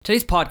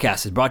Today's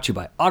podcast is brought to you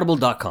by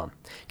Audible.com.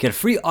 Get a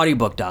free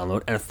audiobook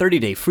download and a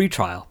 30-day free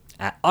trial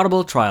at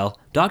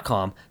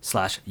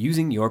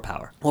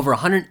audibletrial.com/usingyourpower. Over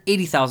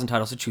 180,000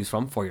 titles to choose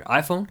from for your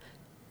iPhone,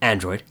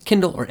 Android,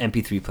 Kindle, or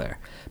MP3 player.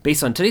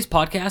 Based on today's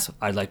podcast,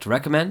 I'd like to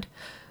recommend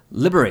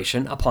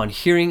Liberation Upon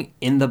Hearing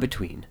in the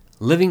Between,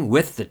 Living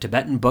with the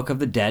Tibetan Book of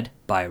the Dead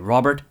by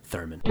Robert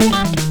Thurman.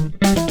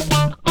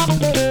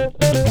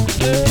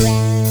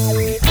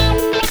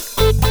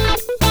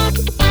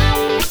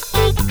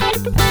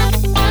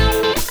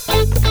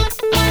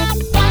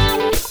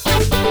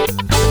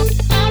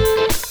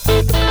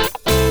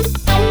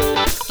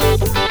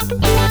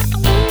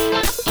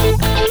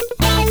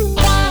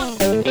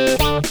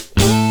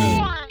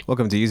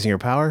 Welcome to Using Your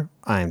Power.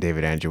 I'm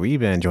David Andrew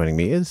Weeb, and joining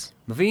me is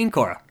Maveen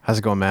Kora. How's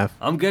it going, Mav?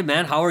 I'm good,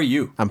 man. How are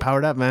you? I'm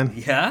powered up, man.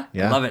 Yeah?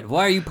 Yeah. Love it.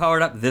 Why are you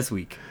powered up this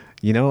week?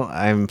 You know,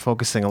 I'm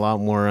focusing a lot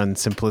more on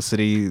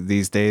simplicity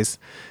these days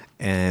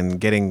and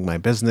getting my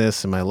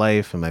business and my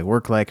life and my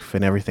work life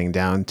and everything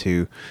down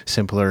to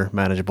simpler,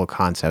 manageable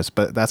concepts.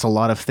 But that's a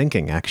lot of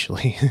thinking,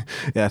 actually.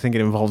 Yeah, I think it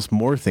involves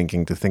more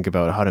thinking to think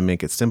about how to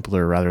make it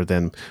simpler rather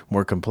than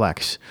more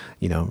complex.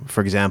 You know,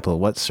 for example,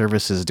 what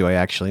services do I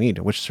actually need?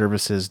 Which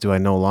services do I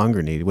no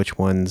longer need? Which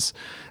ones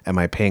am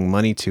I paying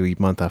money to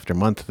month after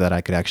month that I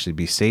could actually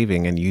be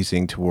saving and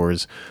using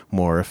towards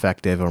more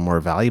effective or more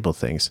valuable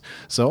things?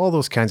 So all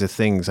those kinds of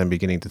things I'm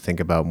beginning to think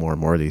about more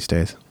and more these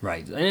days.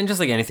 Right. And just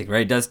like anything,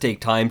 right, it does take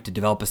time to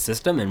develop a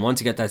system. And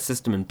once you get that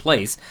system in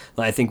place,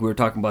 I think we were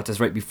talking about this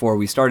right before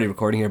we started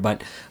recording here,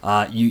 but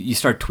you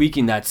start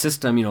tweaking that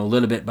system, you know,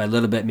 little bit by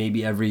little bit,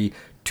 maybe every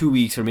 2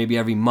 weeks or maybe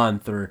every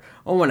month or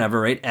whenever,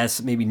 right?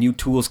 As maybe new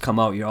tools come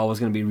out, you're always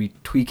going to be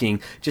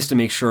retweaking just to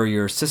make sure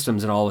your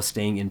systems are always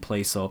staying in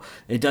place. So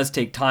it does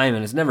take time,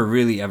 and it's never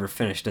really ever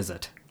finished, is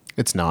it?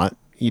 It's not.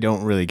 You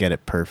don't really get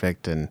it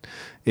perfect. And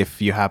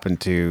if you happen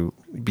to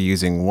be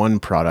using one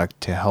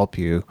product to help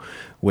you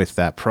with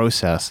that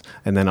process,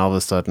 and then all of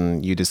a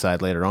sudden you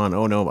decide later on,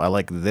 oh no, I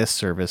like this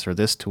service or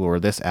this tool or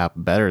this app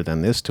better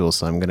than this tool,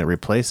 so I'm going to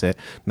replace it.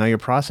 Now your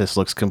process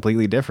looks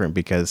completely different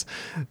because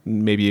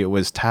maybe it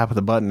was tap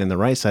the button in the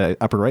right side,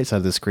 upper right side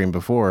of the screen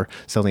before,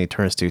 suddenly it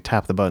turns to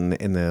tap the button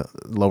in the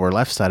lower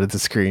left side of the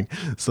screen.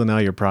 So now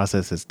your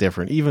process is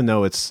different, even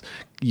though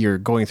you're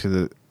going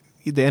through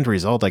the end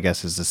result, I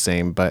guess, is the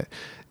same, but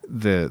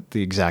the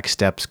exact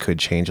steps could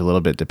change a little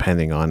bit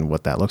depending on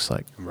what that looks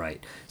like.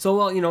 Right. So,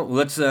 well, you know,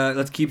 let's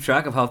keep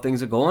track of how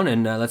things are going,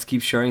 and let's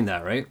keep sharing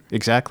that, right?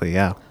 Exactly,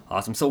 yeah.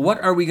 Awesome. So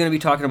what are we going to be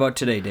talking about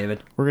today,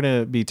 David? We're going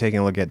to be taking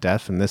a look at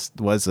death, and this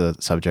was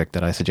a subject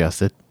that I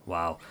suggested.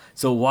 Wow.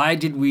 So why are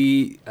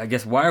we going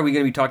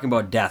to be talking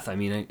about death? I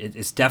mean,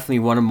 it's definitely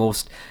one of the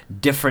most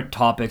different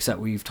topics that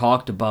we've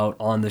talked about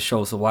on the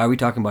show. So why are we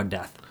talking about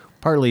death?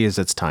 Partly is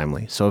it's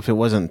timely. So if it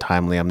wasn't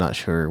timely, I'm not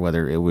sure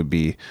whether it would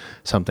be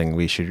something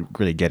we should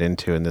really get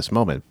into in this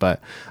moment. But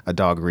a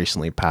dog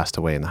recently passed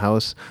away in the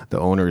house. The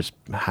owners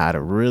had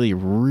a really,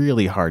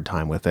 really hard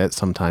time with it.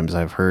 Sometimes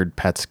I've heard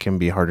pets can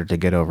be harder to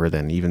get over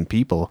than even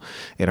people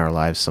in our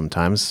lives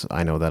sometimes.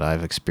 I know that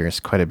I've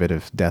experienced quite a bit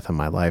of death in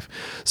my life.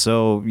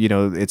 So, you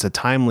know, it's a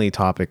timely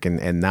topic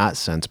in that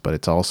sense, but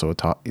it's also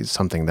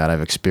something that I've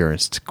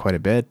experienced quite a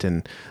bit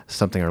and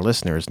something our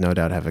listeners no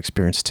doubt have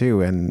experienced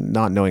too. And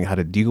not knowing how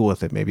to deal with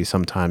it maybe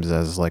sometimes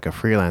as like a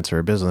freelancer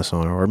or business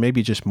owner, or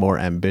maybe just more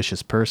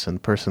ambitious person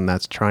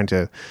that's trying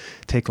to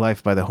take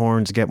life by the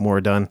horns, get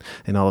more done,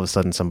 and all of a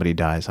sudden somebody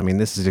dies. I mean,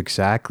 this is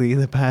exactly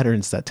the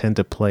patterns that tend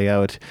to play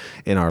out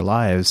in our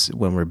lives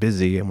when we're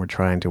busy and we're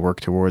trying to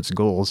work towards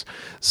goals.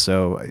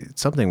 So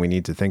it's something we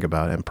need to think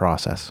about and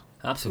process.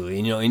 Absolutely.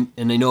 And, you know,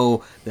 and I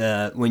know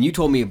when you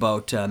told me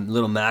about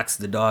little Max,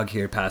 the dog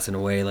here, passing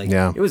away,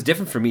 It was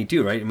different for me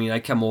too, right? I mean, I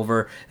come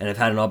over and I've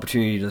had an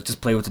opportunity to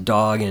just play with the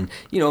dog and,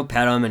 you know,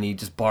 pet him, and he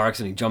just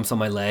barks and he jumps on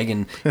my leg,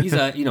 and he's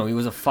he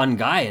was a fun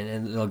guy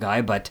and little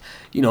guy, but,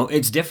 you know,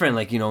 it's different.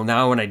 Like, you know,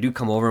 now when I do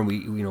come over and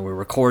we're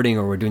recording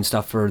or we're doing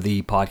stuff for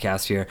the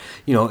podcast here,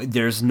 you know,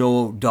 there's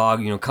no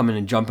dog, you know, coming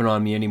and jumping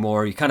on me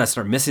anymore. You kind of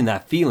start missing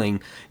that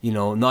feeling, you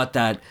know, not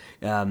that,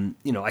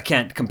 I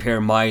can't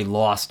compare my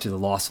loss to the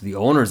loss of the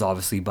owners,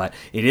 obviously, but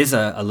it is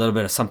a little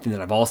bit of something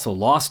that I've also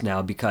lost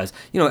now because,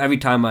 you know, every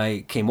time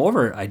I came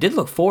over, I did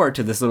look forward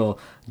to this little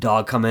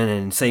dog coming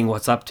and saying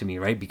what's up to me,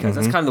 right? Because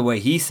that's kind of the way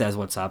he says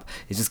what's up.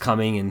 He's just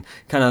coming and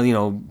kind of, you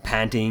know,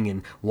 panting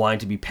and wanting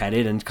to be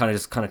petted, and kind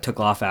of took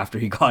off after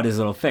he got his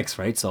little fix,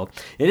 right? So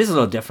it is a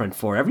little different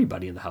for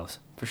everybody in the house.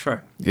 For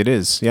sure. It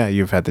is. Yeah,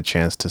 you've had the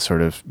chance to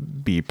sort of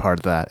be part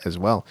of that as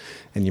well.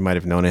 And you might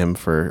have known him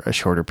for a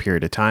shorter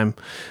period of time.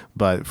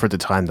 But for the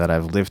time that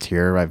I've lived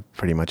here, I've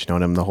pretty much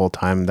known him the whole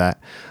time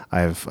that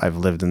I've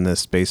lived in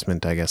this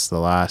basement, I guess the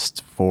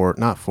last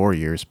not 4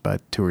 years,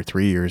 but 2 or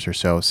 3 years or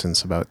so,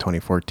 since about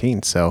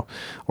 2014. So,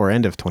 or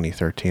end of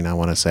 2013, I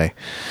want to say.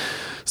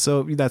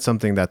 So that's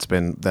something that's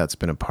been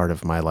a part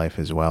of my life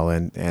as well.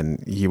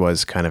 And he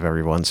was kind of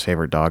everyone's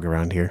favorite dog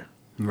around here.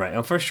 Right,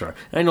 oh, for sure.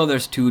 And I know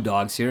there's 2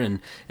 dogs here, and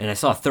I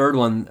saw a third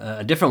one,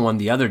 a different one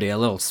the other day, a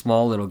little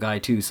small little guy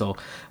too. So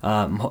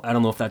I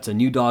don't know if that's a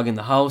new dog in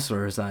the house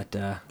or is that...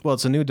 Well,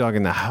 it's a new dog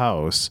in the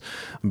house,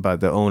 but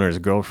the owner's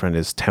girlfriend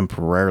is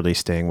temporarily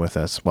staying with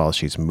us while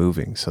she's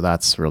moving. So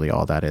that's really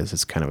all that is.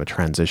 It's kind of a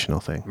transitional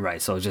thing.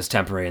 Right, so it's just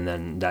temporary, and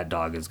then that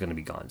dog is going to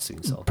be gone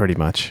soon. So pretty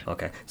much.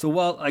 Okay. So,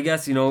 well, I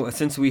guess,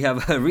 since we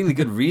have a really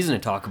good reason to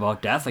talk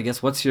about death, I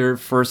guess what's your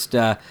first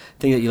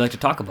thing that you like to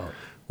talk about?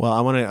 Well,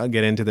 I want to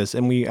get into this,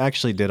 and we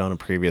actually did on a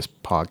previous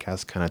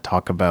podcast kind of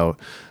talk about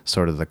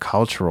sort of the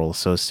cultural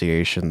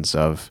associations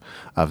of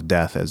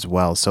death as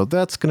well. So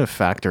that's going to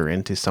factor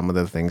into some of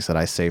the things that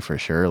I say for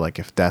sure. Like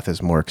if death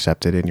is more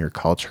accepted in your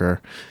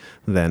culture,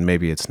 then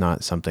maybe it's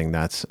not something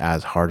that's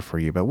as hard for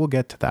you, but we'll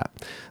get to that.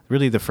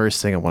 Really, the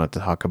first thing I wanted to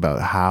talk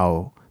about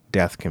how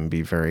death can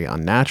be very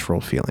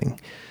unnatural feeling.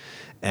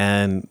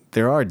 And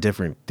there are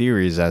different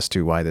theories as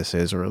to why this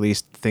is, or at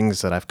least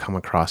things that I've come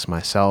across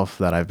myself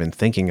that I've been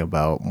thinking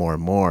about more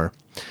and more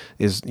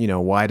is,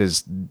 why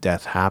does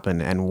death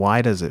happen and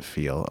why does it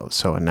feel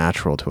so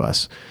unnatural to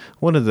us?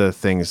 One of the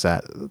things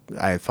that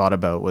I thought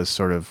about was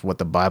sort of what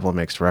the Bible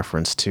makes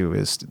reference to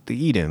is the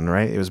Eden,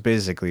 right? It was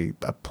basically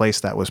a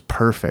place that was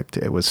perfect.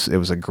 It was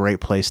a great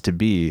place to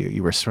be.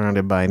 You were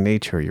surrounded by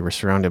nature. You were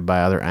surrounded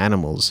by other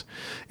animals.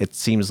 It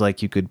seems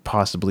like you could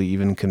possibly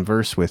even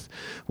converse with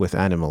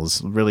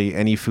animals. Really,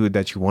 any food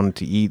that you wanted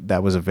to eat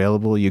that was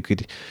available, you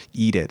could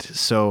eat it.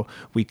 So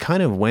we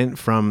kind of went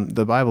from,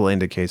 the Bible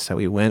indicates that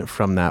we went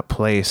from that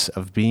place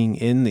of being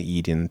in the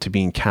Eden to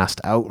being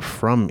cast out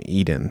from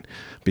Eden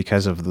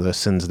because of the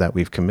sins that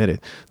we've committed.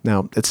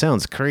 Now, it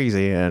sounds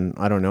crazy, and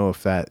I don't know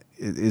if that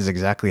is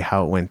exactly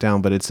how it went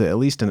down, but it's at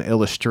least an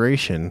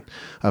illustration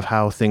of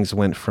how things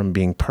went from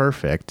being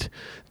perfect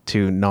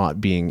to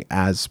not being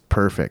as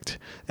perfect.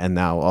 And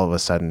now all of a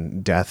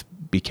sudden, death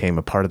became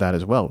a part of that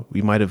as well.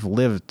 We might have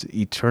lived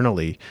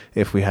eternally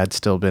if we had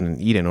still been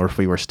in Eden, or if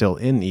we were still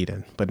in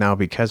Eden. But now,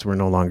 because we're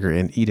no longer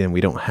in Eden,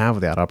 we don't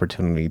have that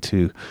opportunity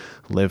to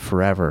live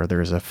forever.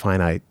 There's a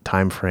finite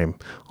time frame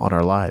on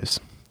our lives.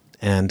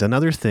 And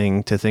another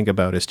thing to think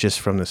about is just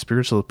from the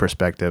spiritual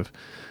perspective,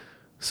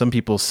 some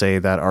people say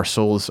that our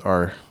souls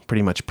are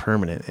pretty much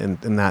permanent.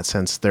 And in that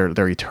sense, they're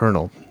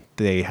eternal.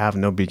 They have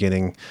no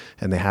beginning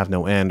and they have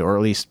no end, or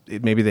at least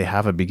maybe they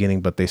have a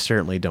beginning, but they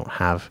certainly don't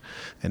have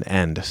an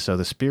end. So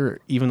the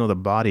spirit, even though the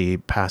body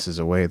passes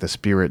away, the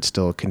spirit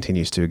still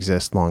continues to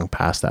exist long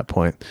past that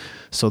point.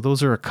 So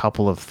those are a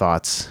couple of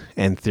thoughts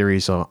and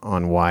theories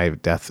on why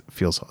death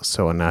feels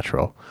so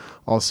unnatural.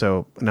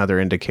 Also, another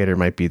indicator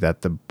might be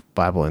that the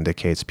Bible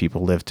indicates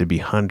people live to be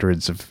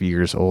hundreds of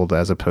years old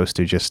as opposed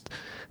to just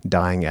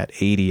dying at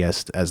 80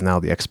 as now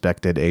the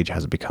expected age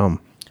has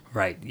become.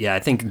 Right. Yeah, I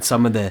think in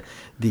some of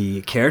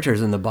the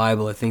characters in the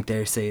Bible, I think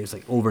they say it's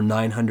like over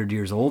 900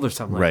 years old or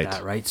something like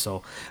that, right?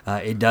 So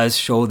it does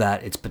show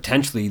that it's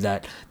potentially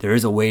that there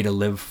is a way to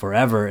live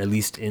forever, at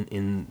least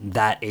in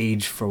that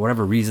age, for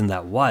whatever reason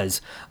that was.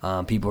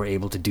 People were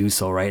able to do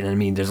so, right? And I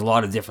mean, there's a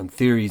lot of different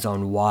theories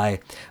on why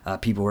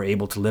people were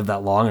able to live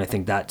that long, and I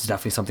think that's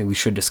definitely something we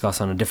should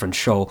discuss on a different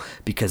show,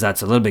 because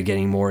that's a little bit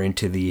getting more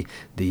into the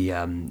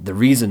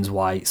reasons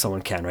why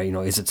someone can, right?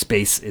 Is it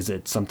space? Is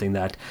it something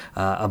that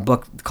a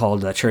book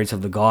called Chariots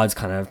of the Gods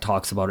kind of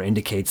talks about or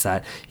indicates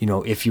that,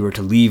 if you were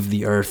to leave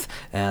the earth,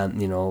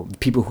 and,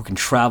 people who can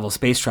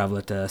space travel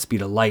at the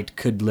speed of light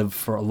could live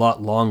for a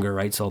lot longer,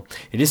 right? So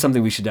it is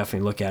something we should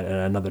definitely look at in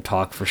another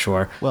talk for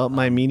sure. Well,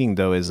 my meaning,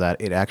 though, is that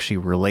it actually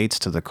relates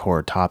to the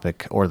core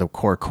topic or the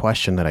core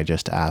question that I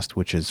just asked,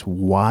 which is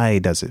why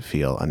does it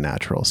feel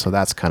unnatural? So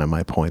that's kind of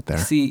my point there.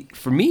 See,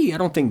 for me, I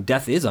don't think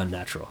death is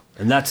unnatural.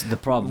 And that's the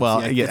problem.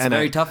 Well, See, it's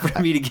very tough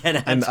for me to get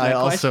at. And I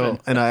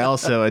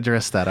also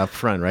addressed that up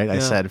front, right? Yeah. I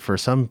said for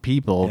some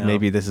people,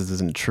 maybe this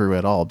isn't true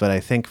at all. But I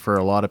think for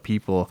a lot of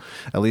people,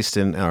 at least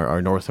in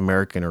our North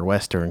American or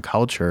Western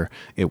culture,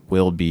 it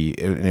will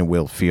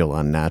feel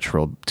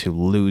unnatural to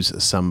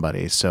lose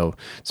somebody. So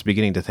it's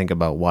beginning to think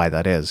about why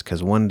that is,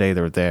 because one day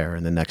they're there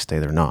and the next day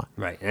they're not.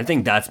 Right. And I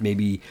think that's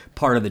maybe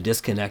part of the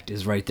disconnect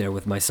is right there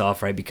with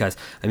myself, right? Because,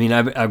 I mean,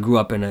 I grew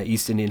up in an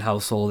East Indian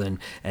household,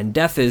 and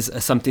death is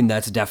something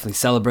that's definitely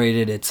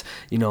celebrated. It's,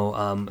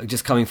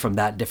 just coming from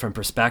that different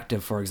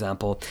perspective. For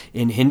example,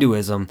 in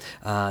Hinduism,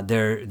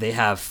 they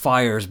have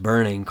fires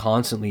burning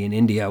constantly in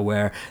India,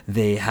 where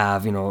they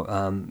have,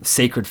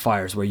 sacred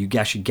fires where you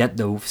actually get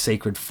the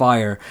sacred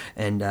fire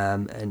and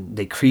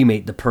they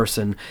cremate the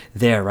person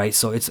there, right?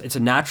 So it's a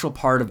natural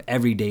part of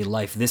everyday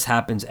life. This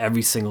happens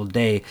every single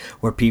day,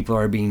 where people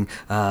are being,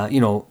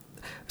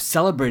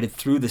 celebrated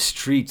through the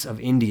streets of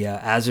India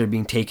as they're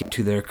being taken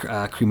to their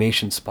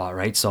cremation spot,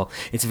 right? So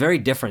it's very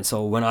different.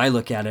 So when I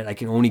look at it, I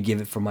can only give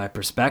it from my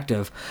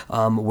perspective,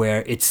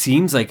 where it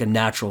seems like a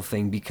natural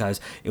thing because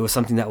it was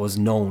something that was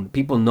known.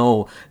 People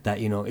know that,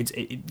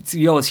 it's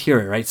you always hear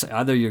it, right? So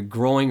either you're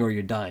growing or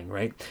you're dying,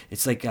 right?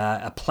 It's like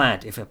a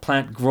plant. If a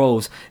plant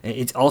grows,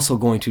 it's also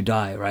going to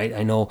die, right?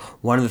 I know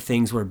one of the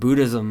things where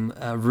Buddhism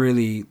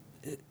really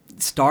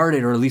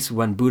started, or at least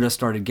when Buddha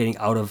started getting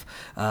out of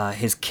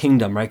his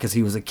kingdom, right? Because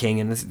he was a king,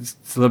 and it's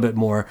a little bit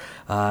more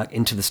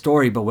into the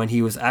story. But when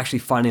he was actually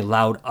finally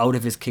allowed out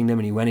of his kingdom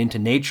and he went into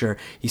nature,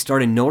 he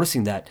started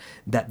noticing that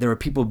there were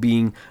people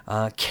being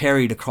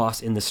carried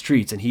across in the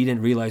streets, and he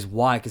didn't realize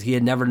why, because he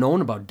had never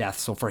known about death.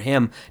 So for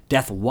him,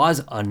 death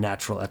was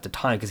unnatural at the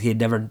time because he had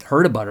never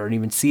heard about it or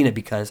even seen it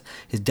because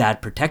his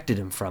dad protected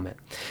him from it.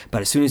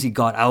 But as soon as he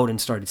got out and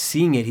started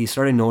seeing it, he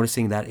started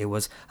noticing that it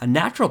was a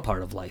natural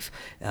part of life.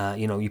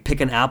 You pick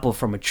an apple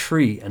from a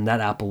tree and that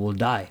apple will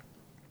die.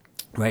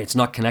 Right, it's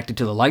not connected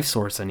to the life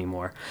source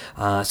anymore.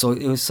 So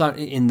it was,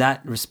 in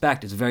that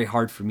respect, it's very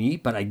hard for me.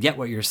 But I get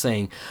what you're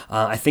saying.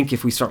 I think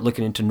if we start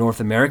looking into North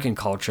American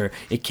culture,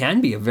 it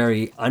can be a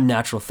very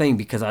unnatural thing,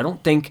 because I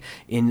don't think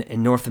in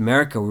North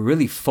America we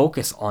really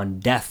focus on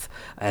death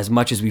as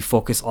much as we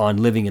focus on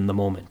living in the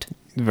moment.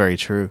 Very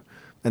true.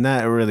 And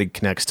that really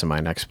connects to my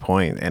next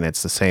point, and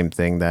it's the same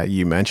thing that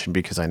you mentioned,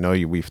 because I know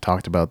we've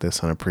talked about this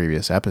on a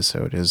previous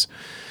episode, is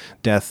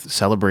death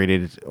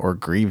celebrated or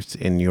grieved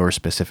in your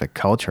specific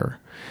culture,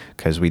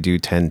 because we do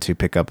tend to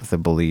pick up the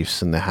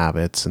beliefs and the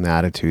habits and the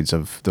attitudes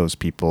of those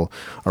people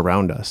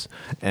around us.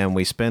 And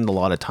we spend a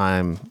lot of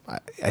time,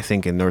 I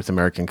think, in North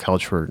American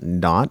culture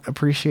not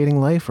appreciating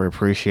life, or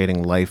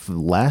appreciating life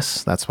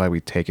less. That's why we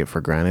take it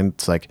for granted.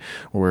 It's like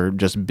we're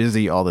just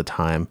busy all the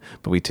time,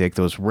 but we take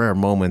those rare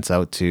moments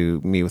out to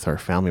meet with our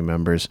family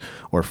members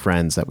or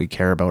friends that we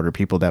care about, or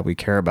people that we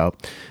care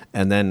about.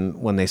 And then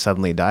when they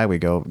suddenly die, we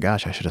go,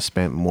 gosh, I should have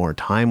spent more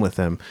time with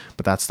them.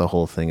 But that's the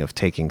whole thing of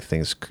taking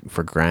things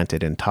for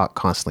granted and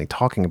constantly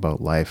talking about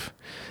life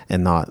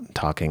and not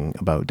talking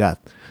about death.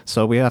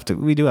 So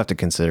we do have to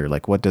consider,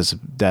 like, what does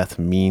death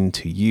mean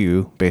to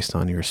you based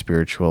on your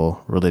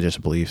spiritual, religious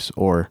beliefs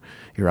or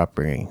your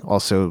upbringing?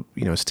 Also,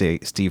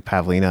 Steve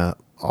Pavlina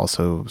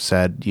also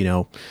said,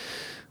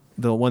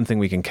 the one thing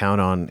we can count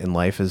on in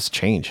life is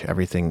change.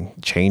 Everything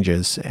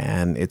changes,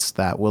 and it's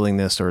that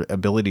willingness or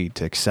ability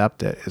to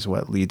accept it is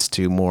what leads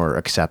to more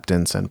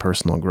acceptance and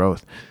personal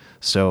growth.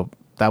 So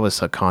that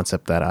was a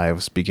concept that I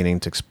was beginning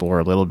to explore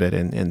a little bit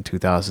in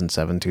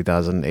 2007,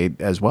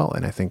 2008 as well.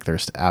 And I think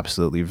there's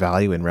absolutely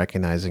value in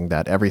recognizing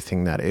that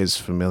everything that is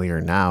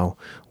familiar now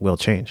will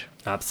change.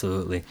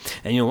 Absolutely.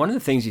 And, one of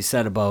the things you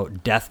said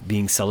about death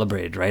being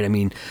celebrated, right? I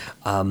mean,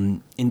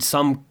 in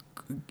some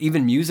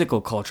even musical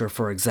culture,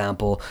 for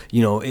example,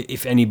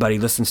 if anybody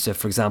listens to,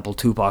 for example,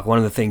 Tupac, one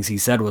of the things he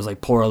said was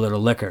like, pour a little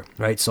liquor,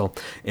 right? So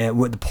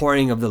with the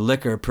pouring of the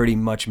liquor pretty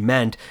much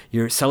meant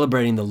you're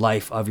celebrating the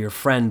life of your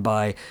friend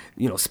by,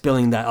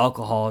 spilling that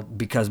alcohol,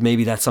 because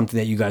maybe that's something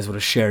that you guys would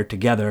have shared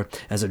together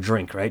as a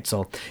drink, right?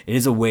 So it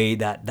is a way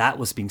that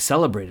was being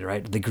celebrated,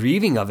 right? The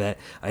grieving of it,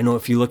 I know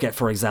if you look at,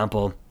 for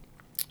example,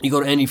 you go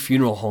to any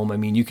funeral home, I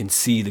mean, you can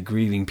see the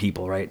grieving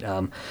people, right?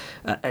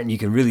 And you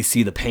can really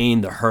see the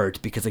pain, the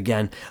hurt, because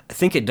again, I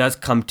think it does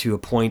come to a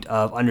point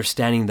of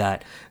understanding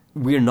that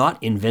we're not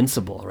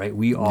invincible, right?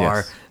 We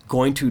are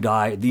going to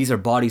die. These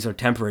bodies are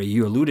temporary.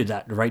 You alluded to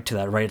that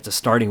right at the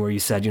starting, where you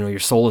said, your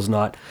soul is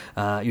not,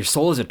 your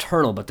soul is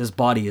eternal, but this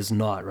body is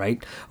not,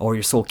 right? Or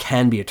your soul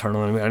can be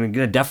eternal. And I'm going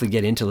to definitely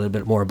get into a little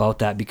bit more about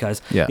that,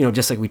 because,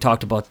 just like we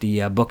talked about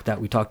the book that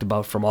we talked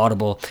about from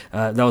Audible,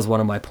 that was one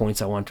of my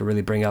points I wanted to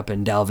really bring up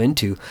and delve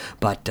into.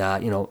 But,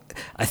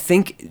 I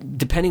think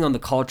depending on the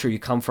culture you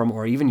come from,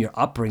 or even your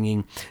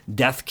upbringing,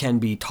 death can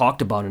be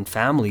talked about in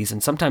families,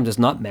 and sometimes it's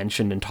not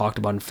mentioned and talked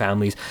about in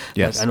families.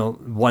 Yes. Like, I know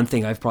one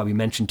thing I've probably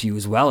mentioned to you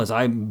as well is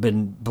I've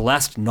been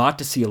blessed not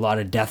to see a lot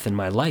of death in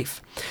my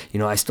life.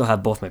 I still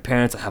have both my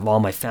parents, I have all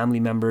my family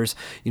members.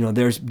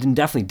 There's been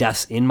definitely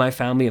deaths in my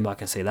family. I'm not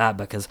going to say that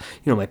because,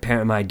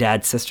 my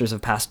dad's sisters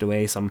have passed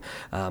away. Some,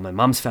 my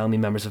mom's family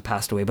members have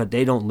passed away, but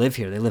they don't live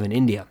here. They live in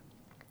India.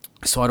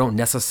 So I don't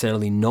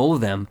necessarily know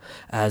them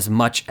as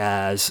much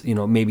as,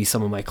 maybe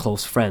some of my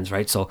close friends,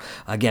 right? So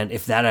again,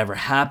 if that ever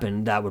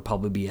happened, that would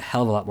probably be a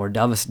hell of a lot more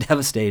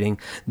devastating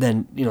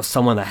than,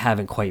 someone that I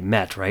haven't quite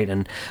met, right?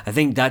 And I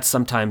think that's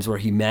sometimes where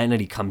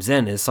humanity comes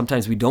in, is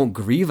sometimes we don't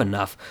grieve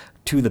enough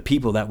to the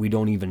people that we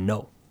don't even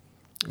know.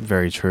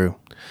 Very true.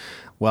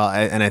 Well,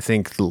 and I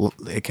think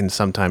it can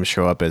sometimes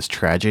show up as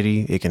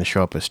tragedy. It can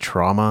show up as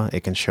trauma.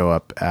 It can show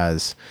up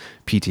as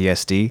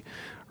PTSD,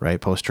 right?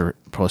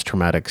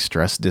 Post-traumatic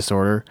stress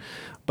disorder.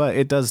 But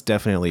it does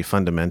definitely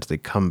fundamentally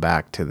come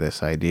back to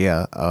this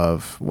idea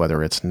of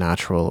whether it's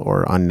natural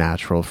or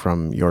unnatural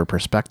from your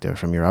perspective,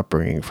 from your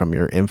upbringing, from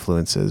your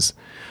influences,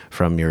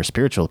 from your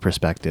spiritual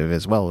perspective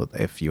as well,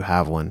 if you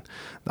have one.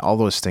 All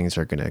those things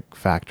are going to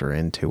factor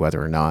into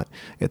whether or not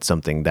it's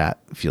something that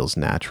feels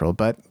natural.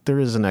 But there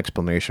is an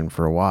explanation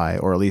for why,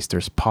 or at least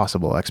there's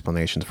possible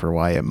explanations for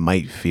why it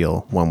might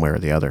feel one way or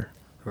the other.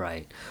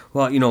 Right.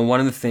 Well, one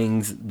of the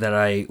things that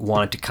I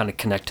wanted to kind of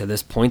connect to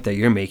this point that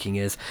you're making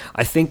is,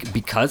 I think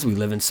because we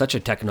live in such a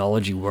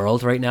technology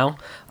world right now,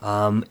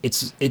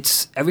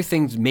 it's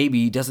everything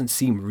maybe doesn't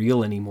seem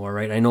real anymore,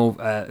 right? I know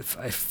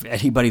if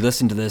anybody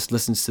listens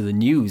to the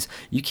news,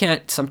 you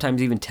can't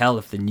sometimes even tell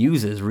if the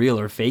news is real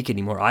or fake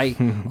anymore. I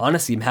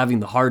honestly am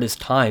having the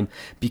hardest time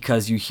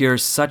because you hear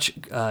such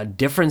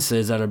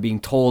differences that are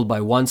being told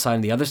by one side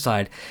and the other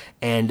side,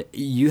 and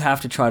you have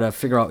to try to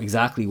figure out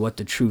exactly what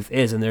the truth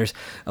is. And there's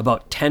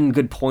about 10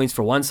 good points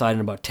for one side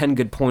and about 10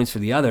 good points for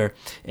the other,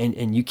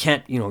 and you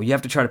can't, you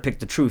have to try to pick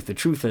the truth. The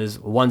truth is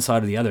one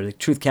side or the other. The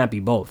truth can't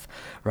be both,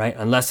 right?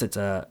 Unless it's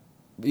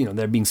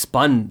they're being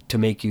spun to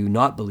make you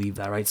not believe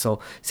that, right? So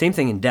same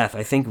thing in death.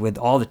 I think with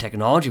all the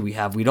technology we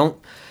have, we don't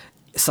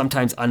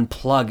sometimes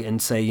unplug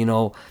and say,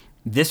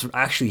 this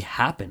actually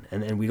happened,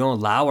 and we don't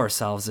allow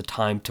ourselves the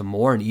time to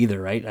mourn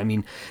either, right? I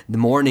mean, the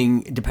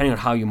mourning, depending on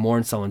how you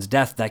mourn someone's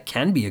death, that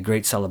can be a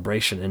great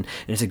celebration, and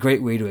it's a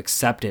great way to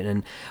accept it.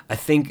 And I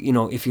think,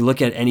 if you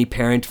look at any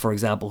parent, for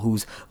example,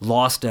 who's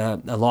lost a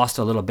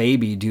little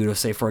baby due to,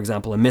 say, for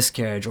example, a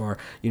miscarriage, or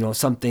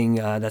something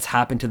that's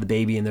happened to the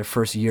baby in their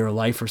first year of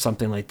life or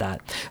something like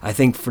that, I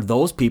think for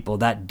those people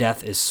that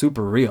death is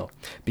super real,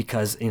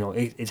 because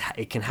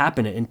it can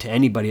happen to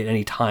anybody at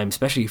any time,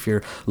 especially if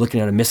you're looking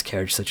at a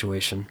miscarriage situation.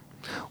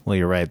 Well,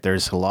 you're right.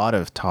 There's a lot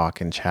of talk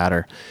and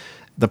chatter.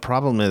 The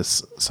problem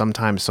is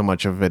sometimes so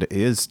much of it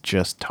is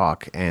just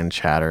talk and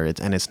chatter,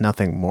 and it's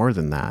nothing more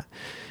than that.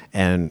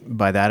 And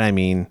by that, I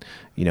mean,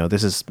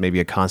 this is maybe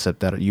a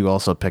concept that you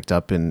also picked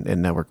up in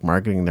network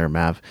marketing there,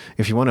 Mav.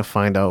 If you want to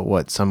find out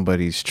what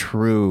somebody's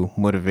true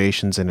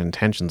motivations and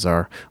intentions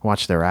are,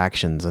 watch their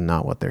actions and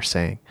not what they're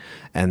saying.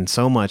 And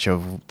so much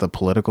of the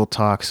political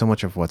talk, so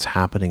much of what's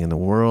happening in the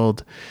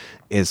world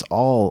is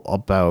all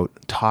about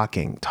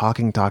talking.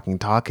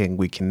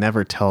 We can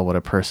never tell what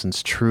a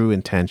person's true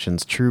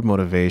intentions, true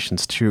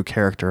motivations, true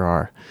character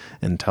are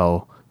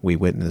until we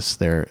witness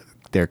their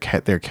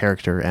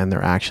character and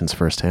their actions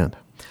firsthand.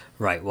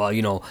 Right. Well,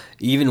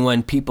 even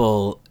when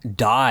people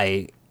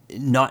die,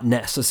 not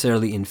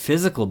necessarily in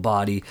physical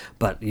body,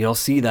 but you'll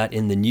see that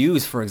in the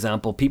news, for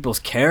example, people's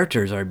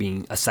characters are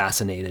being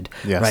assassinated,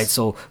 yes. Right?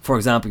 So, for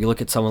example, you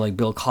look at someone like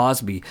Bill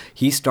Cosby.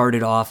 He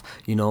started off,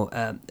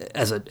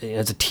 as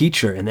a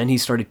teacher, and then he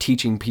started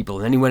teaching people,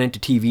 and then he went into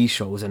TV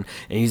shows, and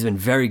he's been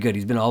very good.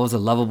 He's been always a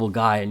lovable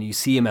guy, and you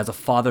see him as a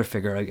father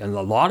figure, and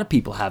a lot of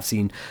people have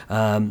seen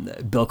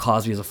Bill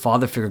Cosby as a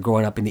father figure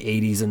growing up in the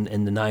 80s and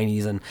the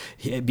 90s,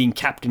 and being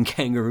Captain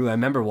Kangaroo. I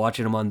remember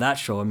watching him on that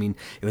show. I mean,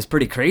 it was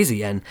pretty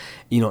crazy, and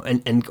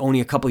only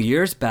a couple of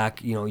years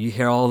back, you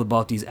hear all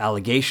about these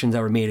allegations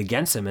that were made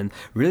against him, and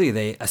really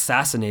they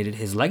assassinated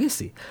his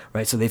legacy,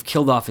 right? So they've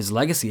killed off his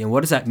legacy. And what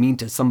does that mean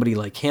to somebody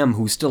like him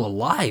who's still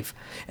alive?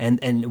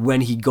 And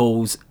when he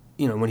goes,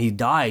 when he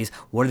dies,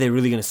 what are they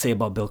really going to say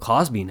about Bill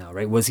Cosby now,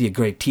 right? Was he a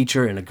great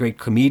teacher and a great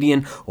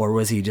comedian, or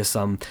was he just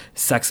some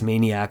sex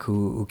maniac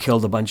who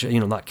killed a bunch of,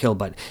 not killed,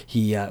 but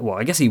he,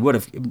 I guess he would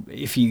have,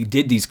 if he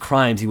did these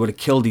crimes, he would have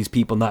killed these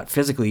people, not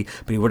physically,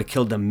 but he would have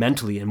killed them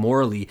mentally and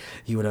morally.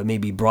 He would have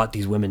maybe brought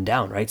these women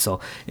down, right? So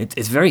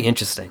it's very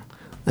interesting.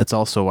 That's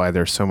also why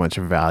there's so much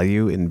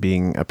value in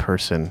being a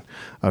person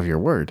of your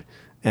word,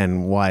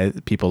 and why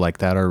people like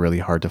that are really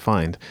hard to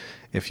find.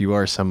 If you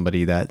are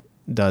somebody that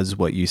does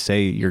what you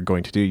say you're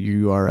going to do,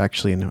 you are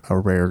actually a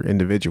rare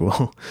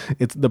individual.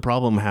 The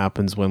problem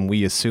happens when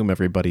we assume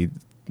everybody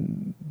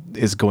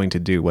is going to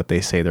do what they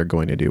say they're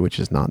going to do, which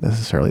is not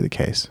necessarily the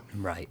case.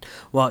 Right.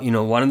 Well,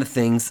 one of the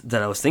things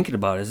that I was thinking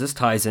about is this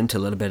ties into a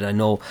little bit, I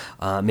know,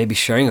 maybe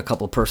sharing a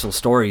couple of personal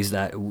stories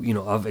that,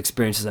 of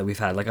experiences that we've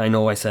had. Like I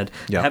know I said,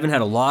 I haven't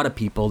had a lot of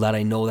people that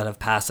I know that have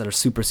passed that are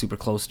super, super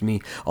close to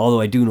me, although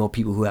I do know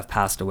people who have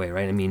passed away,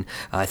 right? I mean,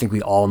 I think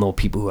we all know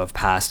people who have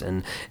passed,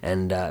 and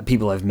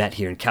people I've met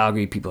here in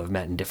Calgary, people I've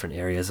met in different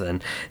areas.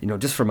 And,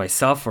 just for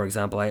myself, for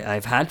example,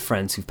 I've had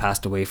friends who've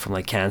passed away from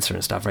like cancer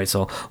and stuff, right?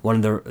 So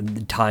one of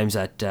the times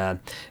that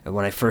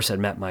when I first had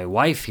met my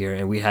wife here,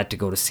 and we had to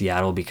go to Seattle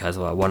because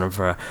one of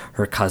her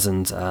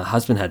cousin's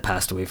husband had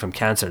passed away from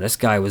cancer. This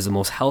guy was the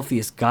most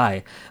healthiest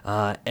guy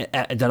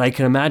that I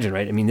can imagine,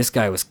 right? I mean, this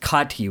guy was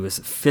cut. He was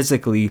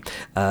physically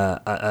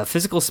a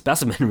physical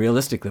specimen,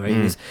 realistically,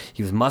 right?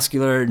 He was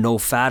muscular, no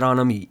fat on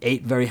him. He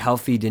ate very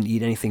healthy, didn't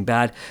eat anything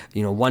bad.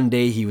 One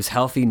day he was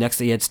healthy, next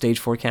day he had stage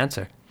 4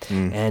 cancer.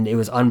 And it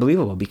was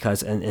unbelievable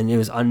because and it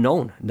was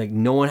unknown, like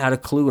no one had a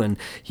clue, and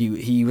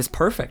he was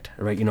perfect,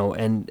 right?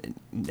 And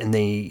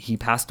he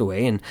passed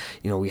away, and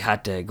we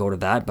had to go to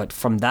that. But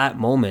from that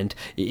moment,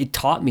 it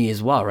taught me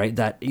as well, right,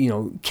 that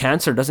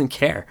cancer doesn't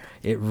care.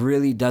 It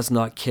really does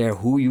not care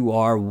who you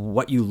are,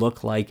 what you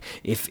look like.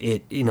 If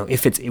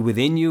it's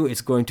within you,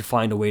 it's going to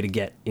find a way to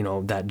get,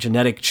 that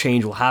genetic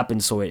change will happen,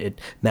 so it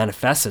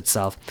manifests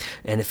itself.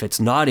 And if it's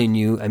not in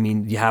you, I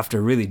mean, you have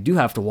to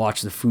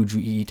watch the food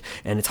you eat,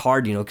 and it's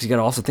hard, because you got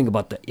to also think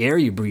about the air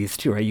you breathe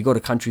too, right? You go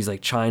to countries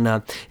like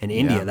China and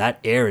India,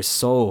 that air is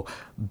so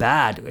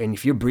bad, and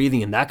if you're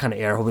breathing in that kind of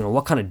air,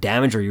 what kind of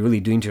damage are you really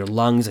doing to your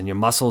lungs and your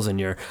muscles and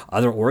your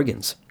other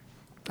organs?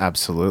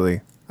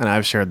 Absolutely. And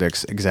I've shared the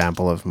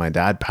example of my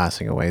dad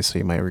passing away, so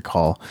you might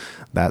recall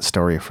that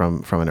story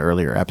from an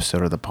earlier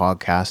episode of the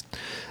podcast.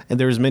 And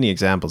there's many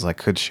examples I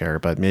could share,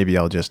 but maybe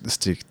I'll just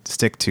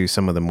stick to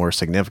some of the more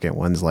significant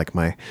ones, like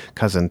my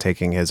cousin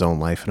taking his own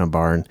life in a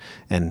barn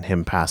and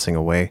him passing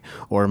away,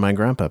 or my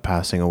grandpa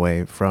passing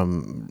away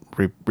from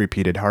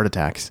repeated heart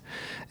attacks.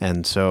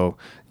 And so,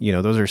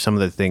 those are some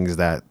of the things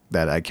that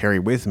I carry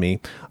with me.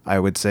 I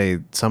would say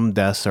some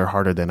deaths are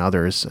harder than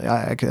others.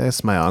 I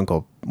guess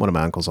one of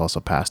my uncles also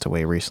passed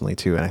away recently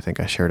too, and I think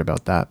I shared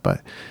about that.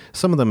 But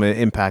some of them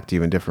impact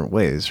you in different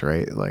ways,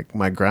 right? Like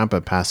my grandpa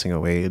passing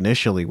away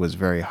initially was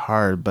very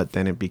hard, but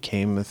then it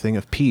became a thing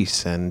of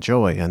peace and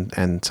joy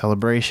and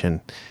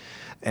celebration.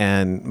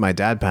 And my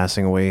dad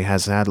passing away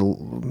has had,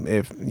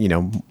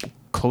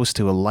 close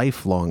to a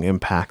lifelong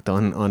impact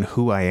on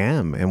who I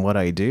am and what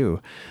I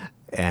do,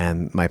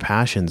 and my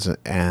passions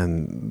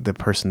and the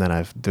person that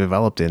I've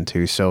developed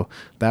into. So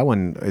that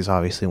one is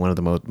obviously one of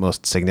the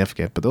most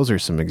significant, but those are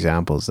some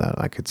examples that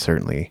I could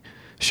certainly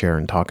share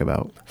and talk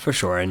about. For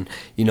sure. And,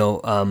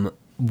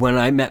 when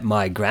I met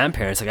my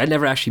grandparents, I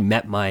never actually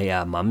met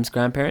my mom's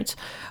grandparents,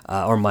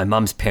 or my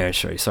mom's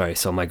parents, sorry,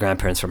 so my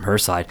grandparents from her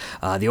side.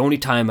 The only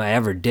time I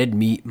ever did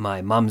meet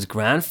my mom's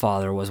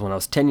grandfather was when I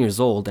was 10 years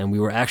old, and we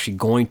were actually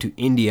going to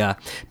India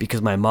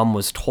because my mom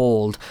was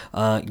told,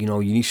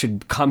 you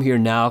should come here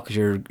now because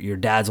your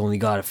dad's only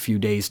got a few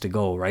days to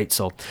go, right?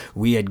 So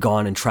we had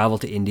gone and traveled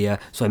to India.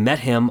 So I met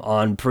him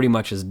on pretty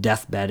much his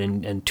deathbed,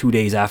 and 2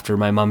 days after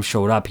my mom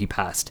showed up, he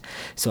passed.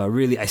 So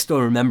I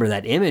still remember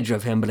that image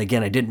of him, but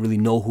again, I didn't really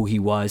know who he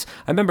was.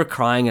 I remember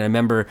crying, and I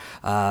remember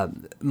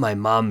my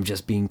mom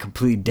just being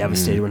completely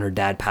devastated when her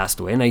dad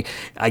passed away. And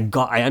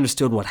I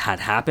understood what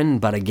had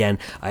happened, but again,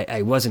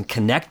 I wasn't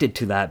connected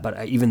to that.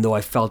 But even though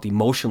I felt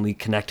emotionally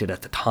connected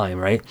at the time,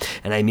 right?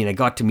 And I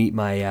got to meet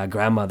my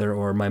grandmother,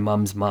 or my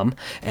mom's mom,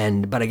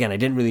 but again, I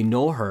didn't really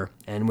know her.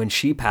 And when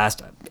she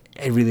passed,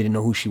 I really didn't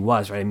know who she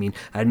was, right?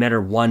 I'd met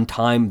her one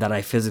time that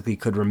I physically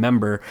could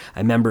remember.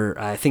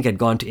 I think I'd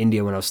gone to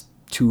India when I was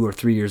 2 or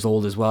 3 years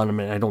old as well. And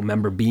I don't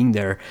remember being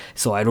there,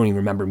 so I don't even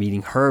remember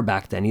meeting her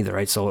back then either,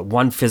 right? So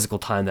one physical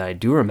time that I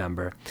do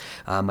remember,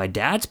 my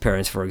dad's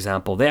parents, for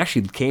example, they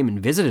actually came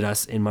and visited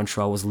us in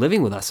Montreal, was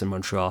living with us in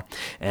Montreal.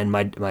 And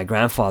my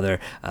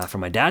grandfather,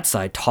 from my dad's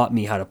side, taught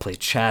me how to play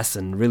chess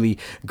and really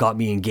got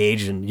me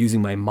engaged in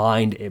using my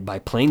mind by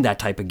playing that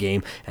type of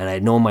game. And I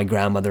had known my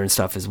grandmother and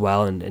stuff as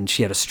well. And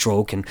she had a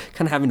stroke, and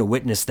kind of having to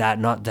witness that,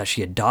 not that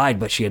she had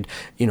died, but she had,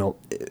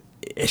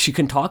 she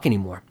couldn't talk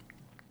anymore.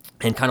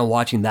 And kind of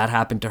watching that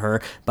happen to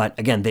her. But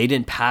again, they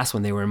didn't pass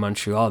when they were in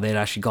Montreal. They had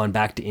actually gone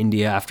back to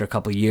India after a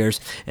couple of years,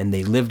 and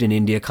they lived in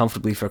India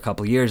comfortably for a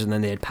couple of years, and then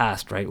they had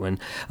passed, right, when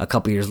a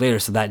couple of years later.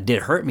 So that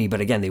did hurt me,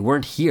 but again, they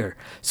weren't here.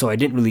 So I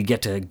didn't really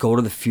get to go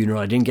to the funeral.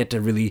 I didn't get to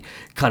really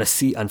kind of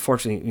see,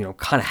 unfortunately,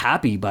 kind of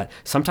happy, but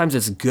sometimes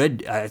it's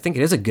good. I think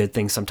it is a good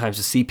thing sometimes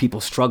to see people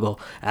struggle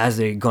as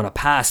they're going to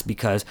pass,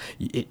 because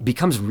it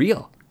becomes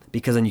real.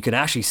 Because then you can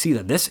actually see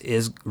that this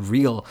is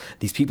real.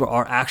 These people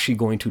are actually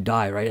going to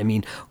die,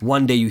 right?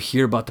 One day you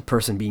hear about the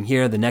person being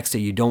here, the next day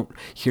you don't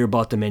hear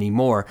about them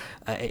anymore.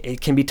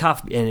 It can be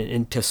tough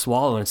and to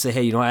swallow and say,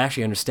 hey, I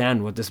actually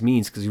understand what this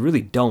means, because you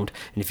really don't.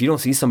 And if you don't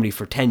see somebody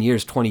for 10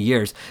 years, 20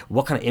 years,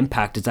 what kind of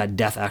impact does that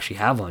death actually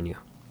have on you?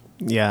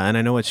 Yeah, and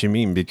I know what you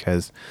mean,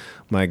 because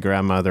my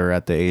grandmother,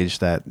 at the age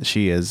that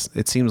she is,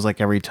 it seems like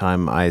every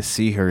time I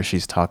see her,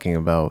 she's talking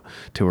about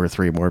 2 or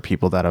 3 more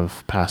people that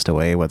have passed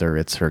away, whether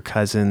it's her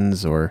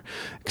cousins or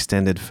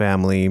extended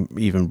family,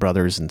 even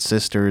brothers and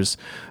sisters,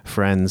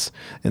 friends,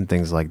 and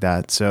things like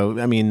that. So,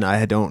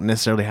 I don't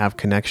necessarily have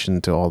connection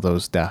to all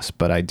those deaths,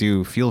 but I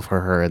do feel for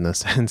her in the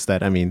sense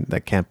that,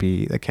 that can't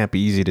be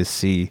easy to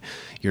see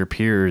your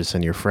peers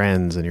and your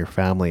friends and your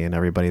family and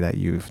everybody that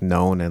you've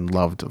known and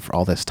loved for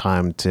all this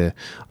time to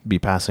be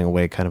passing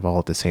away kind of all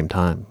at the same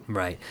time.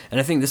 Right. And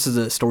I think this is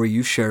a story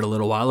you shared a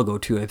little while ago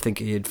too. I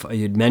think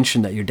you'd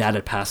mentioned that your dad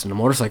had passed in a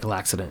motorcycle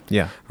accident.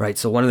 Yeah. Right.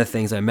 So one of the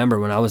things I remember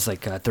when I was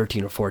like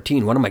 13 or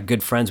 14, one of my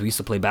good friends, we used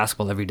to play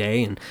basketball every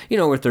day, and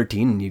we're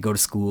 13 and you go to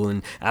school,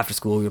 and after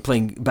school you're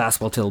playing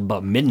basketball till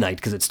about midnight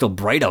because it's still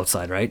bright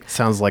outside, right?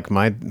 Sounds like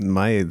my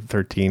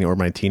 13 or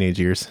my teenage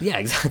years. Yeah,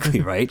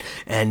 exactly. Right.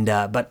 And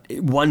but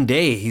one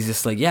day he's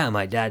just like, yeah,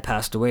 my dad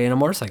passed away in a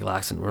motorcycle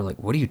accident. We're like,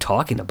 what are you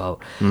talking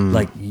about?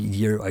 Like,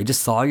 I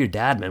just saw your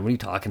dad, man. What are you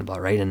talking about?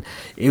 Right. And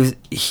it was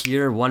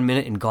here 1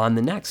 minute and gone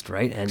the next,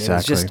 right? And exactly. It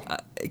was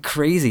just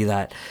crazy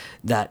that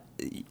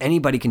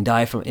anybody can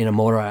die in a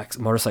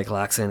motorcycle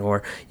accident,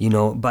 or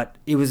but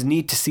it was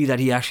neat to see that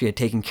he actually had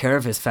taken care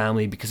of his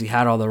family, because he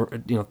had all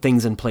the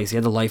things in place. He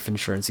had the life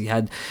insurance, he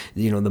had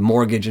the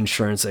mortgage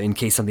insurance in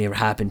case something ever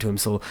happened to him,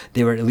 so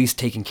they were at least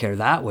taken care of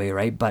that way,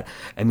 right? But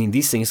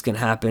these things can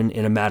happen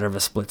in a matter of a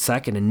split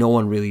second, and no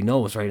one really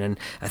knows, right? And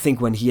I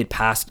think when he had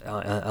passed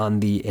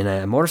in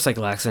a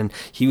motorcycle accident,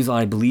 he was on,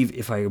 I believe,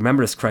 if I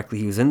remember this correctly,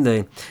 he was in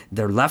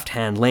their left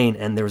hand lane,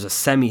 and there was a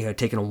semi who had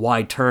taken a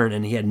wide turn,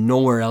 and he had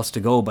nowhere else to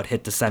go but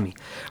hit the semi.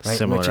 Right?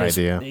 Similar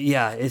idea.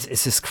 Yeah,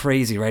 it's just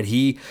crazy, right?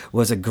 He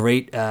was a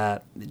great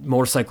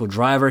motorcycle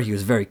driver. He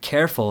was very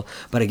careful,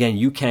 but again,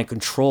 you can't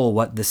control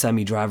what the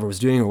semi driver was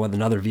doing or what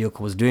another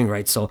vehicle was doing,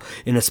 right? So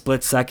in a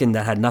split second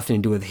that had nothing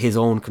to do with his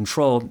own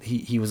control,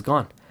 he was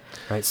gone,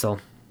 right? So.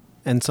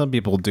 And some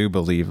people do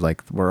believe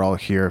like we're all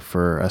here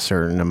for a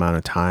certain amount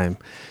of time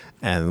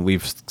and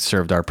we've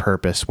served our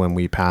purpose when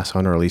we pass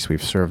on, or at least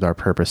we've served our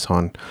purpose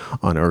on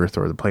earth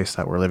or the place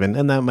that we're living.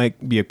 And that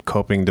might be a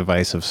coping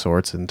device of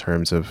sorts in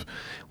terms of,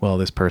 well,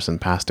 this person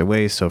passed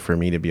away, so for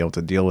me to be able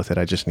to deal with it,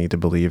 I just need to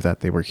believe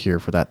that they were here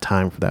for that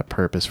time, for that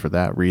purpose, for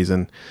that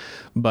reason.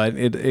 But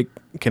it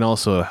can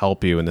also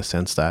help you in the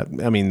sense that,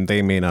 I mean,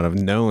 they may not have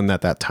known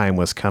that that time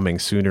was coming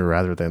sooner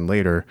rather than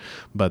later,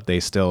 but they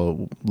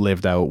still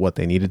lived out what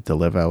they needed to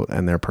live out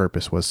and their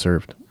purpose was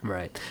served.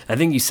 Right. I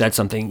think you said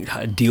something,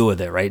 deal with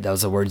it, right? That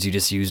was the words you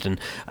just used. And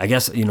I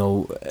guess,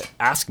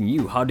 asking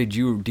you, how did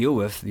you deal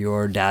with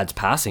your dad's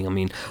passing? I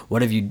mean, what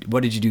did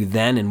you do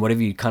then? And what have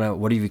you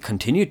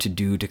continued to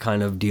do to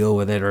kind of deal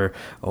with it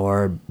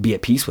or be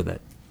at peace with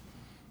it?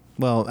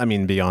 Well, I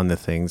mean, beyond the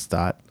things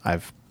that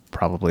I've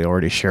probably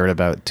already shared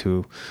about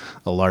to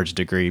a large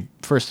degree.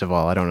 First of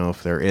all, I don't know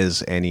if there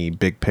is any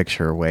big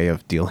picture way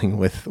of dealing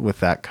with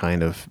that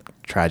kind of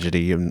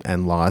tragedy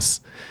and loss.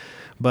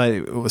 But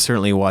it was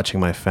certainly watching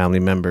my family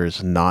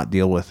members not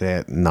deal with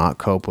it, not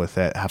cope with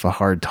it, have a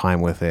hard time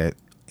with it,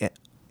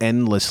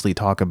 endlessly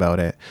talk about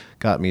it,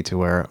 got me to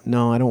where,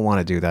 no, I don't want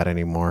to do that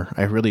anymore.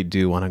 I really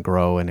do want to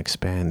grow and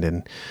expand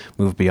and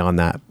move beyond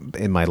that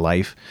in my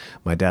life.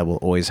 My dad will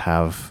always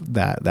have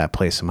that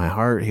place in my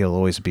heart. He'll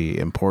always be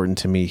important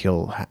to me.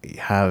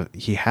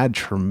 He had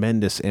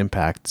tremendous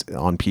impact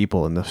on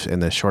people in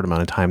the short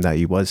amount of time that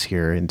he was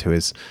here into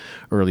his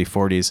early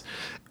 40s.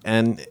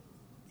 And,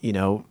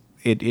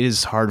 it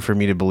is hard for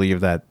me to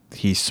believe that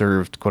he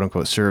served, quote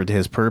unquote, served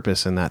his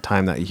purpose in that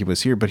time that he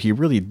was here, but he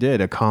really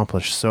did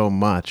accomplish so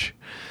much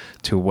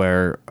to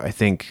where I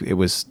think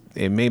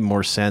it made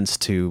more sense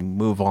to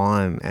move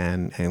on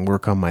and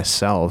work on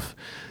myself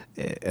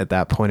at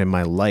that point in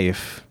my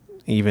life,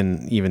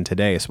 even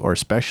today, or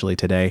especially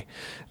today,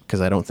 because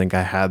I don't think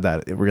I had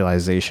that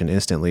realization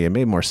instantly. It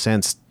made more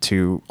sense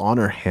to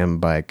honor him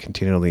by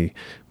continually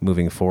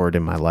moving forward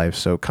in my life.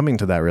 So coming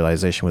to that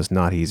realization was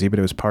not easy, but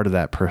it was part of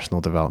that personal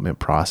development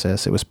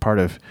process. It was part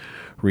of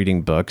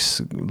reading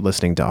books,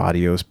 listening to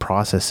audios,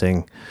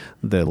 processing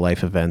the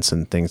life events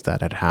and things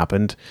that had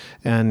happened,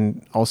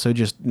 and also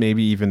just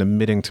maybe even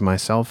admitting to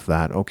myself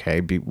that, okay,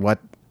 what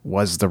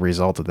was the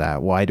result of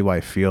that? Why do I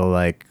feel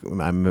like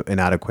I'm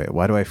inadequate?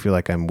 Why do I feel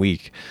like I'm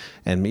weak?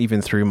 And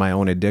even through my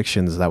own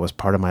addictions, that was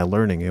part of my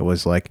learning. It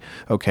was like,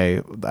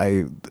 okay,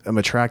 I'm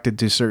attracted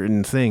to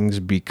certain things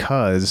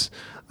because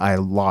I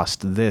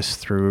lost this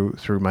through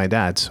my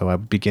dad. So I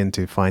begin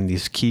to find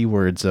these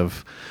keywords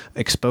of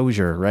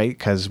exposure, right?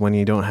 Because when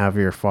you don't have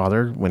your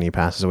father, when he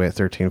passes away at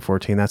 13,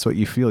 14, that's what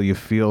you feel. You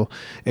feel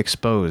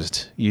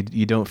exposed.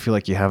 You don't feel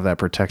like you have that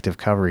protective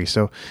covering.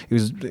 So it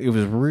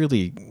was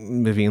really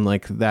moving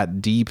like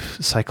that deep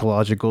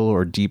psychological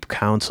or deep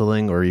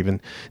counseling or even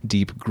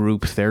deep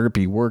group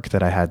therapy work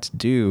that I had to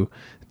do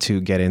to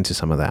get into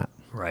some of that.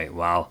 Right.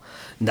 Wow.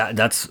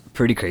 That's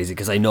pretty crazy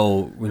because I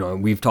know,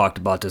 we've talked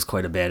about this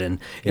quite a bit and,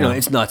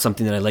 it's not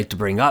something that I like to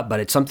bring up, but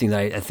it's something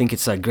that I think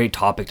it's a great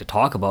topic to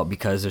talk about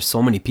because there's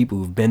so many people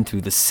who've been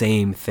through the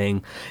same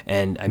thing.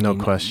 And no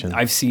question.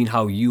 I've seen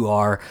how you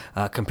are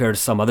compared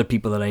to some other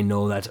people that I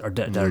know that are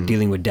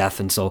dealing with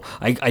death. And so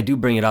I do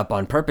bring it up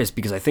on purpose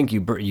because I think you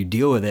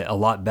deal with it a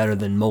lot better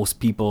than most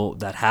people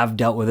that have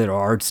dealt with it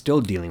or are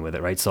still dealing with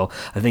it. Right. So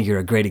I think you're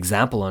a great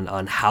example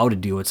on how to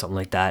deal with something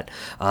like that.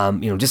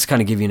 Just to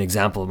kind of give you an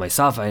example of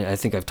myself, I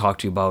think I've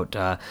talked to you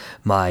about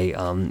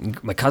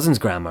my cousin's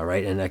grandma,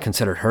 right? And I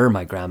consider her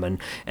my grandma.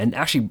 And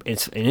actually,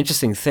 it's an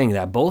interesting thing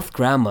that both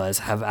grandmas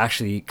have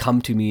actually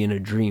come to me in a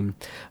dream.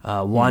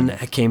 One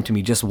came to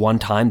me just one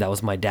time. That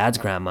was my dad's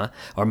grandma,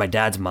 or my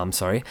dad's mom,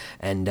 sorry.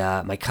 And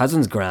my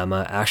cousin's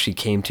grandma actually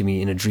came to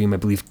me in a dream, I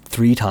believe,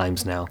 3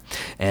 times now.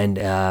 And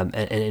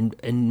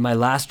in my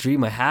last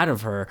dream I had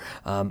of her,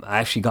 I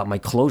actually got my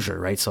closure,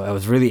 right? So I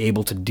was really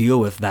able to deal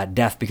with that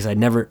death because I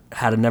never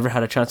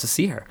had a chance to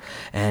see her.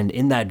 And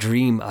in that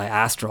dream, I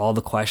asked her all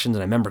the questions,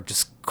 and I remember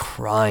just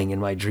crying in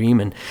my dream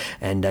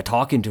and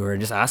talking to her and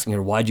just asking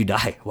her, why'd you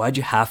die? Why'd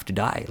you have to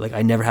die? Like,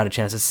 I never had a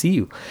chance to see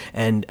you.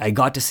 And I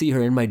got to see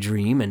her in my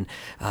dream, and,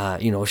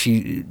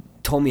 she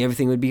told me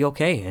everything would be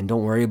okay and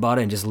don't worry about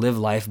it and just live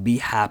life, be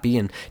happy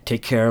and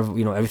take care of,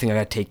 everything I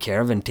got to take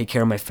care of and take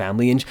care of my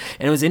family. And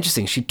it was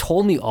interesting. She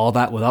told me all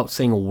that without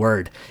saying a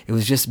word. It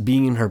was just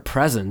being in her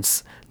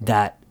presence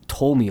that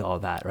told me all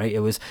that, right?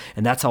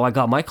 And that's how I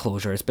got my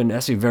closure. It's been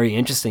actually very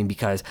interesting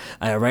because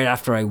right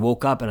after I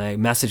woke up and I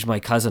messaged my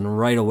cousin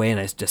right away and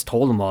I just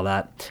told him all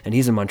that, and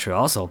he's in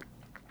Montreal, so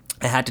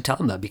I had to tell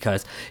him that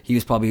because he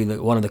was probably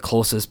one of the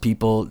closest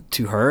people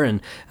to her,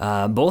 and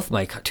both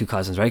my two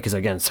cousins, right? Because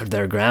again, it's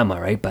their grandma,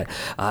 right? But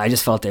I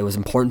just felt it was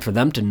important for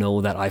them to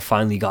know that I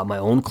finally got my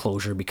own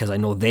closure, because I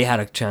know they had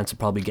a chance to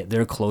probably get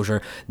their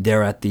closure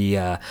there at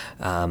the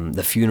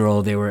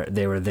funeral. They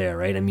were there,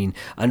 right? I mean,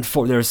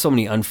 there are so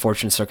many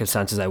unfortunate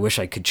circumstances I wish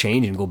I could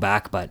change and go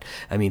back, but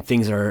I mean,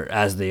 things are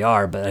as they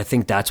are. But I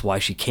think that's why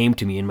she came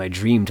to me in my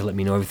dream, to let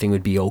me know everything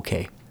would be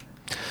okay.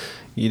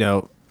 You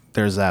know,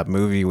 there's that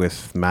movie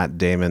with Matt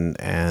Damon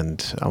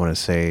and I want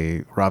to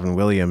say Robin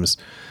Williams.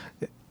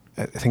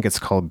 I think it's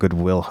called Good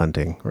Will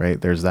Hunting, right?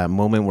 There's that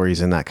moment where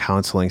he's in that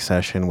counseling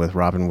session with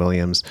Robin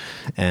Williams,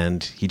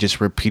 and he just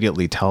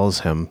repeatedly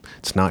tells him,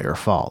 it's not your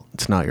fault.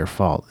 It's not your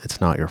fault.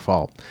 It's not your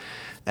fault.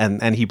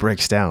 And he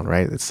breaks down,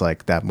 right? It's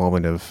like that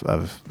moment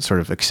of sort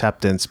of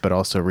acceptance, but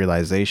also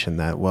realization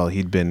that, well,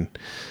 he'd been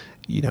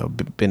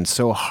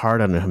so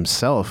hard on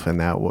himself, and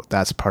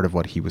that's part of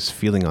what he was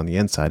feeling on the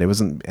inside. It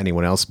wasn't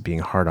anyone else being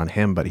hard on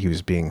him, but he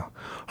was being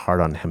hard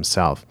on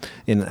himself.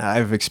 And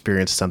I've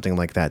experienced something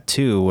like that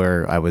too,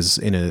 where I was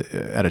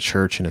at a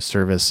church in a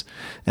service,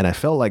 and I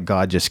felt like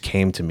God just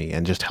came to me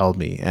and just held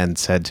me and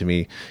said to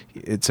me,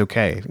 it's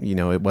okay.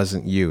 It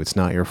wasn't you. It's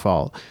not your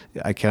fault.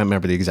 I can't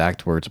remember the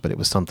exact words, but it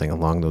was something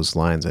along those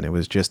lines. And it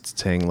was just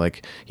saying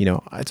like,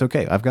 it's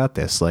okay. I've got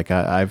this. Like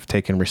I've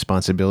taken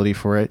responsibility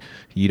for it.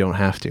 You don't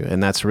have to.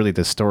 And that's really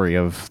the story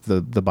of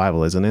the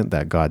Bible, isn't it?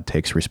 That God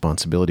takes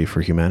responsibility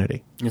for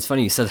humanity. It's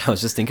funny you said that. I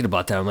was just thinking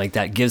about that. I'm like,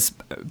 that gives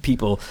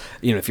people,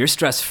 if you're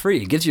stress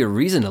free, it gives you a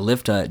reason to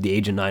live to the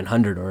age of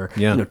 900 or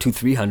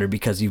 200-300,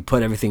 because you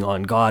put everything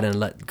on God and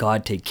let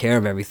God take care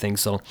of everything.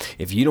 So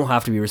if you don't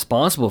have to be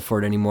responsible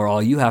for it anymore,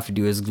 all you have to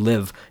do is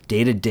live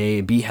day to day,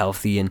 be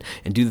healthy, and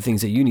do the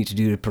things that you need to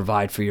do to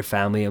provide for your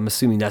family. I'm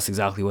assuming that's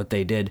exactly what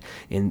they did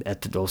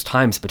at those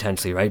times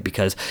potentially, right?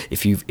 Because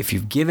if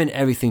you've given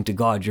everything to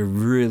God, you're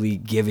really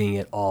giving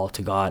it all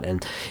to God,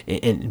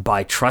 and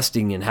by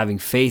trusting and having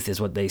faith is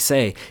what they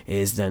say,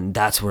 is then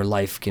that's where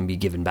life can be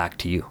given back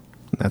to you.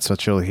 That's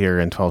what you'll hear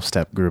in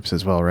 12-step groups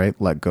as well, right?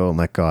 Let go and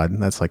let God.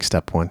 That's like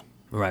step 1.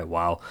 Right.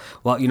 Wow.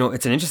 Well,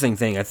 it's an interesting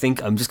thing. I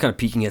think I'm just kind of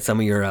peeking at some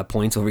of your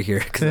points over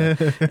here.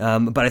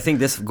 But I think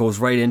this goes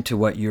right into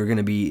what you're going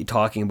to be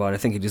talking about. I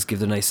think it just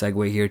gives a nice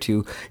segue here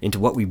too into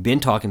what we've been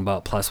talking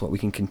about, plus what we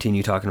can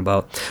continue talking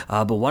about.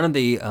 But one of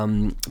the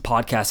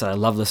podcasts that I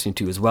love listening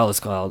to as well is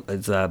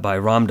by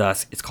Ram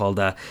Dass. It's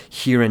called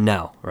Here and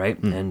Now, right?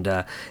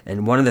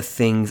 And one of the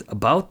things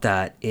about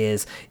that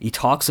is he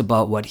talks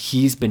about what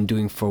he's been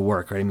doing for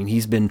work, right? I mean,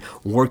 he's been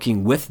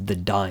working with the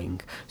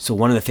dying. So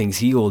one of the things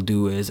he will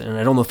do is,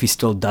 and I don't know if he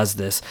still does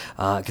this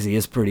because he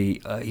is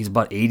he's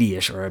about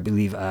 80-ish, or I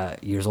believe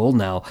years old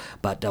now.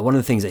 But one of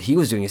the things that he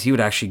was doing is he would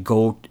actually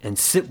go and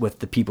sit with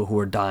the people who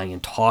are dying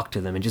and talk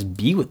to them and just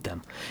be with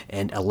them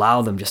and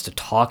allow them just to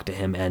talk to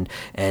him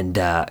and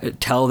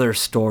tell their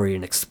story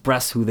and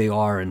express who they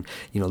are, and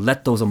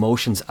let those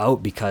emotions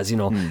out, because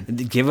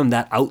give them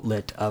that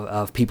outlet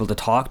of people to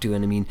talk to.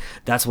 And I mean,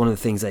 that's one of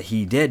the things that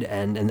he did,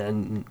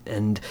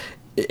 and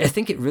I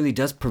think it really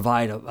does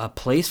provide a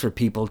place for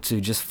people to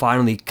just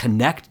finally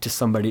connect to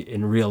somebody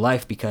in real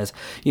life, because,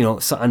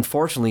 so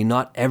unfortunately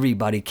not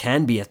everybody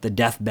can be at the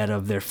deathbed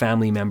of their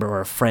family member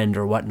or a friend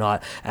or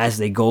whatnot as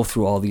they go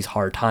through all these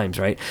hard times,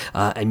 right?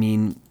 I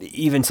mean,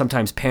 even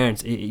sometimes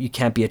parents, you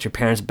can't be at your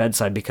parents'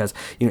 bedside because,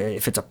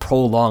 if it's a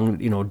prolonged,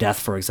 death,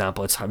 for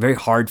example, it's very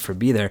hard to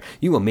be there.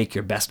 You will make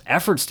your best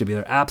efforts to be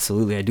there.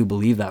 Absolutely. I do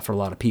believe that for a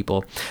lot of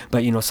people.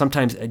 But,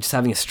 sometimes just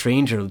having a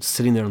stranger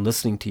sitting there and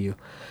listening to you,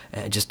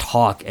 just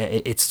talk,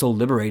 it's so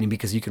liberating,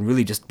 because you can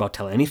really just about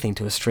tell anything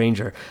to a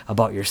stranger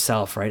about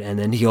yourself, right? And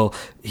then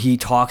he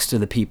talks to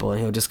the people,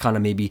 and he'll just kind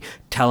of maybe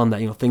tell them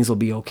that things will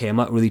be okay. I'm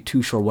not really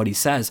too sure what he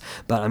says,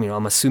 but I mean,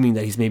 I'm assuming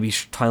that he's maybe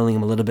telling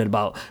them a little bit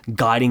about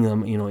guiding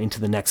them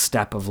into the next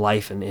step of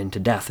life and into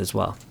death as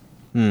well.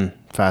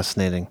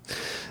 Fascinating.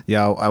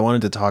 Yeah, I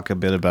wanted to talk a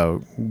bit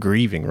about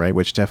grieving, right,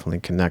 which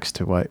definitely connects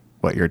to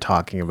what you're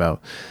talking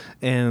about.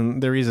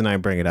 And the reason I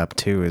bring it up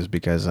too is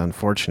because,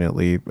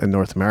 unfortunately, in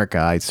North America,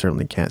 I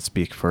certainly can't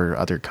speak for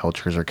other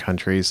cultures or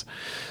countries,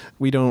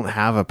 we don't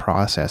have a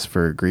process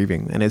for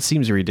grieving. And it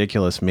seems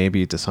ridiculous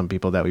maybe to some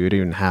people that we would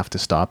even have to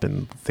stop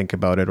and think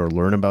about it or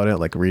learn about it,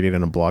 like read it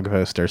in a blog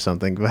post or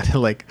something. But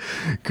like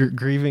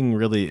grieving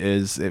really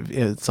is,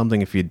 it's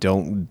something, if you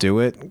don't do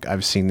it,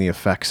 I've seen the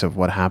effects of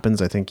what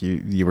happens. I think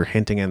you were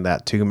hinting at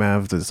that too,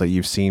 Mav. It's like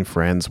you've seen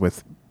friends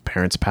with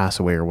parents pass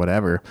away or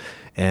whatever,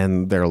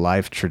 and their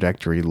life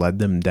trajectory led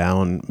them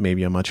down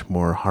maybe a much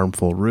more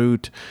harmful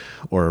route,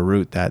 or a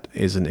route that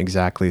isn't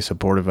exactly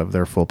supportive of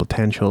their full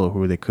potential or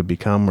who they could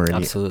become, or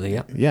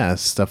absolutely,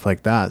 stuff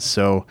like that.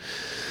 So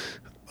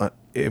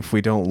if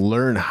we don't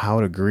learn how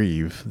to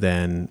grieve,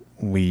 then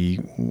we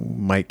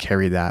might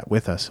carry that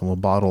with us and we'll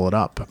bottle it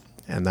up.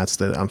 And that's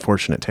the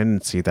unfortunate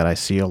tendency that I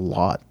see a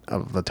lot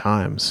of the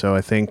time. So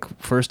I think,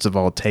 first of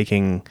all,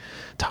 taking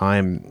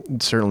time,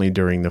 certainly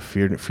during the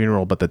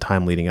funeral, but the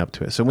time leading up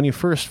to it. So when you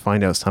first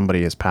find out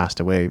somebody has passed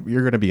away,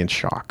 you're going to be in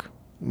shock.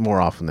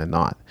 more often than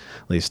not,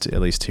 at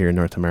least here in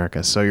North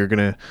America. So you're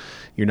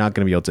not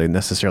gonna be able to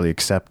necessarily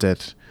accept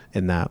it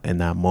in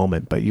that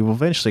moment, but you will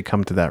eventually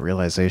come to that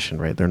realization,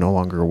 right? They're no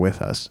longer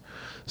with us.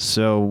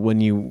 So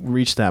when you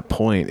reach that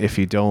point, if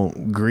you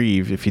don't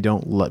grieve, if you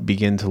don't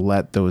begin to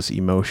let those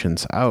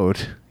emotions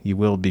out, you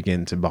will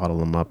begin to bottle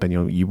them up,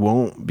 and you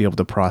won't be able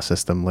to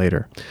process them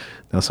later.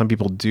 Now, some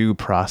people do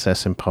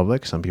process in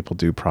public, some people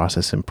do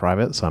process in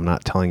private. So I'm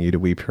not telling you to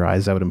weep your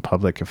eyes out in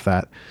public if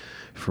that,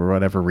 for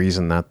whatever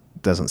reason, that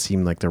doesn't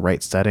seem like the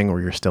right setting,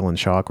 or you're still in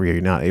shock, or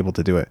you're not able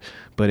to do it.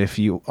 But if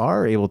you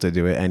are able to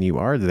do it and you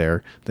are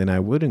there, then I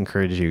would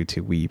encourage you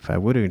to weep. I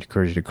would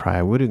encourage you to cry.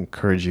 I would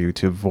encourage you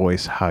to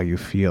voice how you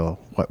feel,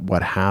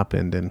 what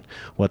happened and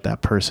what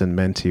that person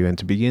meant to you, and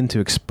to begin to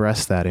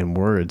express that in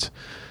words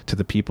to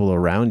the people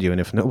around you.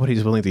 And if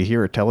nobody's willing to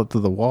hear it, tell it to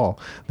the wall.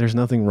 There's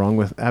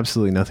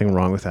absolutely nothing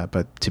wrong with that.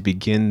 But to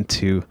begin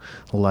to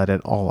let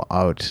it all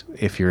out,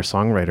 if you're a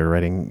songwriter,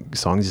 writing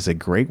songs is a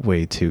great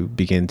way to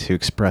begin to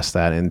express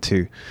that and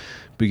to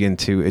begin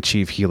to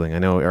achieve healing. I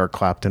know Eric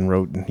Clapton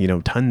wrote,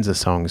 tons of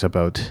songs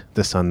about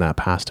the son that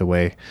passed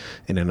away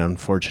in an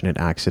unfortunate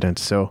accident.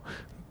 So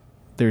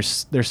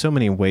there's so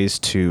many ways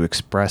to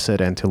express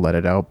it and to let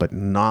it out, but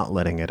not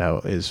letting it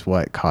out is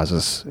what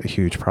causes a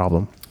huge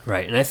problem.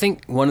 Right. And I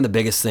think one of the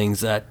biggest things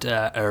that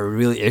are a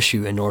really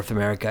issue in North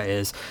America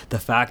is the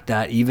fact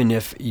that even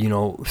if,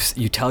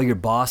 you tell your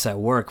boss at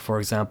work, for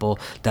example,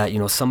 that,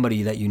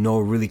 somebody that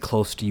really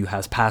close to you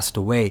has passed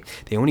away,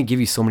 they only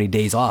give you so many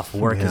days off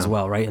work as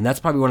well, right? And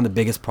that's probably one of the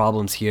biggest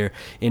problems here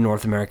in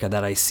North America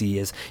that I see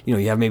is, you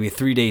have maybe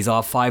 3 days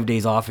off, 5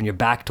 days off, and you're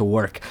back to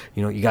work.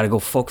 You got to go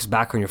focus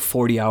back on your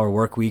 40-hour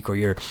work week or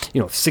your,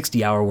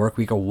 60-hour work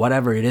week or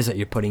whatever it is that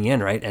you're putting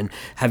in, right? And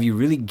have you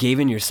really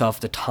given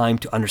yourself the time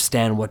to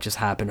understand what just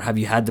happened? Have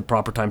you had the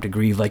proper time to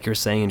grieve, like you're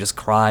saying, and just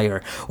cry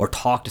or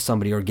talk to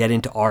somebody or get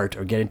into art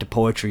or get into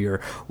poetry or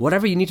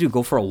whatever you need to do?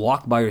 Go for a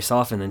walk by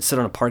yourself and then sit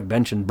on a park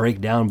bench and break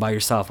down by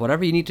yourself,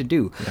 whatever you need to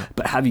do. Yeah.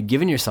 But have you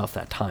given yourself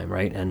that time,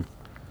 right? And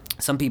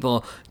some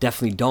people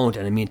definitely don't,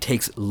 and it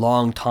takes a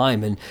long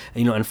time. And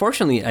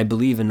unfortunately, I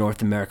believe in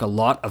North America, a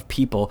lot of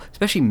people,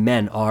 especially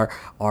men, are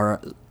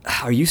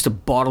used to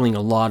bottling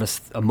a lot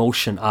of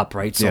emotion up,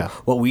 right? So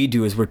what we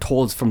do is we're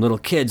told from little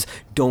kids,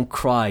 don't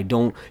cry,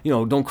 don't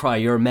cry,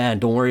 you're a man,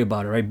 don't worry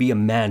about it, right? Be a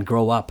man,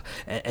 grow up.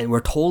 And we're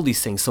told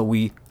these things. So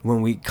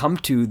when we come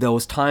to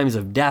those times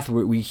of death,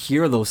 we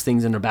hear those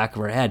things in the back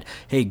of our head.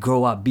 Hey,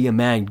 grow up, be a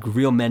man,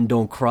 real men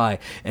don't cry.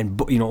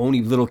 And,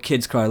 only little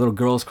kids cry, little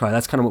girls cry.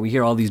 That's kind of what we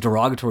hear, all these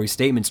derogatory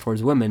statements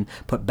towards women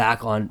put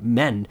back on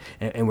men.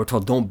 And we're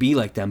told, don't be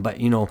like them. But,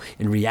 in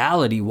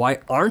reality, why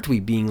aren't we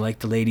being like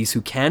the ladies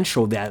who can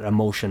show that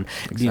emotion?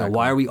 Exactly.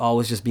 Why are we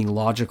always just being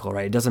logical,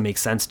 right? It doesn't make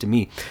sense to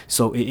me.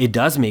 So it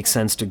does make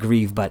sense to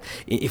grieve, but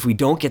if we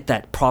don't get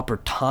that proper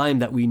time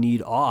that we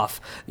need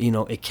off,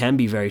 it can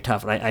be very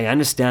tough. And I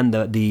understand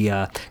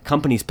the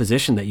company's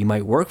position that you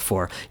might work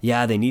for.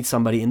 Yeah, they need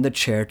somebody in the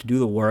chair to do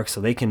the work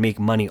so they can make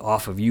money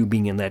off of you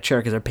being in that chair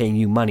because they're paying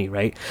you money,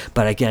 right?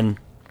 But again,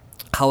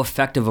 how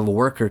effective of a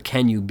worker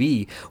can you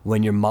be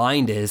when your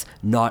mind is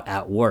not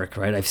at work,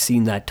 right? I've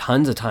seen that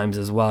tons of times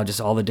as well,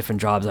 just all the different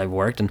jobs I've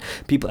worked, and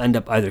people end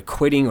up either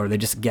quitting or they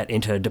just get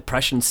into a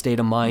depression state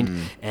of mind,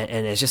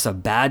 and it's just a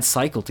bad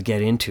cycle to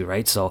get into,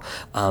 right? So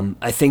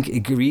I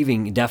think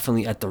grieving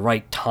definitely at the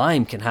right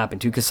time can happen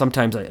too, because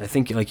sometimes I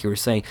think, like you were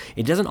saying,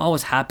 it doesn't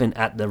always happen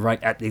at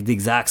the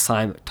exact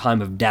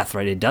time of death,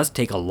 right? It does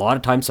take a lot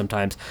of time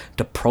sometimes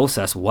to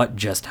process what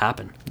just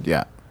happened.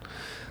 Yeah.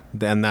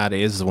 And that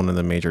is one of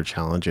the major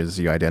challenges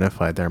you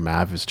identified there,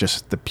 Mav, is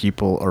just the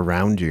people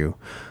around you.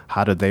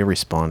 How do they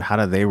respond? How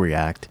do they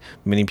react?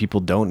 Many people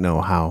don't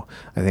know how.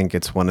 I think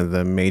it's one of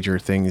the major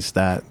things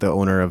that the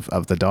owner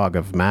of the dog,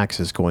 of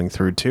Max, is going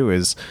through too,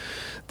 is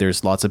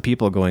there's lots of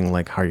people going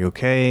like, are you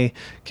okay?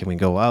 Can we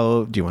go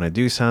out? Do you want to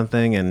do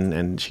something?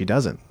 And she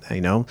doesn't,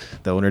 the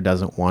owner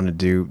doesn't want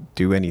to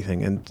do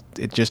anything. And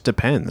it just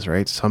depends,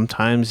 right?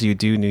 Sometimes you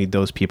do need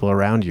those people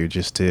around you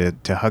just to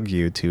hug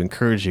you, to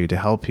encourage you, to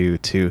help you,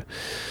 to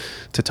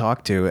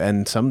talk to.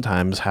 And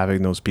sometimes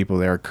having those people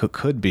there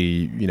could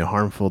be,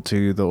 harmful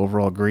to the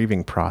overall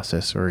grieving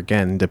process, or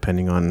again,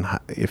 depending on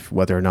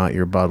whether or not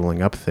you're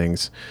bottling up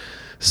things.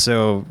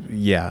 So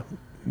yeah,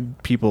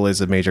 people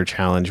is a major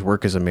challenge.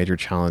 Work is a major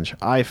challenge.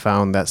 I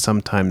found that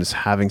sometimes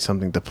having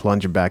something to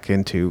plunge back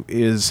into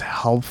is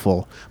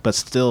helpful, but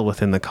still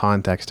within the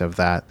context of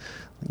that,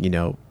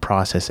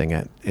 processing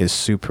it is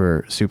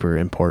super, super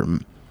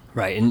important.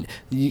 Right, and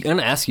I'm going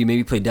to ask you,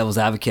 maybe play devil's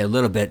advocate a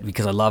little bit,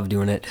 because I love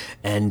doing it.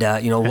 And,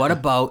 what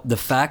about the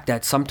fact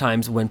that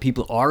sometimes when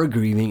people are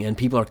grieving and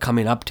people are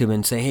coming up to them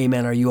and saying, hey,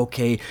 man, are you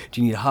okay? Do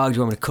you need a hug? Do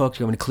you want me to cook? Do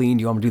you want me to clean?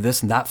 Do you want me to do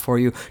this and that for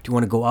you? Do you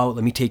want to go out?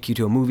 Let me take you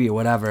to a movie or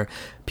whatever.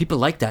 People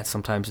like that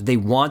sometimes. They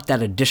want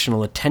that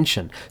additional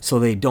attention, so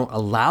they don't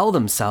allow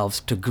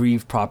themselves to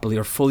grieve properly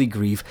or fully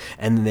grieve,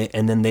 and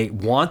then they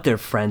want their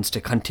friends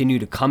to continue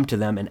to come to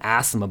them and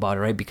ask them about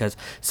it, right? Because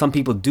some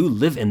people do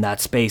live in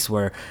that space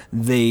where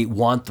they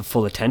want the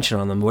full attention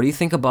on them. What do you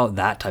think about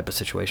that type of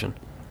situation?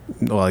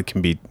 Well, it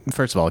can be,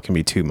 first of all, it can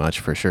be too much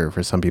for sure.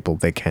 For some people,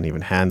 they can't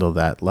even handle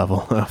that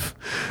level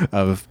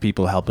of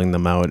people helping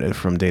them out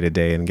from day to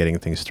day and getting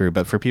things through.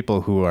 But for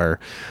people who are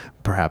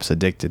perhaps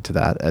addicted to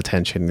that,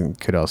 attention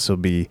could also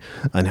be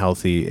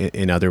unhealthy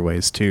in other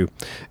ways too.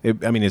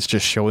 It's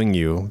just showing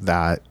you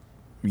that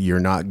you're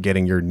not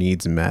getting your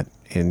needs met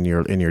in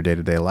your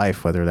day-to-day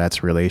life, whether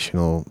that's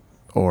relational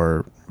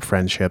or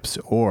friendships,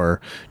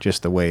 or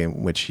just the way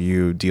in which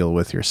you deal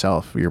with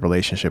yourself, your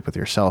relationship with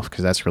yourself,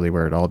 because that's really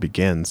where it all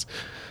begins.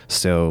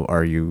 So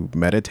are you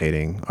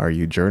meditating? Are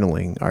you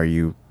journaling? Are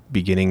you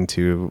beginning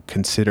to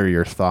consider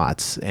your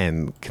thoughts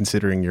and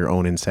considering your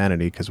own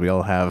insanity? Because we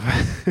all have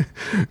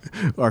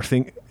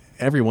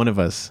every one of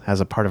us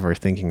has a part of our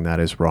thinking that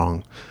is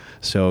wrong.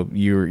 So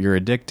you're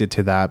addicted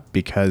to that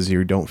because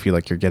you don't feel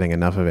like you're getting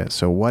enough of it.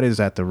 So what is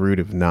at the root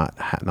of not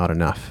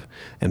enough?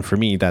 And for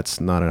me,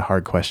 that's not a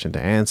hard question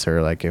to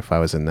answer. Like if I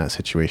was in that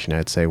situation,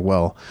 I'd say,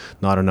 well,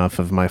 not enough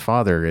of my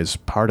father is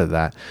part of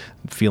that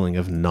feeling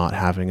of not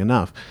having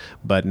enough.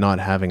 But not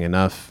having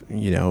enough,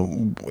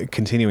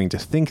 continuing to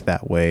think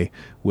that way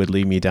would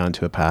lead me down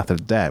to a path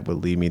of debt,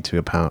 would lead me to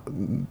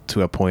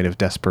a point of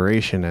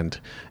desperation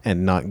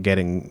and not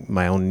getting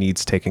my own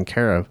needs taken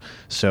care of.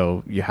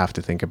 So you have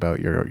to think about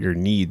your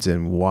needs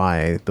and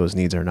why those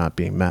needs are not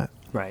being met.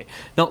 Right.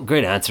 No,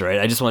 great answer, right?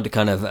 I just wanted to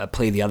kind of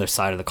play the other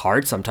side of the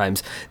card.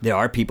 Sometimes there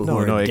are people who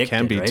are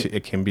addicted,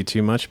 it can be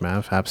too much,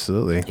 Mav.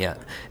 Absolutely. Yeah.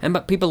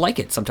 But people like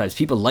it sometimes.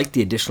 People like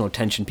the additional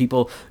attention.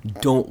 People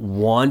don't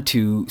want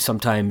to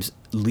sometimes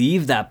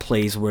leave that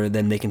place where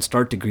then they can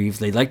start to grieve.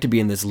 They like to be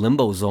in this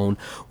limbo zone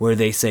where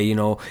they say,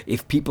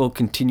 if people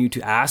continue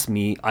to ask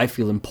me, I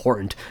feel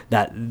important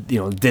that,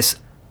 this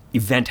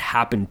event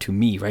happened to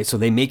me, right? So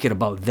they make it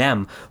about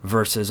them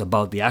versus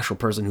about the actual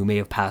person who may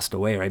have passed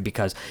away, right?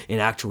 Because in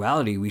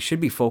actuality, we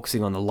should be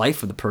focusing on the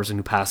life of the person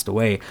who passed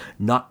away,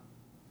 not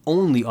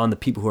only on the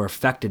people who are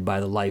affected by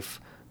the life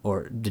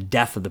or the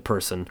death of the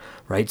person,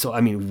 right? So,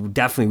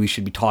 definitely we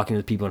should be talking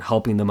to people and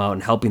helping them out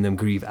and helping them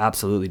grieve.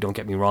 Absolutely, don't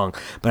get me wrong.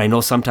 But I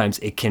know sometimes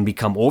it can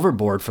become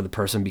overboard for the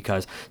person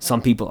because some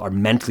people are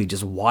mentally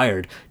just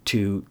wired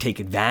to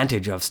take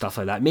advantage of stuff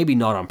like that. Maybe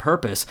not on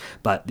purpose,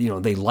 but,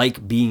 they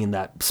like being in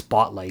that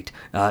spotlight,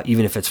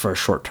 even if it's for a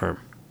short term.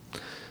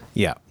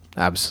 Yeah,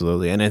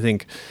 absolutely. And I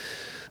think,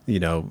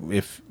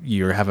 if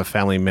you have a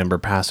family member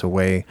pass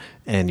away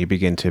and you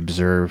begin to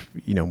observe,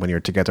 when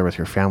you're together with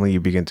your family, you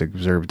begin to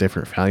observe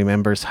different family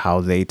members, how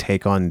they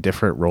take on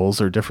different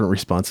roles or different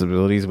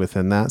responsibilities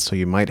within that. So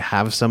you might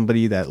have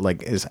somebody that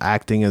is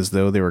acting as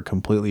though they were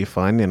completely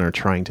fine and are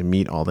trying to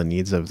meet all the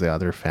needs of the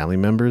other family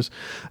members.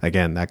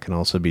 Again, that can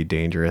also be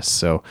dangerous.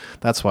 So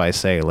that's why I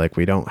say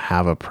we don't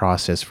have a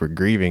process for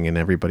grieving, and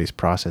everybody's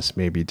process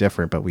may be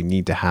different, but we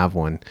need to have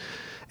one.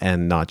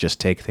 And not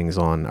just take things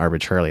on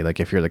arbitrarily. Like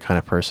if you're the kind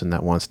of person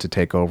that wants to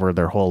take over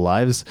their whole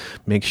lives,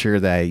 make sure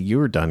that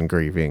you're done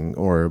grieving,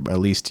 or at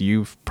least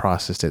you've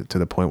processed it to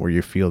the point where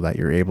you feel that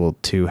you're able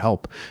to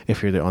help.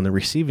 If you're on the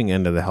receiving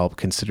end of the help,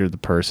 consider the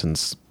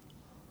person's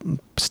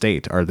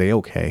state. Are they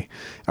okay?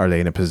 Are they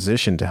in a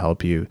position to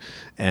help you?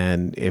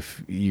 And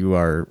if you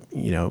are,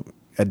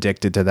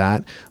 addicted to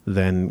that,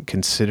 then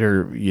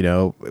consider,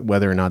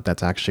 whether or not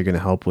that's actually going to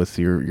help with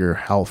your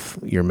health,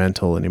 your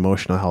mental and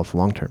emotional health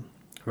long term.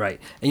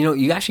 Right. And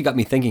you actually got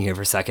me thinking here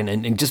for a second,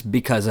 and just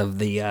because of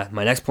the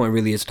my next point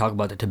really is to talk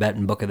about the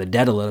Tibetan Book of the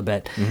Dead a little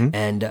bit. Mm-hmm.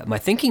 And my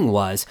thinking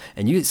was,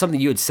 and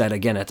something you had said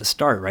again at the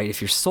start, right?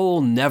 If your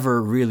soul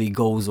never really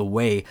goes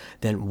away,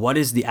 then what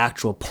is the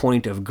actual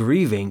point of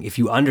grieving if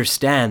you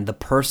understand the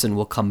person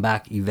will come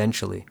back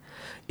eventually?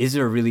 Is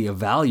there really a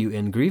value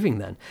in grieving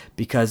then?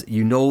 Because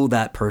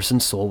that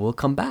person's soul will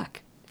come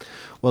back.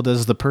 Well,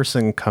 does the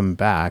person come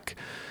back,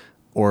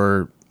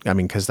 or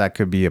because that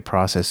could be a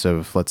process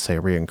of, let's say,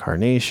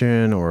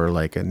 reincarnation, or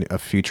a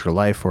future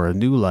life or a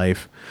new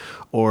life,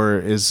 or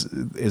is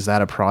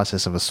that a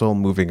process of a soul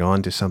moving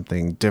on to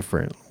something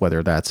different,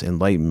 whether that's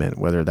enlightenment,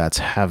 whether that's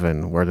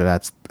heaven, whether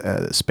that's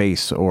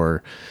space,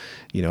 or,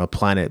 a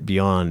planet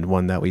beyond,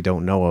 one that we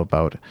don't know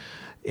about?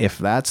 If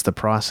that's the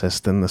process,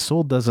 then the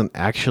soul doesn't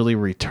actually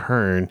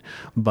return,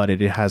 but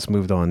it has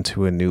moved on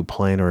to a new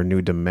plane or a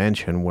new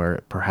dimension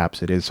where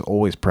perhaps it is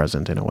always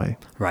present in a way.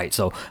 Right.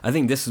 So I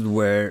think this is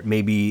where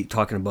maybe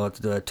talking about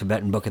the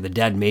Tibetan Book of the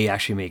Dead may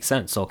actually make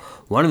sense. So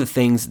one of the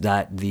things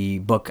that the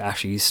book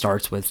actually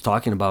starts with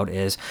talking about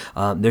is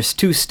there's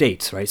two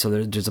states, right? So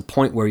there's a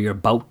point where you're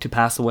about to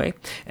pass away,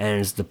 and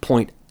there's the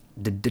point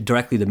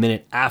directly the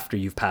minute after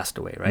you've passed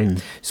away,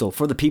 right? So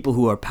for the people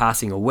who are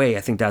passing away, I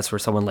think that's where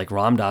someone like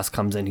Ram Dass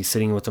comes in. He's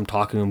sitting with them,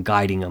 talking to them,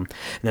 guiding them.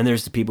 And then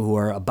there's the people who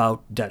are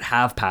that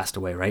have passed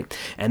away, right?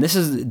 And this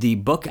is the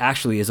book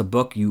actually is a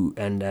book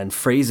and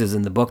phrases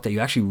in the book that you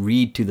actually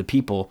read to the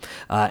people,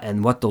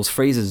 and what those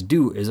phrases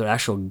do is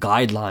actual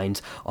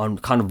guidelines on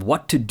kind of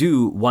what to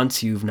do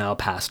once you've now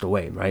passed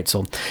away, right?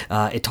 So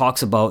it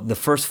talks about the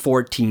first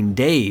 14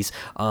 days,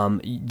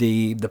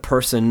 the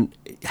person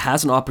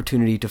has an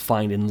opportunity to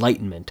find enlightenment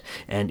enlightenment.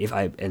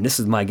 And this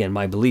is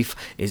my belief,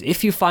 is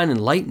if you find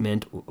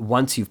enlightenment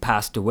once you've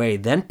passed away,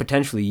 then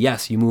potentially,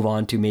 yes, you move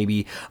on to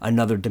maybe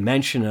another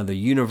dimension, another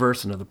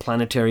universe, another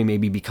planetary,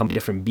 maybe become a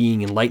different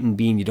being, enlightened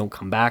being. You don't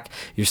come back.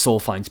 Your soul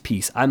finds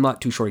peace. I'm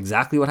not too sure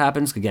exactly what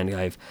happens. Again,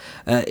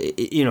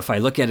 if I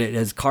look at it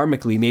as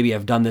karmically, maybe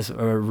I've done this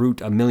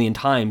route a million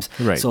times.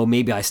 Right. So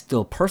maybe I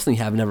still personally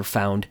have never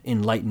found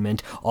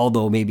enlightenment,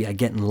 although maybe I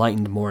get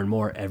enlightened more and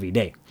more every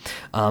day.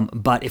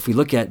 But if we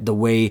look at the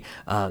way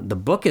the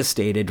book is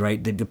stated,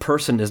 right, the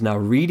person is now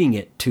reading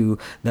it to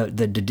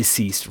the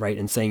deceased, right,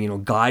 and saying,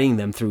 guiding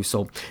them through.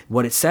 So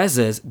what it says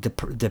is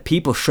the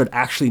people should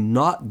actually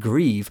not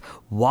grieve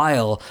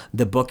while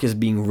the book is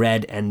being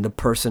read and the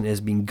person is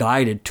being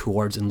guided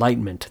towards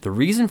enlightenment. The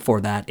reason for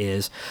that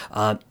is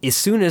as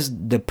soon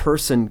as the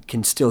person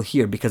can still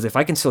hear, because if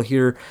I can still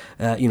hear,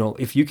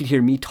 if you can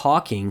hear me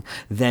talking,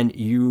 then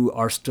you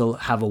are still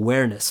have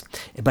awareness.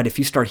 But if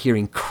you start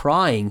hearing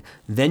crying,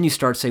 then you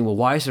start saying, well,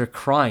 why is there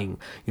crying?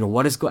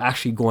 What is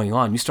actually going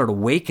on? You start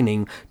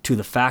awakening to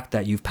the fact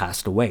that you've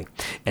passed away.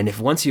 And if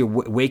once you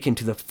awaken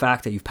to the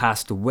fact that you've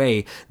passed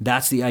away,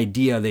 that's the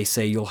idea. They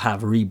say you'll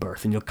have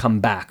rebirth and you'll come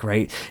back,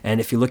 right? And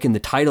if you look in the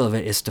title of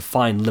it, is to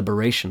find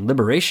liberation.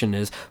 Liberation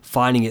is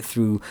finding it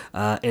through,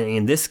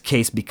 in this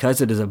case, because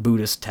it is a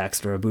Buddhist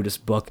text or a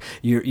Buddhist book,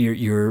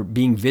 you're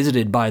being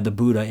visited by the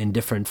Buddha in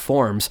different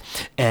forms.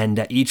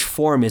 And each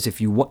form is,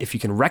 if you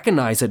can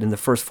recognize it in the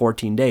first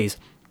 14 days,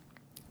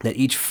 that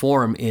each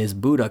form is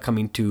Buddha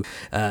coming to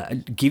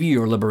give you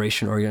your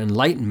liberation or your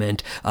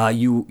enlightenment.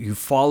 You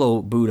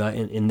follow Buddha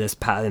in this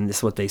path, and this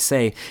is what they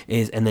say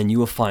is, and then you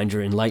will find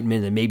your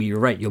enlightenment, and maybe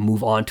you're right, you'll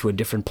move on to a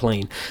different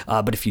plane.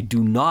 But if you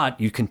do not,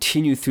 you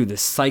continue through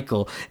this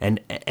cycle, and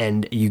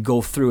you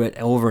go through it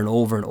over and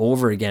over and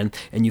over again,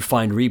 and you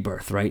find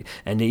rebirth, right?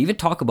 And they even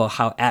talk about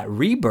how at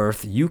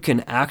rebirth you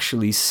can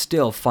actually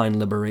still find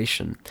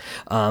liberation.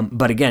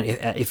 But again,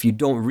 if you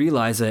don't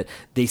realize it,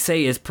 they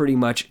say it's pretty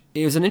much.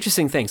 It was an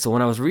interesting thing. So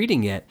when I was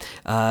reading it,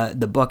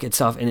 the book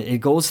itself, and it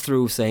goes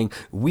through saying,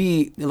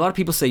 a lot of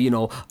people say,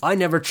 I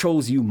never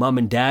chose you, mom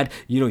and dad,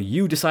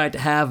 you decided to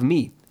have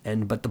me.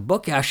 But the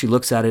book actually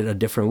looks at it a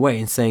different way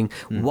and saying,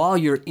 while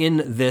you're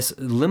in this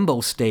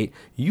limbo state,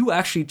 you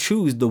actually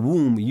choose the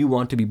womb you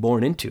want to be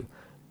born into.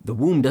 The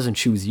womb doesn't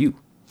choose you.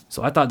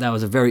 So I thought that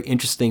was a very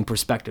interesting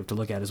perspective to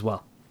look at as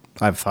well.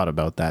 I've thought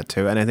about that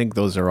too. And I think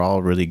those are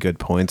all really good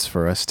points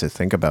for us to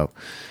think about.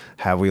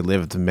 Have we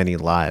lived many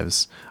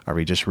lives? Are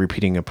we just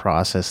repeating a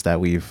process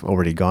that we've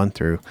already gone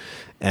through?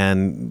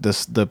 And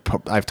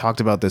I've talked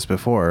about this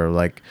before,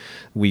 like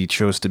we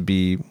chose to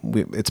be,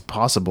 it's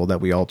possible that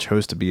we all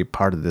chose to be a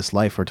part of this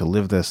life or to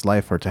live this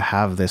life or to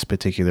have this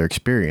particular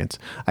experience.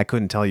 I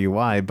couldn't tell you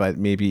why, but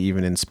maybe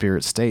even in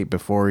spirit state,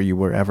 before you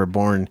were ever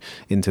born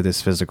into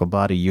this physical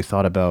body, you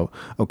thought about,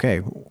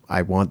 okay,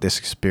 I want this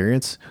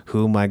experience.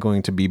 Who am I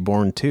going to be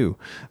born to?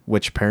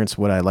 Which parents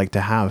would I like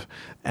to have?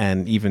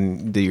 And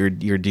even your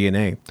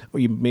DNA. Or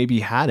you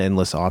maybe had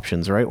endless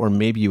options, right? Or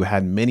maybe you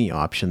had many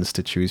options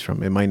to choose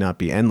from. It might not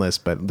be endless,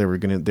 but there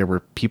were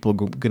people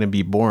going to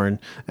be born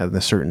at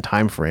a certain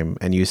time frame,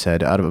 and you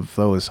said, out of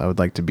those, I would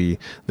like to be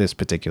this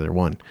particular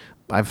one.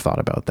 I've thought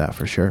about that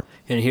for sure.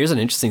 And here's an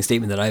interesting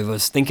statement that I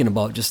was thinking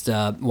about just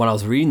when I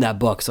was reading that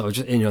book. So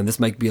just,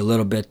 this might be a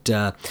little bit,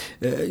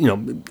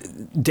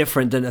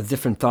 different than a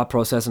different thought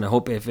process. And I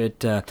hope if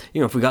it,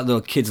 if we got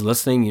little kids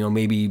listening,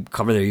 maybe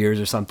cover their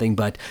ears or something.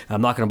 But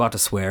I'm not about to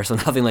swear, so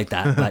nothing like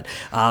that. But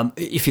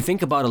if you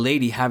think about a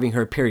lady having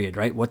her period,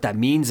 right? What that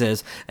means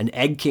is an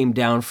egg came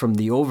down from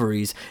the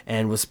ovaries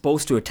and was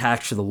supposed to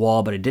attach to the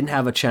wall, but it didn't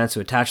have a chance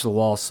to attach to the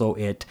wall, so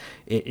it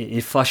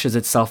flushes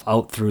itself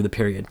out through the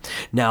period.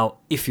 Now,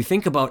 if you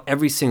think about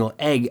every single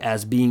egg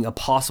as being a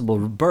possible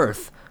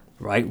birth,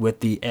 right, with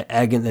the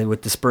egg and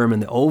with the sperm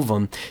and the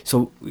ovum,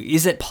 so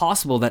is it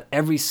possible that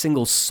every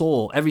single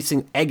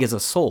egg is a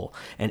soul,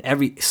 and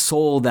every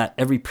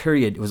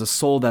period was a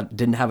soul that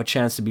didn't have a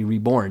chance to be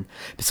reborn?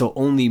 So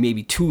only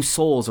maybe 2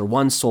 souls or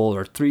 1 soul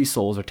or 3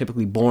 souls are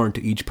typically born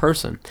to each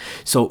person.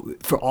 So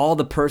for all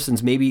the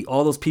persons, maybe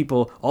all those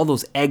people, all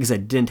those eggs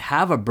that didn't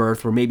have a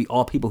birth were maybe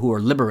all people who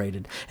are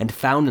liberated and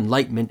found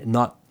enlightenment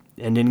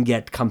and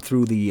didn't come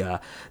through the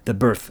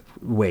birth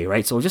way,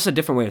 right? So just a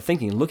different way of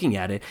thinking and looking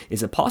at it.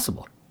 Is it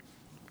possible?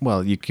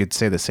 Well, you could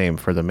say the same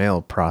for the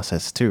male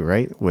process too,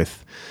 right?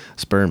 With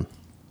sperm.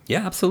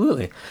 Yeah,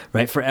 absolutely.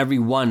 Right. For every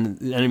one,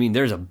 and I mean,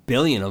 there's a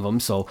billion of them.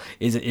 So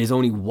is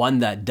only one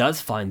that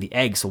does find the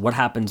egg. So what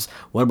happens?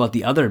 What about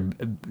the other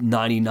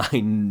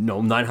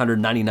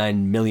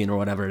 999 million or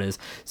whatever it is?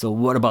 So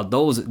what about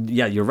those?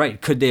 Yeah, you're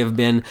right. Could they have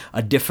been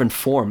a different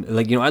form?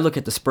 Like, I look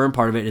at the sperm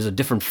part of it as a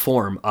different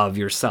form of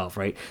yourself,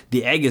 right?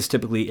 The egg is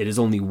typically, it is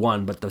only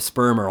one, but the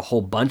sperm are a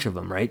whole bunch of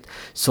them, right?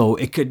 So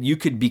you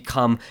could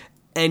become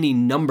any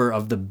number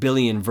of the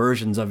billion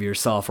versions of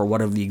yourself, or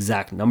whatever the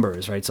exact number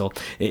is, right? So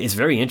it's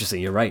very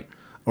interesting. You're right.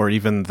 Or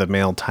even the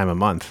male time a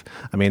month.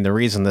 I mean, the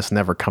reason this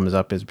never comes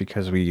up is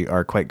because we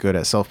are quite good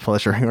at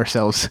self-pleasuring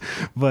ourselves.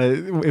 But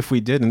if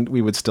we didn't,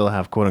 we would still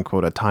have, quote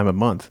unquote, a time a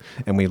month.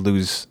 And we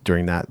lose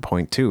during that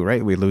point too,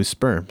 right? We lose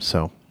sperm.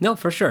 So No,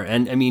 for sure.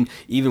 And I mean,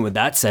 even with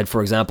that said,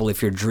 for example,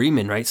 if you're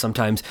dreaming, right,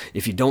 sometimes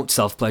if you don't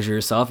self-pleasure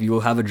yourself, you will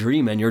have a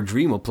dream and your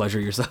dream will pleasure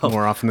yourself.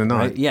 More often than not.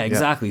 Right? Yeah,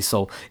 exactly. Yeah.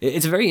 So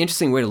it's a very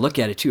interesting way to look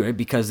at it too, right?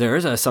 Because there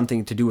is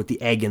something to do with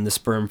the egg and the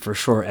sperm for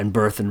sure, and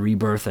birth and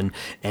rebirth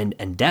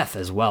and death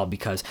as well.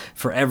 Because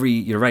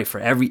you're right, for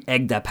every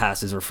egg that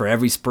passes or for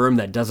every sperm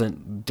that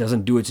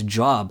doesn't do its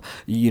job,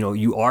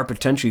 you are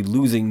potentially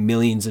losing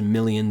millions and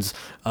millions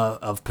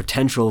of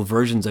potential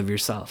versions of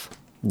yourself.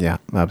 Yeah,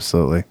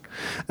 absolutely.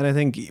 And I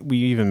think we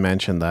even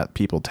mentioned that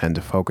people tend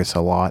to focus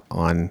a lot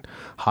on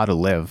how to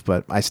live,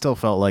 but I still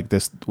felt like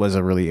this was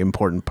a really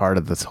important part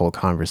of this whole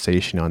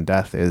conversation on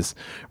death is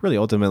really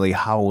ultimately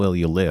how will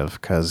you live?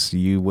 Because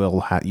you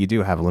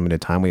do have a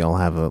limited time. We all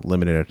have a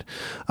limited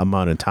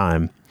amount of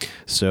time.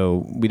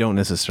 So we don't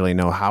necessarily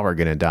know how we're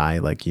going to die.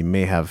 Like you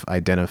may have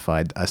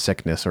identified a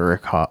sickness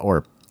or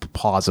a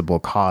plausible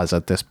cause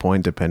at this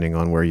point, depending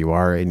on where you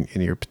are in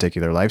your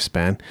particular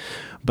lifespan.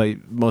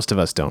 But most of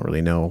us don't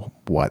really know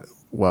what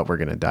we're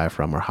going to die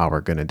from or how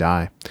we're going to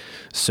die.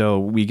 So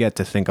we get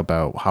to think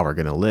about how we're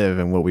going to live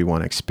and what we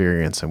want to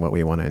experience and what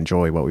we want to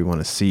enjoy, what we want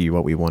to see,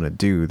 what we want to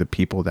do, the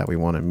people that we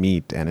want to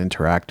meet and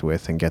interact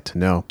with and get to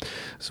know.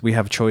 So we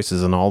have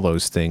choices in all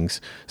those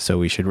things. So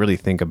we should really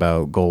think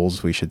about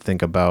goals. We should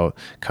think about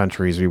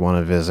countries we want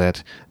to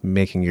visit,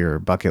 making your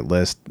bucket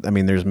list. I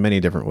mean, there's many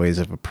different ways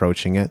of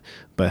approaching it,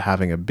 but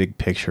having a big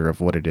picture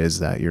of what it is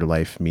that your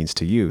life means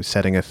to you,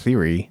 setting a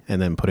theory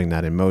and then putting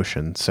that in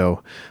motion.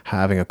 So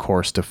having a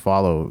course to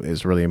follow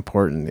is really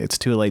important. It's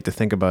too late to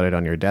think about it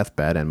on your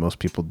deathbed, and most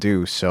people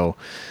do. So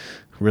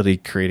really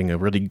creating a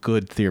really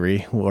good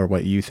theory or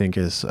what you think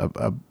is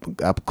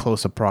a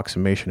close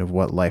approximation of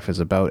what life is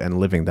about and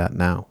living that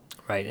now.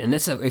 Right. And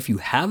if you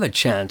have a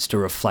chance to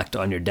reflect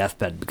on your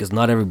deathbed, because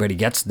not everybody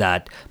gets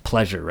that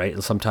pleasure,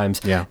 right? Sometimes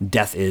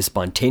death is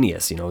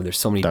spontaneous. There's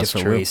so many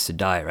different ways to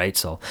die, right?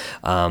 So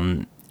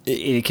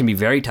it can be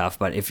very tough,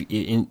 but it's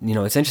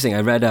interesting.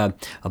 I read a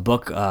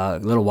book a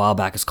little while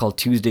back. It's called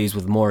Tuesdays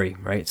with Morrie,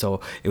 right? So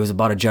it was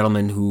about a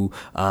gentleman who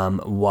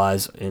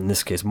was, in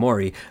this case,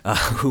 Morrie,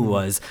 who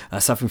was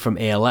suffering from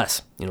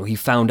ALS. He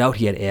found out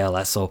he had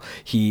ALS, so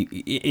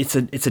it's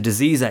a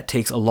disease that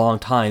takes a long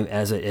time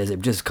as it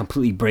just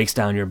completely breaks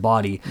down your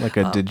body, like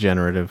a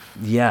degenerative.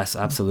 Yes,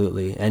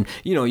 absolutely. And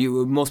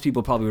most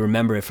people probably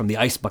remember it from the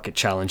Ice Bucket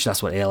Challenge.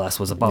 That's what ALS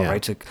was about,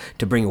 right?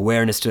 To bring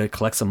awareness to it,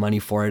 collect some money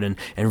for it, and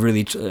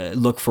really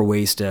look for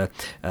ways to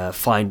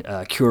find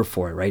a cure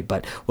for it, right?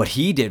 But what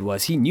he did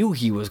was he knew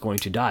he was going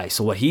to die.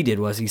 So what he did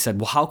was he said,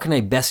 well, how can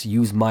I best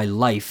use my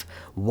life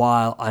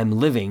while I'm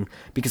living?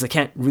 Because I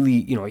can't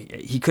really,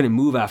 he couldn't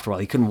move after a while.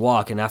 He couldn't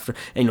walk.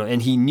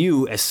 And he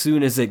knew as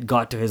soon as it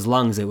got to his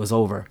lungs, it was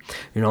over,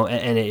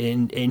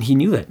 and he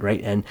knew it,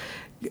 right? And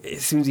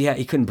as soon as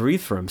he couldn't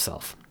breathe for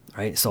himself,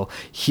 right? So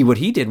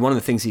one of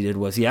the things he did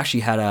was he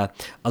actually had a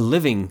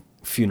living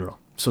funeral.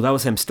 So that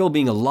was him still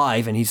being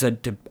alive, and he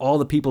said to all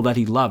the people that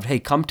he loved, hey,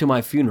 come to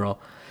my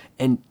funeral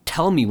and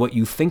tell me what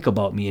you think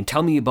about me and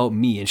tell me about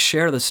me and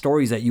share the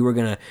stories that you were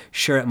going to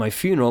share at my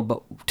funeral,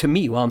 but to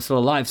me while I'm still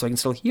alive, so I can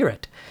still hear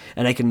it.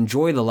 And I can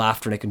enjoy the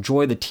laughter, and I can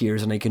enjoy the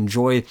tears, and I can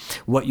enjoy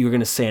what you're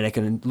going to say, and I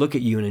can look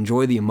at you and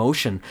enjoy the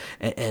emotion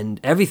and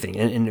everything.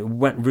 And it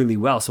went really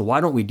well. So why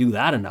don't we do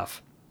that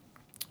enough?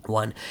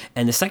 One.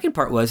 And the second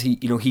part was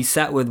he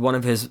sat with one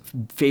of his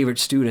favorite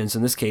students.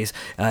 In this case,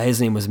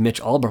 his name was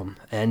Mitch Albom,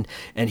 and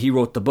he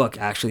wrote the book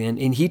actually. And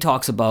Mitch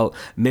talks about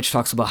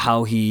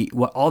how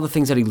all the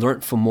things that he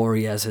learned from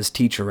Morrie as his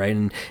teacher, right?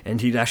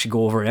 And he'd actually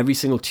go over every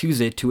single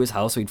Tuesday to his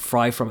house. So he'd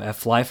fly from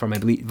I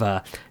believe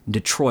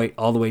Detroit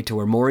all the way to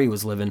where Morrie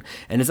was living.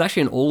 And it's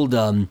actually an old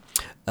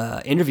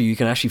interview you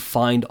can actually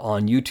find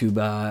on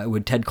YouTube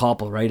with Ted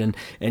Koppel, right?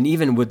 And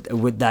even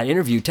with that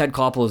interview, Ted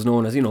Koppel is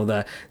known as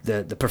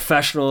the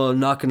professional,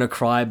 not gonna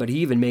cry, but he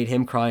even made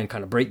him cry and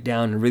kind of break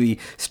down and really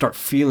start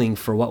feeling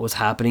for what was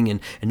happening and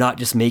not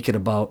just make it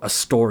about a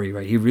story,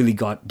 right? He really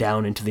got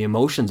down into the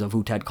emotions of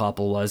who Ted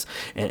Koppel was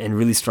and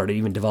really started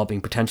even developing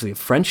potentially a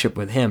friendship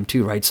with him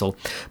too, right? So,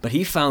 but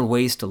he found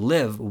ways to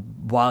live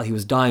while he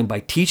was dying by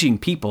teaching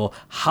people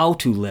how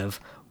to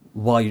live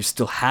while you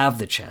still have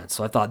the chance.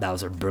 So I thought that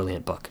was a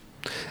brilliant book.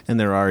 And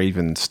there are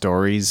even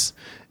stories,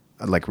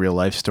 like real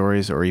life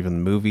stories or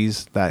even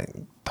movies that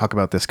talk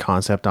about this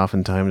concept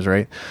oftentimes,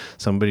 right?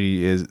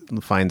 Somebody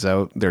finds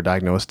out they're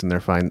diagnosed and they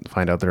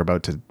find out they're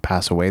about to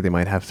pass away. They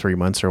might have 3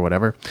 months or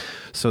whatever.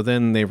 So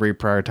then they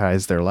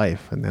reprioritize their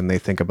life, and then they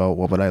think about,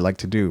 what would I like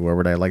to do? Where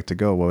would I like to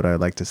go? What would I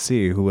like to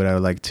see? Who would I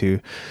like to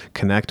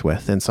connect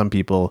with? And some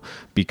people,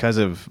 because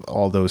of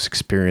all those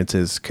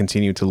experiences,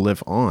 continue to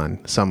live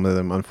on. Some of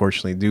them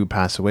unfortunately do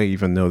pass away,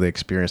 even though they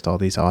experienced all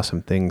these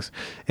awesome things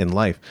in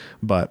life.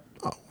 But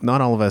not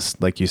all of us,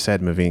 like you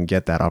said, Maveen,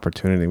 get that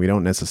opportunity. We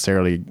don't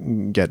necessarily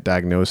get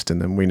diagnosed and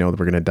then we know that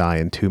we're going to die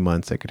in 2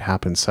 months. It could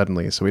happen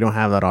suddenly. So we don't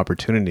have that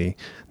opportunity.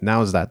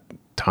 Now is that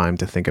time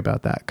to think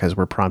about that, because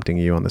we're prompting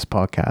you on this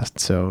podcast.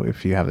 So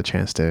if you have a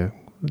chance to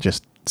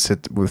just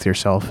sit with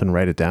yourself and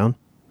write it down,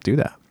 do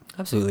that.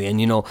 Absolutely. And,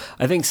 you know,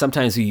 I think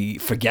sometimes we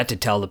forget to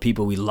tell the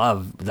people we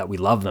love that we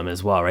love them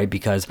as well, right?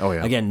 Because,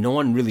 again, no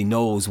one really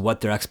knows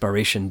what their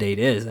expiration date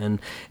is. And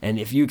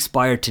if you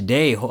expire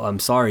today, I'm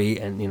sorry,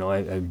 and, you know,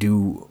 I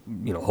do,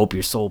 you know, hope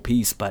your soul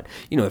peace. But,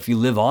 you know, if you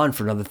live on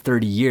for another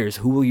 30 years,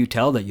 who will you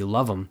tell that you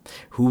love them?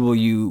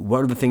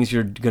 What are the things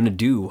you're going to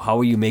do? How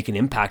will you make an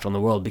impact on the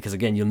world? Because,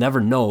 again, you'll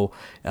never know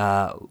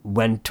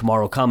when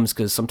tomorrow comes,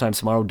 because sometimes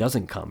tomorrow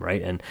doesn't come,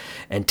 right?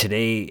 And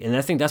today, and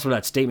I think that's where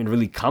that statement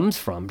really comes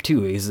from,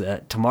 too, is that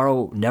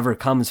tomorrow never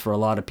comes for a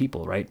lot of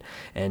people, right?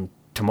 And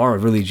tomorrow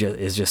really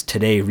is just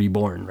today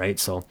reborn, right?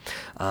 So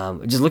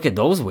just look at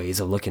those ways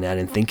of looking at it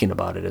and thinking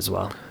about it as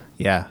well.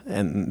 Yeah,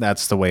 and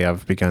that's the way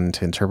I've begun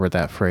to interpret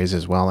that phrase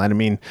as well. And I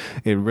mean,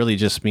 it really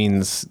just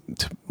means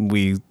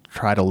we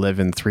try to live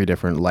in 3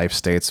 different life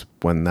states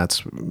when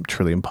that's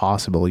truly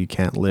impossible. You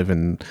can't live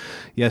in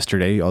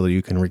yesterday, although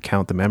you can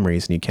recount the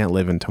memories, and you can't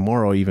live in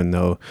tomorrow, even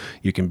though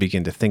you can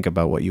begin to think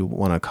about what you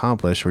want to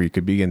accomplish, or you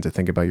could begin to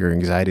think about your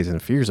anxieties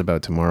and fears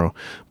about tomorrow.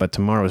 But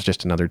tomorrow is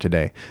just another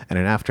today. And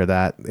then after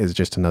that is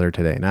just another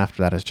today. And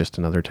after that is just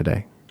another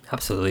today.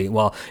 Absolutely.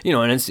 Well, you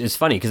know, and it's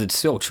funny because it's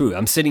so true.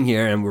 I'm sitting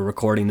here and we're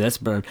recording this,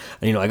 but,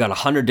 you know, I got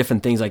 100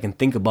 different things I can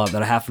think about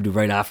that I have to do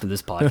right after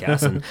this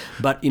podcast.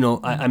 But, you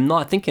know, I'm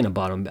not thinking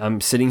about them. I'm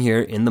sitting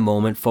here in the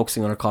moment,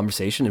 focusing on our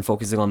conversation and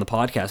focusing on the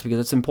podcast because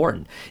it's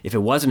important. If it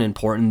wasn't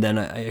important, then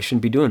I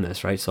shouldn't be doing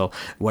this, right? So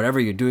whatever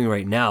you're doing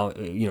right now,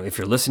 you know, if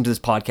you're listening to this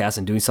podcast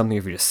and doing something,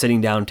 if you're just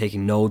sitting down,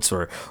 taking notes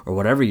or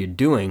whatever you're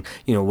doing,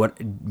 you know,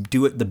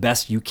 do it the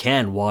best you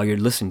can while you're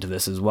listening to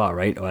this as well,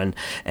 right?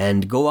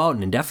 And go out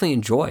and definitely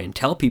enjoy and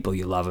tell people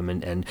you love them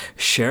and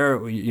share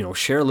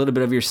a little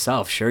bit of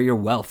yourself, share your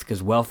wealth,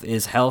 because wealth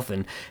is health,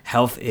 and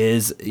health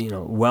is, you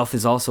know, wealth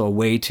is also a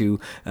way to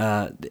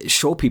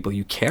show people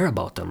you care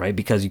about them, right?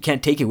 Because you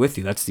can't take it with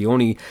you. That's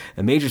a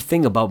major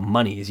thing about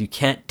money is you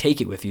can't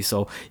take it with you.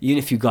 So even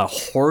if you got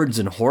hordes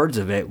and hordes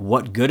of it,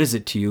 what good is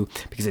it to you?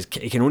 Because it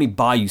can only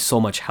buy you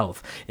so much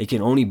health. It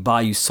can only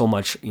buy you so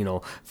much, you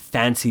know,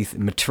 fancy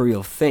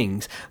material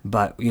things.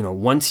 But, you know,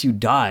 once you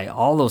die,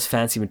 all those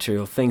fancy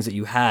material things that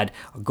you had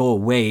go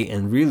away,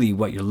 and really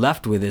what you're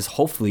left with is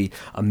hopefully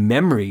a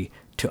memory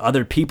to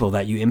other people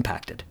that you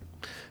impacted.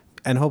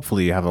 And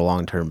hopefully you have a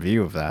long-term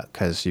view of that,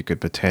 because you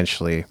could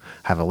potentially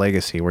have a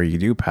legacy where you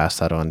do pass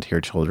that on to your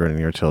children and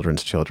your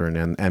children's children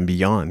and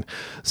beyond.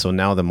 So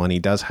now the money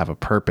does have a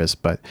purpose,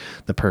 but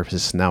the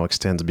purpose now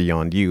extends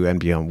beyond you and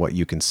beyond what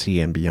you can see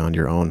and beyond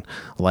your own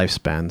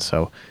lifespan.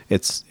 So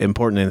it's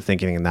important in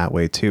thinking in that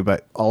way too.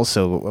 But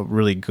also a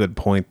really good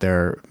point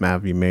there,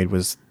 Mav, you made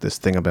was this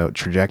thing about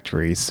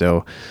trajectory.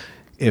 So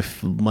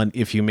if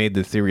you made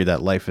the theory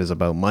that life is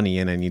about money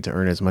and I need to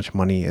earn as much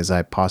money as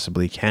I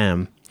possibly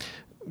can,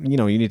 you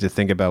know, you need to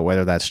think about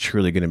whether that's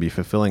truly going to be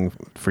fulfilling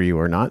for you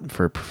or not.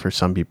 For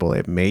some people,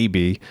 it may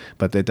be,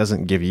 but it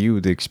doesn't give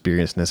you the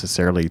experience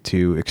necessarily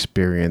to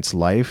experience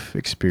life,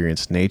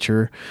 experience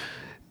nature,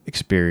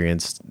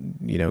 experience,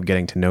 you know,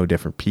 getting to know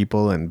different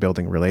people and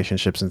building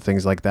relationships and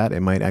things like that.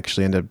 It might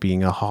actually end up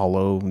being a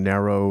hollow,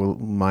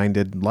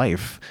 narrow-minded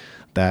life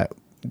that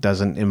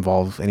doesn't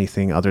involve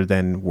anything other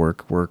than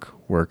work,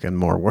 and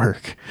more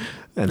work.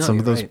 And No, some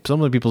of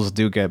the people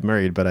do get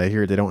married, but I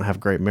hear they don't have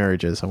great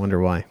marriages. I wonder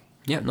why.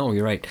 Yeah, no,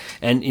 you're right.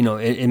 And, you know,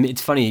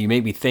 it's funny, you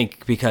made me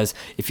think, because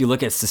if you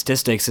look at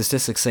statistics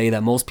say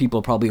that most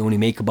people probably only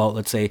make about,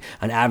 let's say,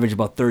 an average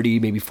about $30,000,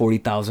 maybe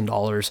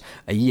 $40,000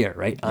 a year,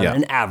 right? Yeah.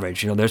 An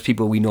average. You know, there's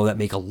people we know that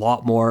make a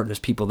lot more. There's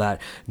people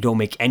that don't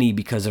make any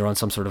because they're on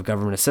some sort of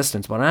government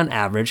assistance. But on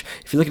average,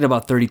 if you're looking at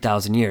about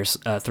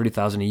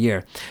 $30,000 a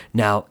year.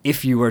 Now,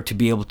 if you were to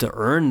be able to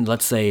earn,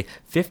 let's say,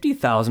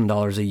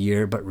 $50,000 a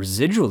year, but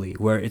residually,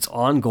 where it's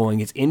ongoing,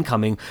 it's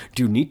incoming,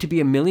 do you need to be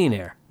a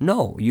millionaire?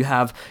 No, you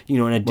have, you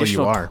know, an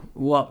additional.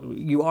 Well,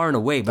 you are in a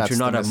way, but you're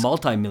not a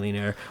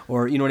multimillionaire,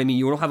 or, you know what I mean?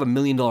 You don't have $1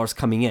 million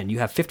coming in. You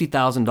have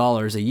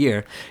 $50,000 a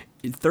year.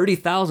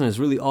 30,000 is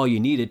really all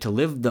you needed to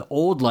live the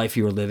old life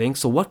you were living.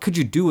 So what could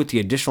you do with the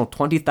additional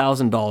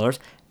 $20,000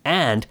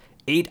 and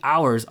 8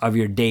 hours of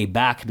your day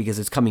back, because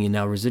it's coming in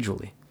now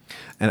residually?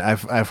 And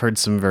I've heard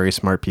some very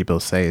smart people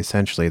say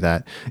essentially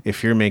that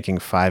if you're making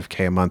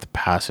 $5,000 a month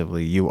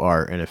passively, you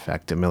are in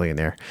effect a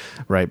millionaire,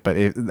 right? But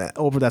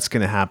that's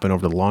going to happen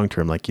over the long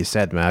term. Like you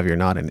said, Mav, you're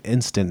not an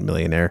instant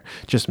millionaire.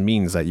 It just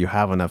means that you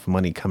have enough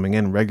money coming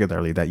in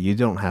regularly that you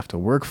don't have to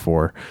work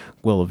for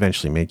will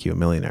eventually make you a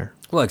millionaire.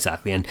 Well,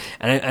 exactly. And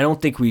I don't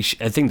think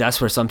I think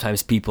that's where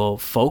sometimes people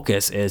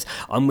focus is,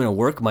 I'm going to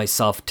work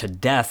myself to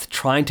death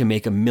trying to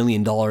make $1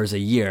 million a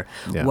year.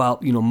 Yeah. Well,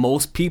 you know,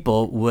 most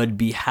people would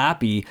be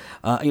happy.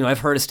 You know, I've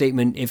heard a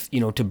statement, if, you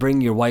know, to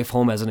bring your wife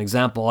home as an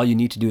example, all you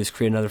need to do is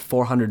create another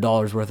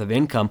 $400 worth of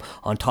income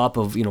on top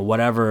of, you know,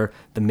 whatever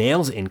the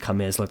male's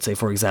income is, let's say,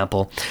 for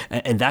example,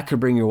 and that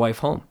could bring your wife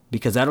home.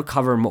 because that'll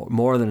cover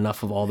more than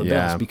enough of all the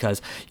bills,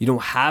 because you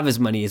don't have as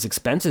many as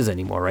expenses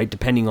anymore, right?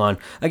 Depending on,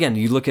 again,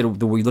 you look at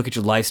the way you look at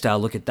your lifestyle,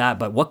 look at that,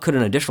 but what could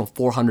an additional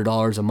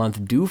 $400 a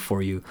month do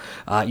for you?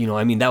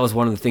 That was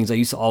one of the things I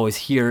used to always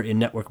hear in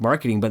network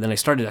marketing, but then I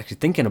started actually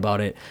thinking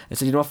about it. I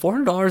said,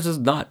 $400 is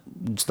not,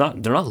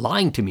 they're not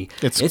lying to me.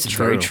 It's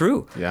true. Very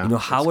true. Yeah,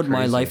 how would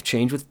my life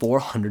change with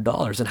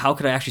 $400? And how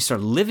could I actually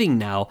start living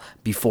now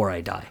before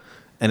I die?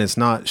 And it's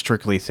not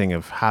strictly a thing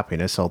of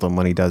happiness, although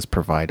money does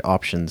provide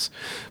options.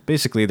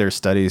 Basically, there's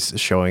studies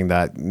showing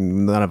that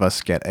none of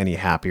us get any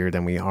happier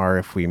than we are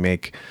if we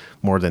make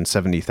more than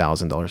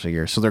 $70,000 a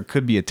year. So there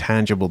could be a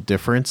tangible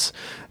difference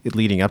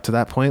leading up to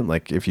that point.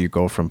 Like if you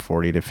go from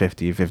 40 to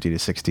 50, 50 to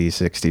 60,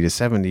 60 to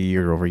 70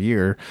 year over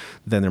year,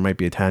 then there might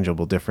be a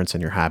tangible difference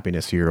in your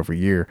happiness year over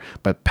year.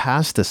 But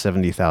past the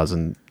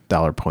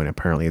 $70,000 point,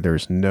 apparently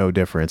there's no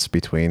difference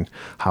between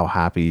how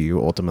happy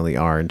you ultimately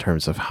are in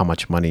terms of how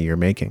much money you're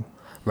making.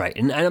 Right,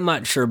 and I'm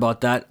not sure about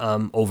that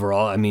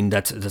overall. I mean,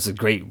 that's a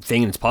great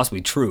thing, and it's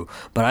possibly true.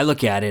 But I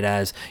look at it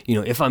as,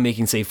 if I'm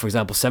making, say, for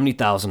example,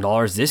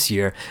 $70,000 this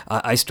year,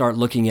 I start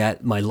looking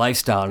at my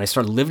lifestyle, and I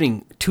start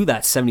living to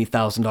that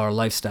 $70,000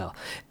 lifestyle.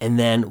 And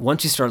then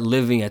once you start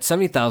living at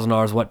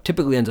 $70,000, what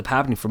typically ends up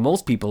happening for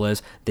most people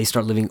is they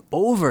start living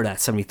over that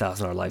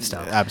 $70,000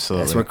 lifestyle.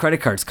 Absolutely. That's where credit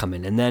cards come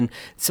in. And then,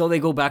 so they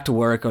go back to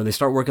work, or they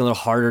start working a little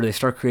harder, they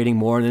start creating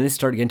more, and then they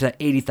start getting to that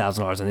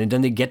 $80,000, and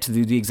then they get to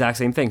do the exact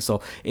same thing.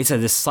 So it's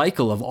this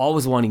cycle of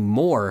always wanting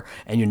more,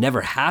 and you're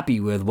never happy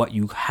with what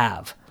you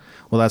have.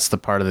 Well, that's the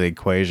part of the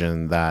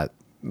equation that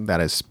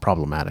is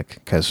problematic,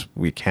 because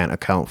we can't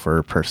account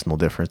for personal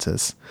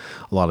differences.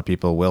 A lot of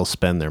people will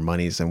spend their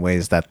monies in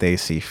ways that they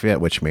see fit,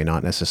 which may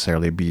not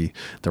necessarily be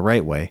the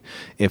right way.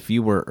 If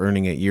you were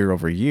earning it year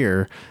over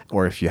year,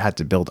 or if you had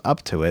to build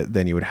up to it,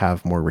 then you would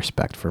have more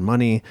respect for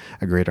money,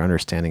 a greater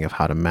understanding of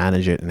how to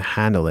manage it and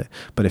handle it.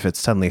 But if it's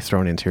suddenly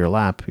thrown into your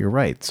lap, you're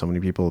right. So many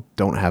people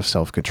don't have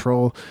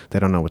self-control. They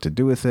don't know what to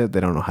do with it. They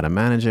don't know how to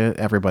manage it.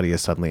 Everybody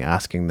is suddenly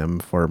asking them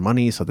for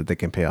money so that they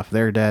can pay off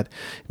their debt.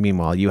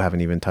 Meanwhile, you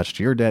haven't even touched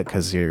your debt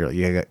because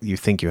you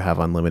think you have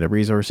unlimited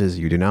resources.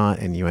 You do not,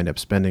 and you end up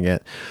spending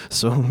it.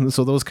 So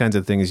those kinds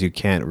of things you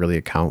can't really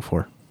account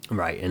for.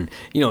 Right. And,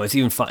 it's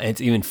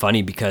even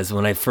funny because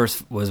when I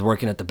first was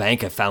working at the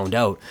bank, I found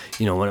out,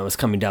 when it was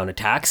coming down to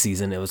tax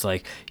season, it was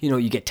like,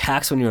 you get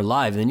taxed when you're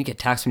alive, and then you get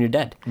taxed when you're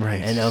dead.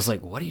 Right. And I was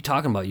like, what are you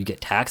talking about? You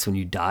get taxed when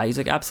you die? He's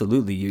like,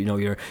 absolutely.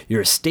 Your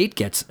estate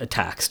gets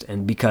taxed.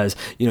 And because,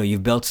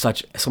 you've built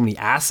so many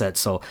assets.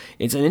 So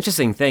it's an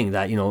interesting thing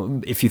that,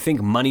 if you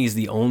think money is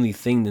the only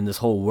thing in this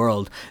whole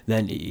world,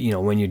 then,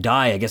 when you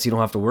die, I guess you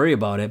don't have to worry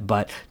about it.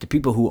 But the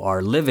people who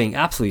are living,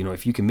 absolutely,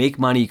 if you can make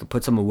money, you can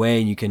put some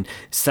away, and you can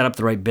set up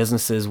the right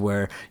businesses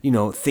where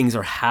things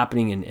are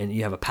happening, and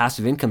you have a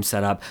passive income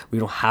set up, we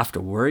don't have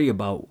to worry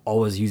about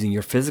always using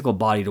your physical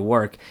body to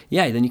work.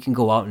 Then you can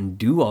go out and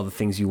do all the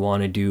things you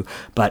want to do.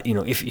 But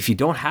if you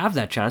don't have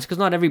that chance, because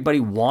not everybody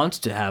wants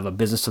to have a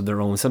business of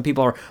their own, some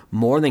people are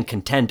more than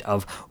content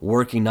of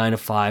working 9 to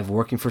 5,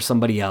 working for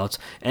somebody else,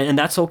 and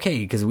that's okay,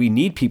 because we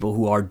need people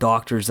who are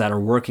doctors that are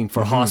working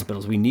for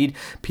hospitals. We need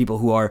people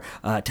who are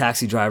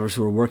taxi drivers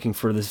who are working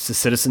for the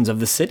citizens of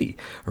the city,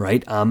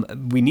 right?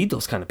 We need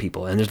those kind of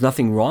people, and there's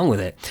nothing wrong with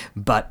it.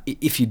 But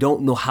if you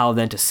don't know how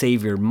then to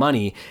save your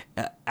money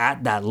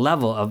at that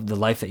level of the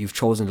life that you've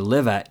chosen to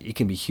live at, it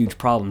can be huge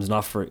problems,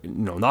 not for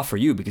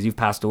you because you've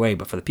passed away,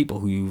 but for the people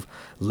who you've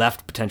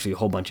left potentially a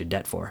whole bunch of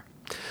debt for.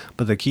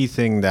 But the key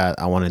thing that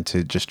I wanted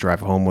to just drive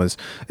home was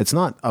it's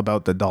not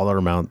about the dollar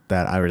amount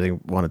that I really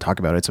want to talk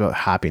about. It's about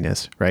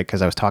happiness, right?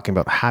 Because I was talking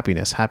about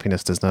happiness.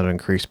 Happiness does not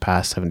increase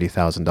past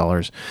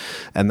 $70,000.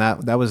 And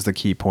that was the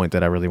key point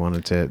that I really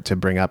wanted to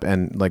bring up.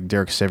 And like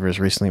Derek Sivers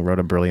recently wrote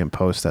a brilliant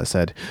post that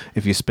said,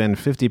 if you spend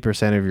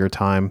 50% of your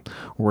time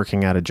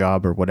working at a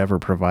job or whatever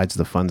provides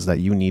the funds that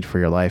you need for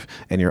your life,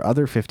 and your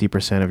other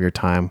 50% of your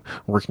time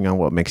working on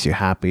what makes you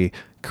happy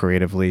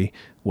creatively,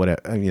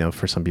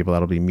 for some people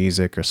that'll be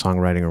music or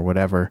songwriting or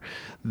whatever,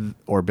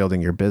 or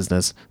building your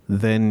business,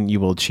 then you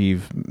will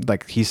achieve,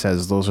 like he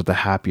says, those are the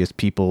happiest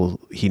people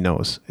he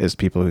knows, is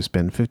people who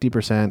spend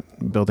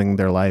 50% building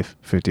their life,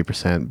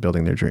 50%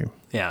 building their dream.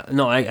 Yeah,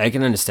 no, I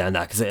can understand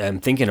that, because I'm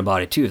thinking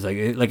about it too. It's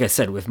like I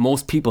said, if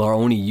most people are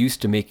only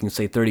used to making,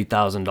 say,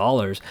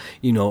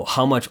 $30,000,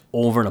 how much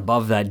over and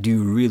above that do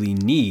you really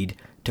need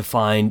to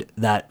find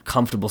that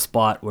comfortable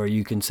spot where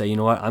you can say, you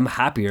know what, I'm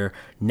happier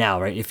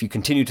now, right? If you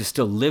continue to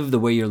still live the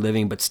way you're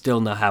living, but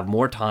still now have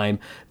more time,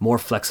 more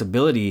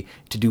flexibility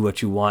to do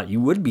what you want,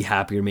 you would be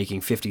happier making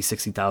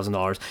 $50,000,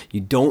 $60,000.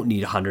 You don't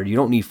need $100,000. You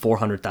don't need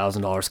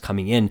 $400,000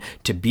 coming in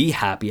to be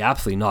happy.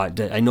 Absolutely not.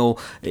 I know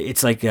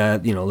it's like,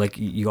 like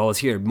you always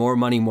hear, more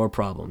money, more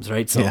problems,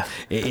 right? So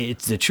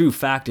it's the true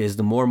fact is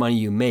the more money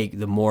you make,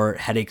 the more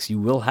headaches you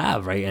will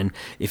have, right? And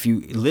if you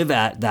live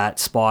at that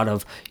spot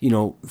of,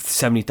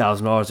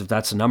 $70,000, if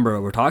that's the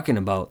number we're talking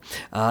about,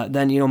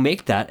 then,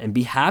 make that and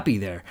be happy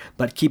there.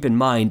 But keep in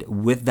mind,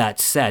 with that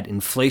said,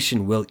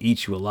 inflation will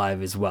eat you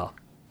alive as well.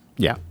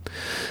 Yeah.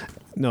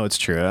 No, it's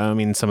true. I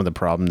mean, some of the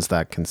problems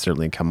that can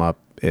certainly come up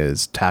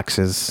is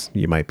taxes.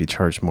 You might be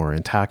charged more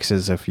in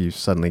taxes if you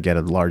suddenly get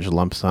a large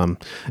lump sum.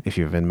 If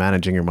you've been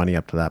managing your money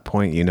up to that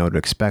point, you know to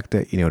expect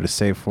it, you know to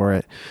save for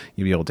it,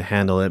 you'll be able to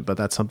handle it. But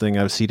that's something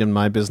I've seen in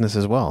my business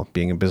as well.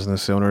 Being a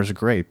business owner is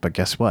great, but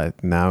guess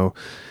what? Now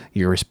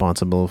you're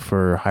responsible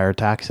for higher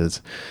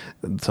taxes.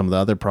 Some of the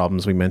other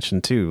problems we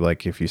mentioned too,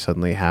 like if you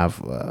suddenly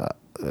have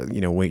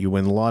you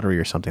win the lottery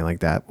or something like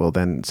that, well,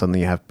 then suddenly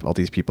you have all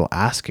these people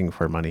asking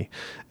for money,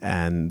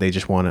 and they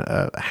just want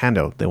a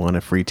handout. They want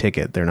a free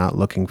ticket. They're not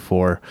looking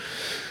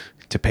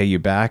to pay you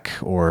back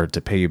or to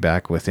pay you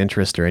back with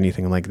interest or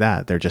anything like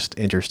that. They're just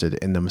interested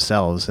in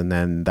themselves, and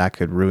then that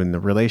could ruin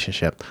the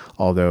relationship.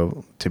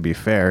 Although, to be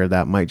fair,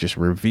 that might just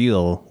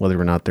reveal whether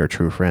or not they're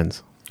true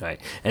friends. Right.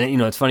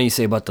 And, it's funny you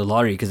say about the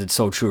lottery, because it's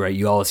so true, right?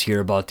 You always hear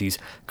about these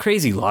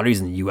crazy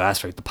lotteries in the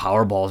U.S., right? The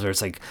Powerballs, where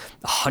it's like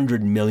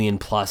 100 million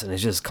plus, and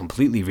it's just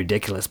completely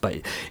ridiculous. But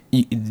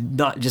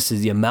not just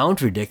is the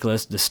amount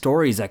ridiculous, the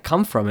stories that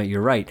come from it, you're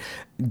right.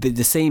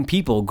 The same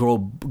people go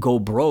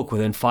broke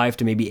within 5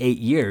 to maybe 8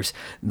 years.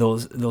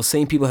 Those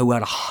same people who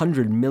had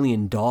 $100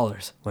 million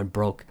went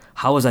broke.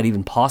 How is that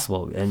even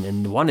possible?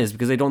 And one is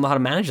because they don't know how to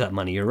manage that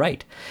money. You're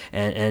right.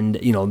 And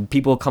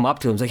people come up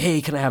to them and say, hey,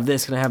 can I have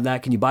this? Can I have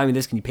that? Can you buy me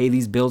this? Can you pay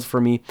these bills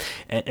for me?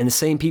 And the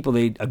same people,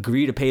 they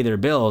agree to pay their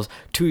bills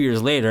 2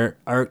 years later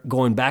are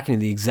going back into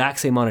the exact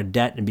same amount of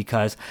debt. And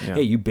because,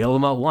 hey, you bail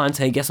them out once,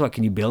 hey, guess what?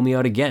 Can you bail me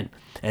out again?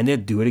 And they'll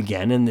do it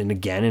again and then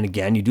again and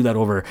again. You do that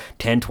over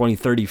 10, 20,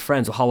 30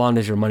 friends. Well, how long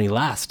does your money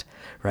last?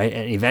 Right?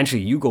 And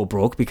eventually you go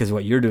broke because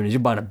what you're doing is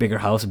you're buying a bigger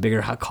house, a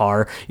bigger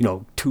car,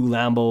 2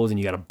 Lambos, and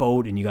you got a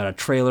boat, and you got a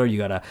trailer, you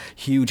got a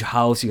huge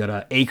house, you got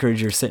an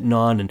acreage you're sitting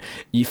on, and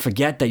you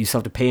forget that you still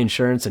have to pay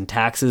insurance and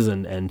taxes,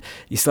 and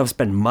you still have to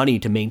spend money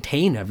to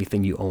maintain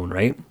everything you own,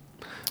 right?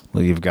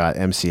 Well, you've got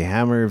MC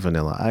Hammer,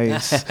 Vanilla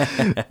Ice,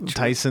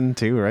 Tyson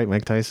too, right?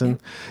 Mike Tyson.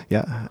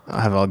 Yeah,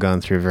 I've all gone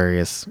through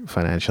various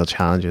financial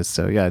challenges.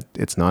 So yeah,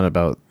 it's not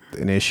about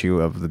an issue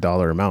of the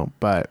dollar amount,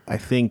 but I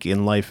think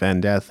in life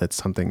and death, that's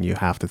something you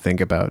have to think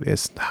about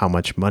is how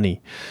much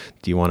money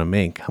do you want to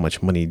make? How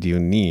much money do you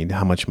need?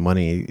 How much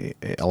money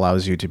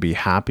allows you to be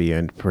happy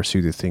and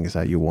pursue the things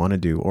that you want to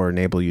do or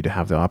enable you to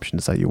have the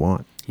options that you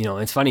want?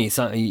 It's funny.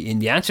 In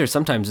the answer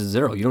sometimes is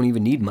zero. You don't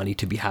even need money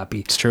to be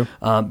happy. It's true.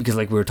 Because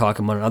like we were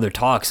talking about in other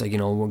talks, like,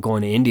 we're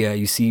going to India,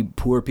 you see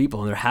poor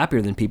people and they're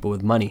happier than people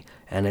with money.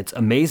 And it's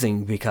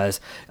amazing because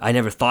I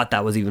never thought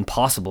that was even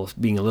possible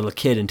being a little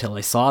kid until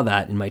I saw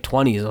that in my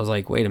 20s. I was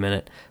like, wait a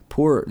minute,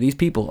 these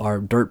people are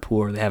dirt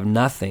poor. They have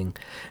nothing.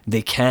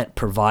 They can't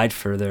provide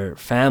for their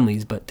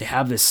families, but they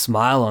have this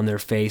smile on their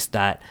face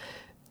that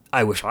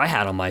I wish I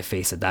had on my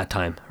face at that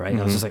time, right?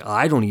 Mm-hmm. I was just like,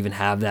 I don't even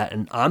have that.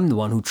 And I'm the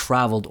one who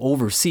traveled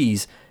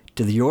overseas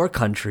to your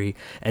country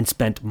and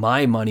spent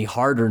my money,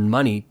 hard-earned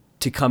money,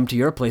 to come to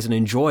your place and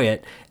enjoy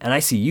it. And I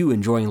see you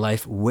enjoying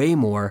life way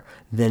more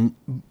than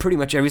pretty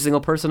much every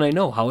single person I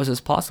know. How is this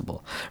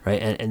possible,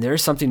 right? And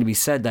there's something to be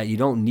said that you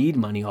don't need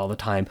money all the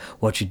time.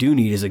 What you do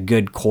need is a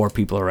good core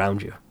people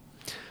around you.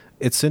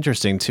 It's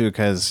interesting too,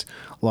 because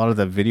a lot of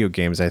the video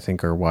games I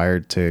think are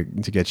wired to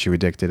get you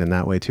addicted in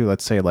that way too.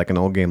 Let's say like an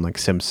old game like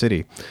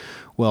SimCity.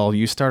 Well,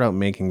 you start out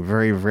making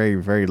very, very,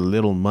 very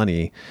little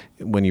money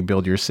when you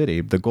build your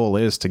city. The goal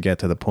is to get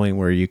to the point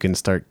where you can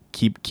start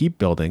keep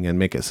building and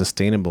make it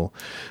sustainable.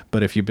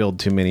 But if you build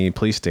too many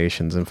police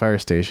stations and fire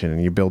stations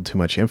and you build too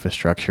much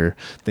infrastructure,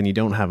 then you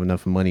don't have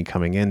enough money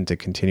coming in to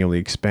continually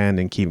expand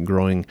and keep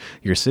growing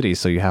your city.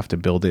 So you have to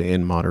build it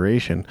in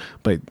moderation.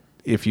 But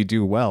if you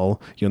do well,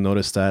 you'll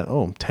notice that,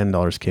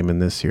 $10 came in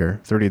this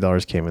year,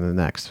 $30 came in the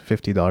next,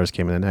 $50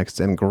 came in the next,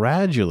 and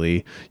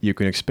gradually you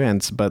can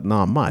expand, but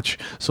not much.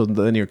 So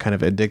then you're kind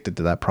of addicted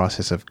to that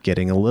process of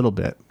getting a little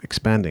bit,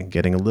 expanding,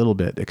 getting a little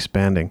bit,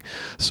 expanding.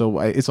 So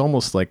it's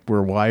almost like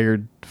we're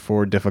wired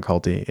for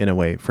difficulty in a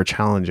way, for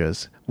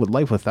challenges.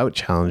 Life without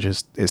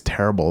challenges is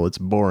terrible. It's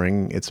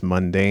boring. It's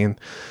mundane.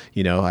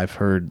 I've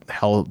heard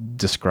hell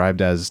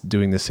described as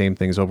doing the same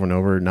things over and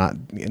over, not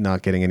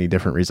getting any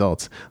different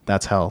results.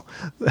 That's hell.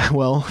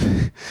 Well,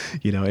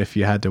 if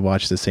you had to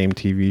watch the same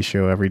TV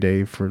show every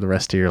day for the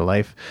rest of your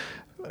life,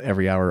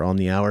 every hour on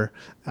the hour,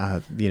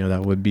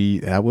 that would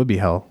be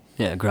hell.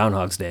 Yeah,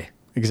 Groundhog's Day.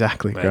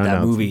 Exactly. Right?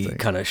 That movie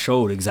kind of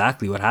showed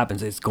exactly what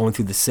happens. It's going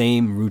through the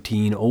same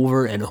routine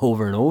over and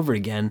over and over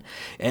again.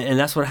 And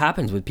that's what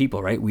happens with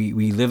people, right?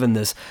 We live in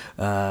this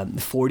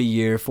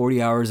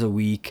 40 hours a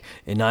week,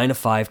 a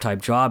 9-to-5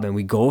 type job, and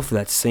we go through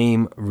that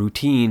same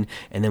routine,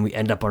 and then we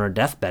end up on our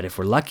deathbed, if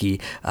we're lucky,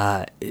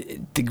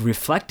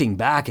 reflecting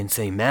back and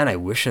saying, man, I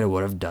wish I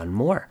would have done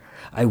more.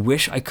 I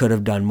wish I could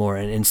have done more.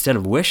 And instead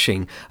of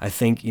wishing, I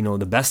think,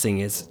 the best thing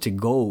is to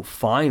go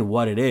find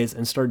what it is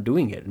and start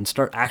doing it and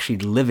start actually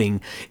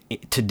living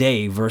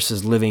today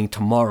versus living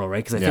tomorrow,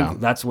 right? Because I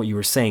think that's what you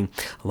were saying.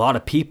 A lot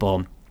of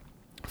people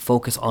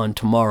focus on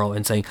tomorrow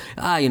and saying,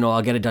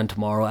 I'll get it done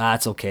tomorrow.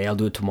 It's okay, I'll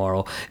do it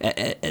tomorrow.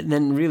 And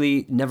then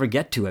really never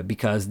get to it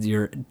because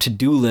your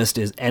to-do list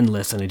is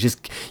endless, and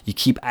you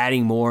keep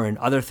adding more, and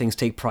other things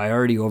take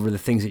priority over the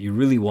things that you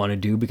really want to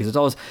do, because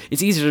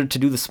it's easier to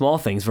do the small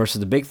things versus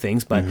the big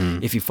things. But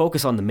if you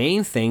focus on the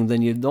main thing,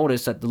 then you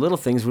notice that the little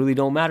things really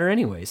don't matter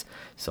anyways.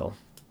 So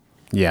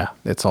yeah,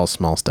 it's all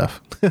small stuff.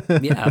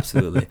 Yeah,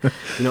 absolutely.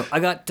 I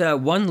got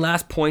one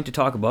last point to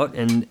talk about,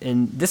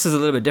 and this is a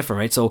little bit different,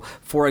 right? So,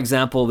 for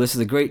example, this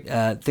is a great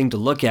thing to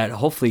look at.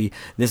 Hopefully,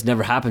 this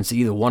never happens to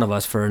either one of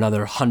us for another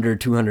 100,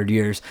 200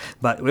 years.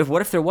 But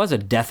what if there was a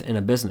death in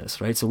a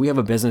business, right? So we have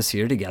a business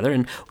here together,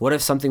 and what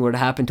if something were to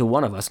happen to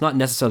one of us? Not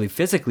necessarily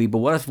physically, but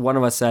what if one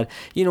of us said,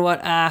 you know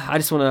what,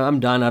 I'm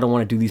done. I don't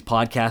want to do these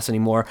podcasts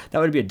anymore. That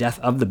would be a death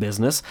of the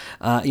business.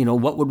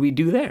 What would we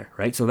do there,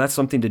 right? So that's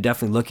something to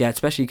definitely look at,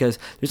 especially because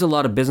there's a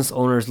lot of business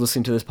owners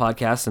listening to this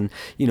podcast, and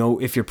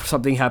if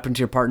something happened to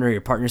your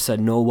partner said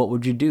no, what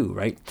would you do,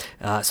 right?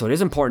 So it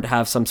is important to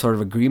have some sort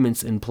of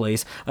agreements in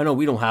place. I know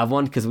we don't have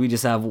one because we're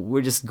just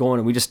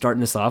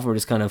starting this off. We're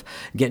just kind of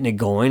getting it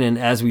going, and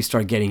as we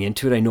start getting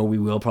into it, I know we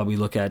will probably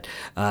look at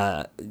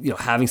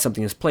having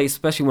something in place,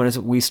 especially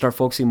when we start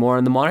focusing more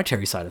on the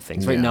monetary side of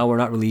things. Right now, we're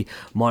not really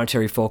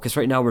monetary focused.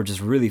 Right now, we're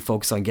just really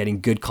focused on getting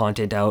good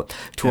content out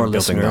to our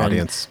listener. Building the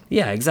audience.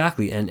 Yeah,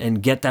 exactly,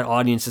 and get that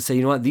audience to say,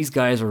 you know what, these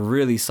guys are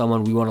really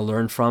someone we want to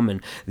learn from,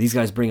 and these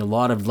guys bring a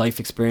lot of life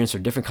experience or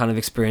different kind of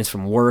experience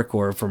from work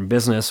or from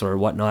business or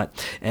whatnot,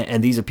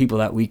 and these are people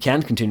that we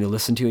can continue to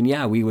listen to, and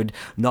yeah, we would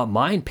not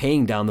mind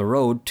paying down the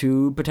road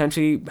to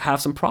potentially have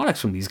some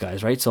products from these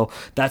guys, right? So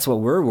that's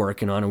what we're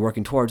working on and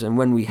working towards, and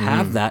when we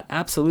have that,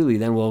 absolutely,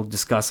 then we'll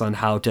discuss on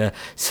how to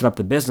set up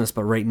the business.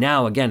 But right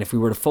now, again, if we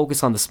were to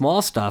focus on the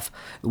small stuff,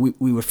 we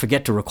would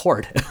forget to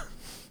record.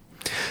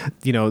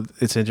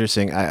 It's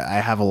interesting. I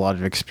have a lot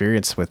of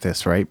experience with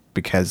this, right?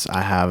 Because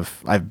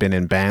I've been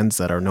in bands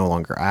that are no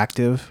longer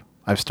active.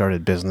 I've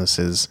started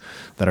businesses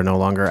that are no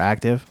longer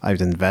active. I've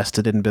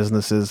invested in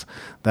businesses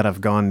that have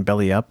gone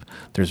belly up.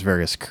 There's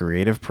various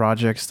creative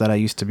projects that I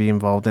used to be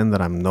involved in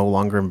that I'm no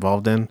longer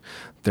involved in.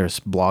 There's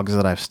blogs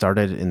that I've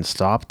started and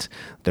stopped.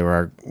 There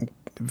are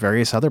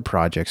various other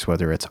projects,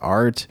 whether it's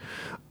art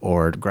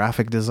or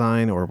graphic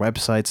design or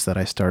websites that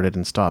I started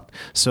and stopped.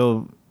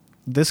 So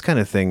this kind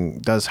of thing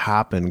does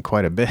happen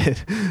quite a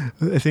bit.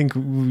 I think,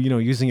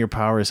 using your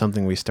power is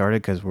something we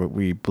started because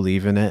we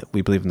believe in it.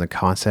 We believe in the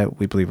concept.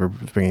 We believe we're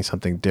bringing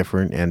something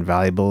different and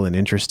valuable and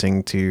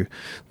interesting to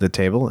the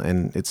table.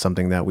 And it's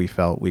something that we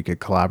felt we could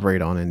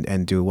collaborate on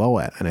and do well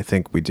at. And I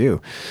think we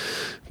do.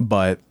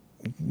 But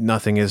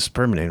nothing is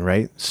permanent,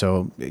 right?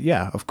 So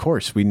yeah, of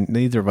course,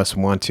 neither of us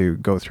want to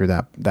go through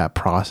that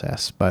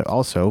process, but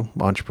also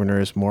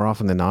entrepreneurs more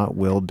often than not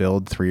will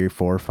build 3 or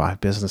 4 or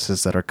 5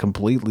 businesses that are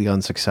completely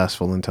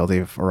unsuccessful until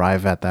they've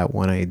arrived at that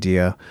one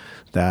idea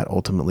that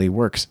ultimately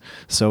works.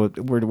 So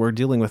we're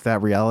dealing with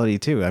that reality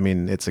too. I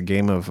mean, it's a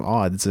game of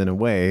odds in a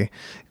way.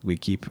 We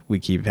keep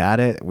at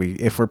it.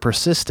 If we're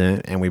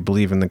persistent and we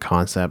believe in the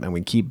concept and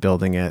we keep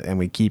building it and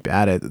we keep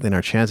at it, then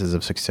our chances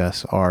of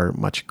success are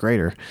much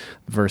greater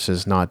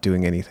versus not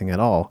doing anything at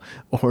all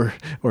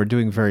or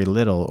doing very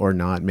little or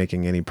not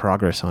making any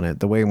progress on it.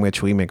 The way in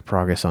which we make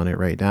progress on it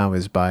right now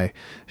is by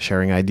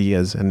sharing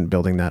ideas and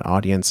building that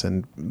audience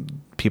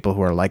and people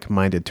who are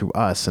like-minded to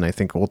us. And I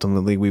think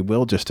ultimately we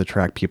will just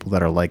attract people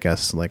that are like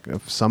us. Like,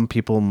 if some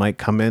people might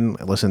come in,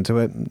 listen to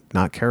it,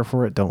 not care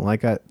for it, don't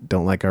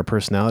like our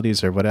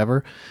personalities or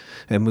whatever,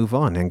 and move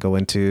on and go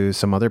into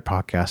some other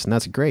podcast. And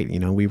that's great.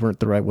 We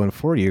weren't the right one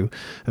for you.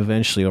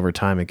 Eventually, over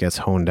time, it gets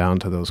honed down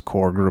to those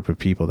core group of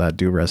people that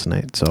do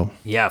resonate. So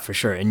yeah, for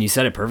sure. And you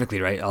said it perfectly,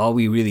 right? All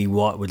we really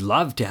would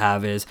love to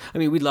have is,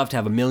 we'd love to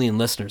have 1 million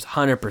listeners,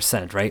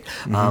 100%, right?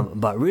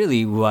 But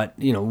really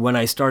when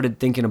I started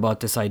thinking about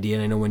this idea,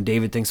 and I know when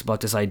David thinks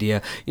about this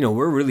idea,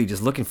 we're really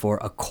just looking for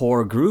a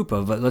core group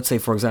of, let's say,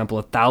 for example,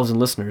 1,000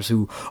 listeners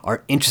who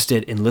are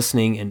interested in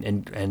listening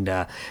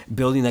and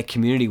building that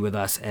community with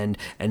us and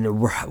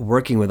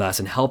working with us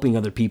and helping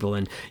other people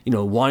and,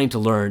 wanting to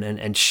learn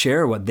and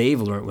share what they've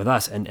learned with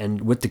us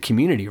and with the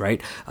community,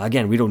 right?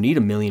 Again, we don't need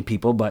 1 million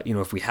people, but,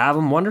 if we have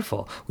them,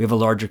 wonderful. We have a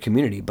larger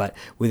community. But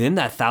within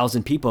that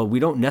 1,000 people, we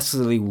don't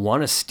necessarily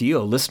want to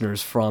steal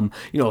listeners from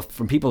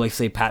people like,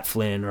 say, Pat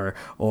Flynn or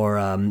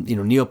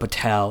Neil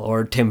Patel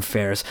or Tim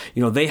Ferriss.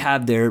 They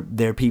have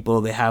their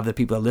people. They have the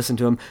people that listen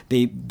to them.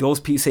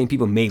 Those same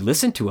people may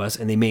listen to us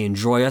and they may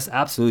enjoy us.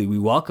 Absolutely, we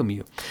welcome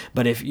you.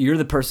 But if you're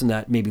the person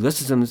that maybe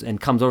listens to them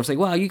and comes over and say,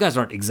 well, you guys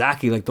aren't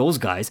exactly like those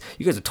guys.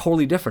 You guys are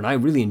totally different. I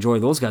really enjoy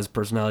those guys'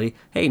 personality.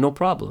 Hey, no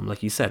problem.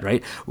 Like you said,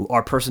 right?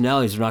 Our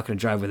personalities are not going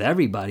to drive with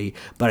everybody,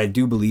 but I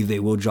do believe they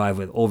will drive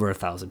with over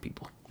 1,000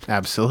 people.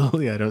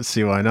 Absolutely. I don't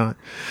see why not.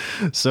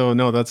 So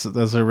no,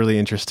 those are really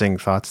interesting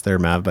thoughts there,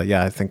 Mav. But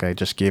yeah, I think I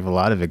just gave a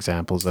lot of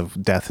examples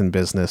of death in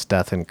business,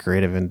 death in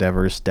creative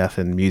endeavors, death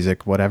in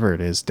music, whatever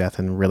it is, death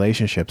in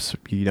relationships.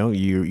 You know,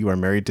 you are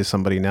married to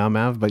somebody now,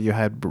 Mav, but you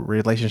had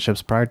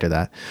relationships prior to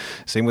that.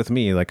 Same with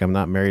me. Like, I'm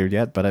not married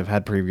yet, but I've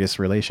had previous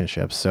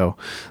relationships. So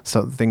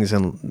things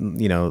in,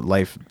 you know,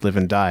 life live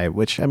and die,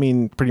 which I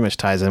mean pretty much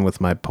ties in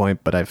with my point,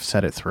 but I've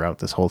said it throughout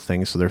this whole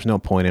thing. So there's no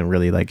point in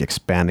really like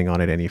expanding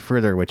on it any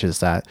further, which is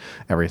that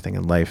everything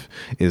in life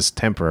is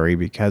temporary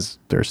because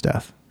there's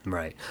death.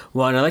 Right.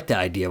 Well, and I like the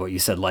idea what you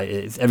said. Like,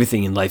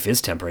 everything in life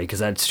is temporary, because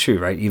that's true,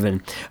 right?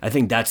 Even I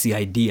think that's the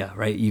idea,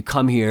 right? You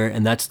come here,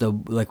 and that's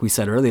like we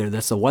said earlier,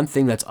 that's the one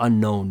thing that's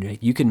unknown. Right?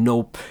 You can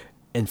know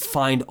and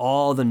find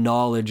all the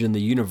knowledge in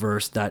the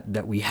universe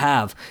that we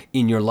have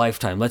in your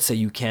lifetime. Let's say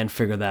you can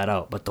figure that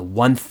out, but the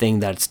one thing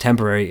that's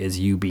temporary is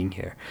you being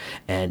here.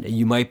 And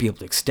you might be able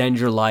to extend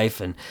your life,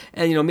 and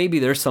you know, maybe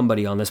there's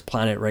somebody on this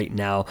planet right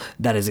now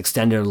that has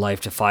extended their life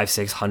to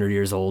 500-600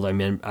 years old. I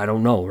mean, I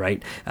don't know,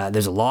 right?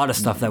 There's a lot of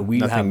stuff that we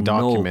have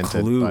no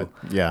clue,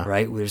 yeah,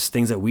 right? There's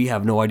things that we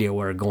have no idea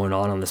what are going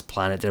on this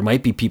planet. There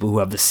might be people who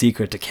have the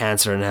secret to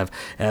cancer and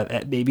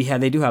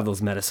they do have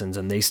those medicines,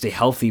 and they stay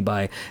healthy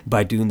by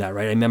doing that,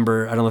 right? I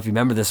remember, I don't know if you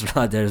remember this or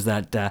not, there's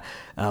that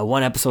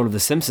one episode of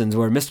The Simpsons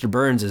where Mr.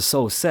 Burns is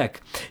so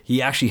sick,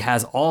 he actually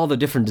has all the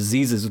different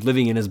diseases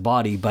living in his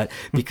body, but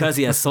because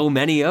he has so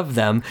many of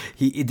them,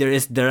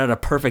 they're at a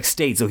perfect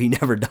state, so he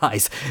never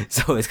dies.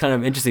 So it's kind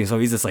of interesting. So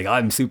he's just like,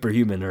 I'm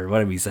superhuman, or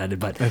whatever he said.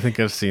 But I think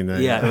I've seen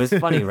that. Yeah, it was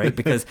funny, right?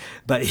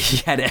 But he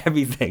had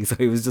everything, so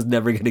he was just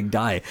never going to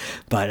die.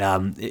 But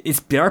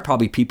there are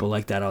probably people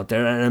like that out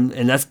there,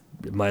 and that's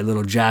my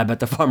little jab at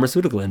the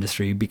pharmaceutical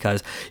industry,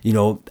 because, you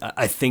know,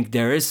 I think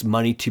there is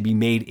money to be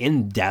made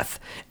in death,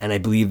 and I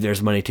believe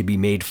there's money to be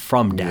made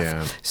from death.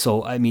 Yeah.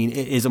 So, I mean,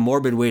 it is a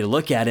morbid way to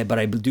look at it, but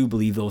I do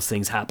believe those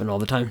things happen all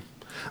the time.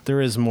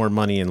 There is more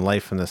money in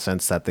life in the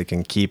sense that they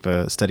can keep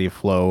a steady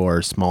flow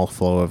or small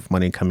flow of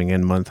money coming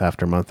in month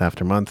after month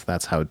after month.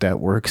 That's how debt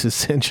works,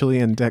 essentially,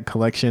 in debt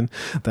collection.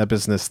 That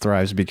business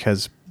thrives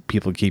because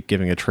people keep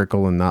giving a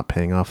trickle and not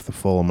paying off the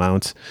full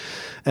amount.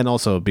 And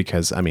also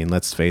because, I mean,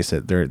 let's face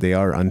it, they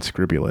are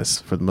unscrupulous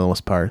for the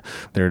most part.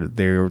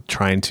 They're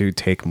trying to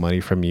take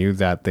money from you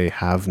that they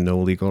have no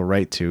legal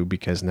right to,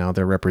 because now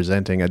they're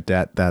representing a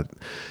debt that,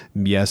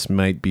 yes,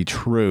 might be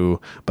true,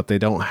 but they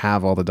don't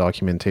have all the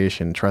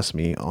documentation, trust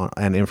me,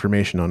 and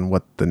information on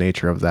what the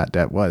nature of that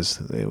debt was.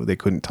 They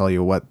couldn't tell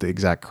you what the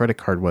exact credit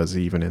card was,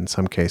 even in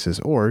some cases.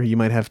 Or you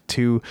might have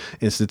two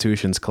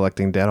institutions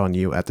collecting debt on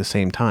you at the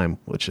same time,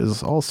 which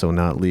is also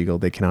not legal.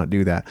 They cannot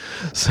do that.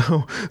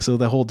 So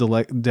the whole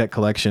debt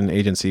collection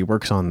agency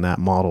works on that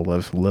model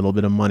of a little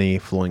bit of money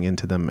flowing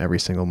into them every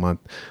single month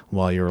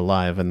while you're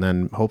alive, and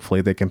then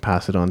hopefully they can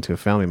pass it on to a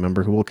family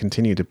member who will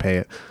continue to pay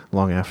it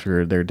long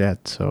after they're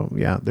dead. So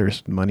yeah,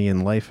 there's money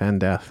in life and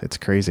death. It's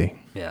crazy.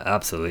 Yeah,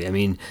 absolutely. I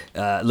mean,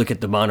 look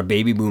at the amount of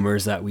baby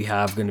boomers that we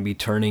have going to be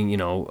turning,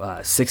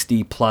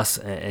 60 plus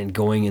and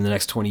going in the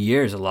next 20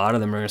 years. A lot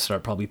of them are going to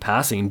start probably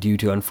passing due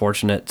to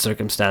unfortunate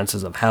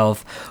circumstances of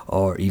health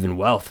or even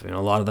wealth. A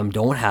lot of them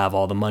don't have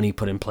all the money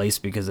put in place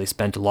because they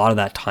spent a lot of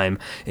that time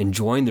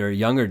enjoying their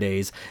younger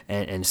days.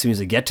 And as soon as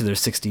they get to their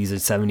 60s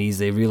and 70s,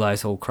 they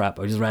realize, oh crap,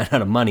 I just ran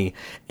out of money.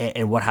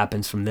 And what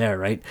happens from there,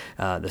 right?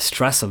 The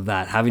stress of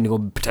that, having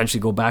to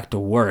potentially go back to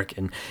work.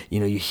 And,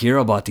 you hear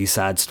about these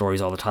sad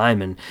stories all the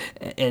time. And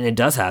it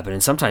does happen,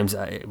 and sometimes,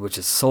 which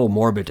is so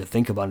morbid to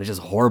think about, and it's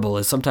just horrible,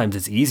 is sometimes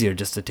it's easier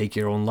just to take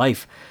your own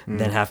life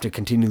than have to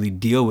continually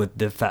deal with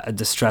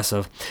the stress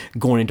of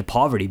going into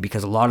poverty,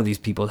 because a lot of these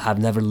people have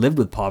never lived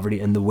with poverty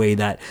in the way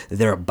that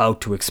they're about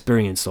to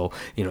experience. So,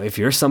 if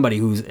you're somebody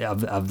who's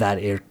of that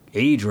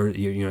age, or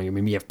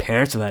maybe you have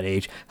parents of that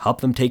age, help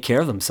them take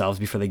care of themselves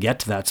before they get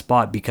to that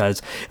spot,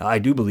 because I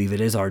do believe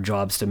it is our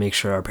jobs to make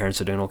sure our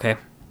parents are doing okay.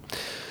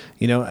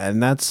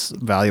 And that's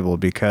valuable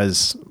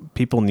because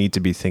people need to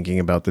be thinking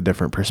about the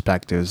different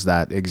perspectives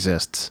that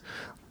exist.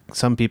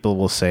 Some people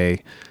will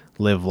say,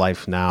 live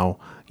life now,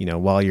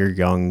 while you're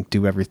young,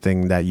 do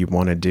everything that you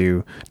want to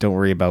do. Don't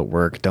worry about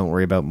work. Don't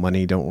worry about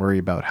money. Don't worry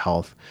about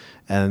health.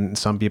 And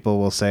some people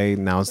will say,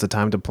 now's the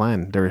time to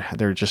plan.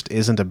 There just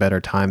isn't a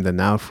better time than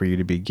now for you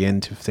to begin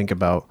to think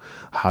about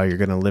how you're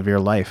going to live your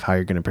life, how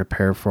you're going to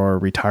prepare for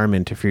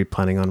retirement if you're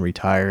planning on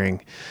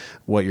retiring,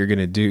 what you're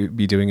going to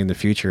be doing in the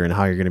future, and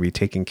how you're going to be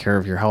taking care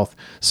of your health.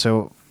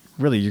 So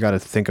really, you got to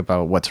think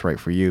about what's right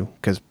for you,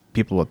 because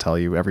people will tell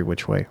you every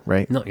which way,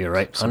 right? No, you're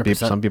right. 100%.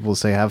 Some people will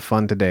say, have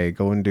fun today,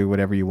 go and do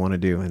whatever you want to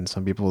do. And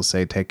some people will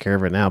say, take care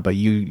of it now, but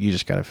you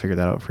just got to figure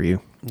that out for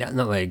you. Yeah,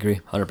 no, I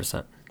agree.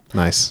 100%.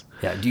 Nice.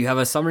 Yeah. Do you have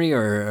a summary,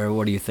 or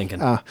what are you thinking?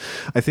 I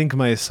think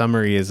my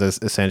summary is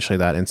essentially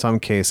that in some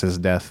cases,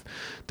 death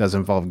does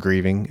involve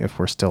grieving if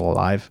we're still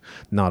alive.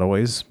 Not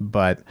always,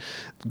 but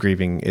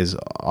grieving is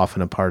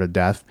often a part of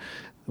death.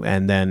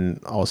 And then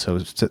also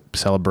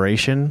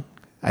celebration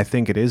I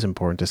think it is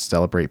important to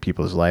celebrate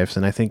people's lives.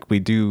 And I think we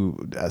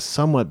do a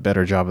somewhat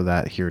better job of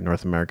that here in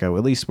North America.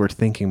 At least we're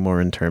thinking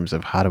more in terms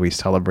of how do we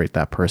celebrate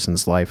that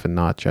person's life and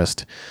not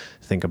just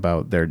think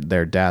about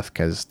their death,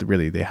 because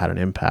really they had an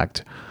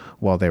impact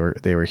while they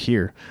were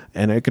here.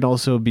 And it can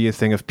also be a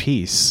thing of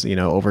peace,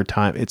 over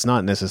time. It's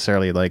not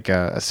necessarily like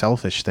a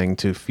selfish thing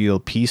to feel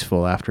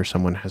peaceful after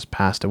someone has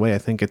passed away. I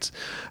think it's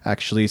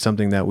actually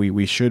something that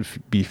we should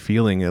be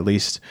feeling, at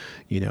least,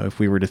 if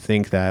we were to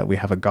think that we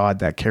have a God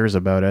that cares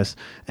about us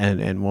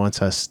and wants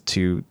us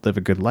to live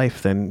a good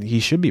life, then he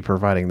should be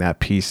providing that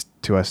peace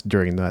to us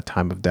during that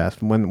time of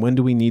death. When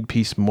do we need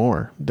peace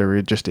more?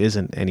 There just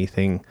isn't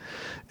anything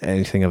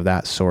of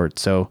that sort.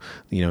 So,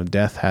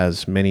 death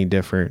has many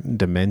different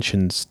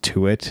dimensions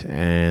to it,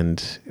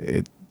 and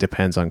it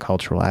depends on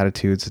cultural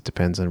attitudes. It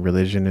depends on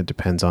religion. It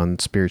depends on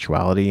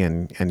spirituality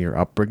and your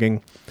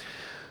upbringing.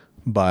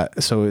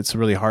 But so it's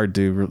really hard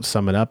to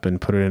sum it up and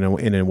put it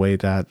in a way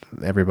that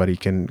everybody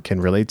can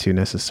relate to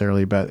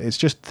necessarily. But it's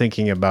just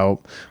thinking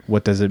about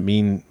what does it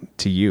mean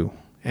to you,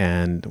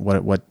 and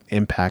what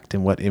impact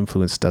and what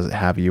influence does it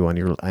have you on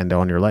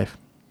your life.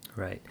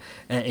 Right.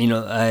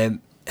 And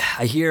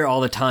I hear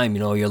all the time,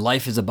 your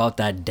life is about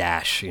that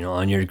dash,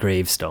 on your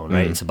gravestone,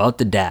 right? It's about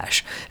the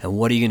dash, and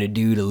what are you going to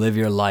do to live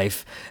your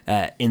life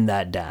in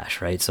that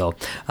dash, right? So,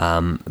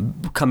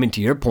 coming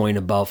to your point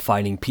about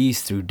finding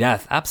peace through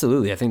death,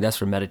 absolutely. I think that's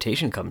where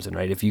meditation comes in,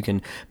 right? If you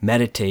can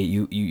meditate,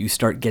 you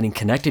start getting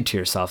connected to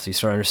yourself. So you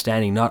start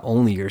understanding not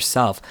only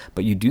yourself,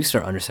 but you do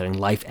start understanding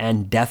life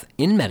and death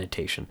in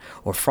meditation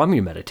or from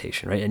your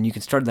meditation, right? And you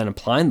can start then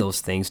applying those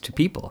things to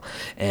people.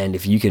 And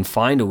if you can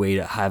find a way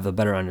to have a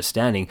better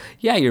understanding,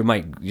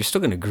 you're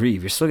still going to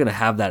grieve. You're still going to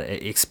have that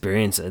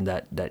experience, and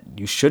that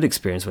you should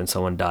experience when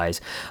someone dies.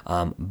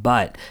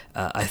 But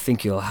I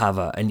think you'll have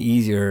an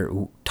easier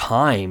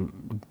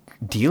time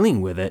dealing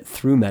with it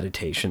through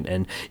meditation.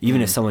 And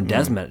even if someone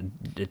does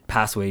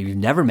pass away, you've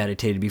never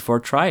meditated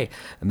before, try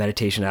a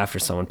meditation after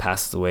someone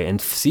passes away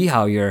and see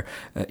how you're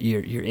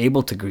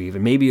able to grieve.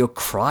 And maybe you'll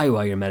cry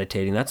while you're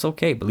meditating. That's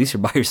okay, but at least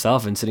you're by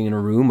yourself and sitting in a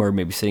room, or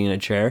maybe sitting in a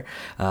chair,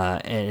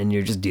 and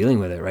you're just dealing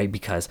with it, right?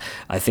 Because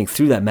I think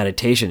through that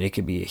meditation, it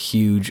could be a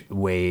huge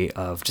way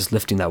of just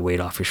lifting that weight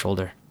off your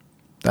shoulder.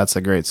 That's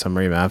a great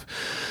summary, Mav.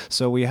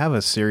 So we have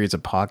a series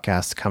of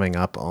podcasts coming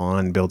up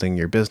on building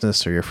your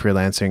business or your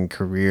freelancing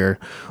career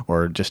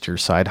or just your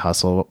side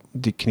hustle.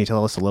 Can you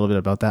tell us a little bit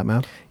about that,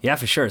 Mav? Yeah,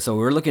 for sure. So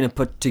we're looking to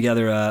put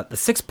together a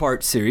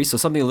 6-part series, so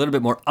something a little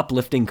bit more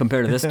uplifting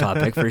compared to this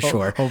topic, for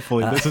sure.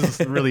 Hopefully. This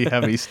is really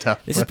heavy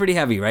stuff. This is pretty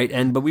heavy, right?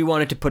 But we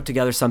wanted to put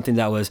together something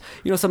that was,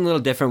 something a little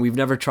different. We've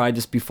never tried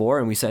this before,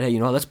 and we said, hey,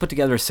 let's put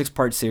together a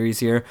 6-part series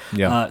here.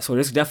 Yeah. So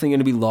it's definitely going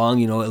to be long.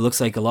 It looks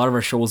like a lot of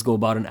our shows go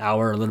about an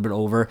hour, a little bit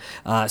over.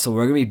 So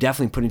we're going to be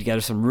definitely putting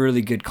together some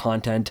really good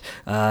content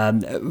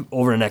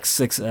over the next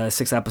six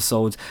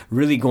episodes,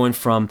 really going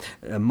from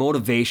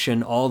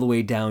motivation all the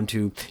way down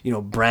to,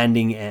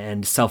 branding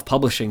and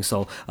self-publishing.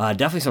 So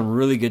definitely some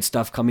really good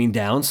stuff coming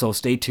down. So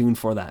stay tuned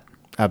for that.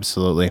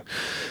 Absolutely.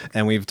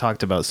 And we've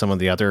talked about some of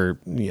the other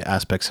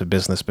aspects of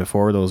business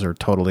before. Those are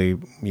totally,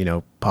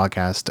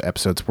 podcast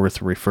episodes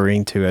worth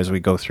referring to as we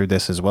go through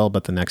this as well.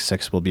 But the next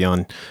 6 will be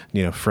on,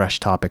 fresh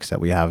topics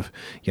that we have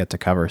yet to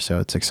cover. So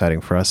it's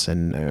exciting for us,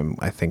 and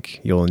I think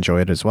you'll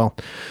enjoy it as well.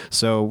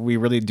 So we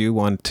really do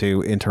want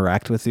to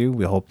interact with you.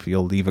 We hope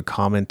you'll leave a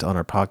comment on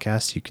our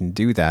podcast. You can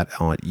do that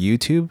on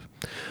YouTube,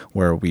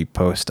 where we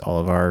post all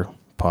of our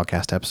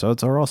podcast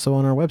episodes, are also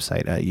on our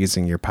website at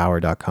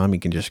usingyourpower.com. You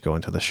can just go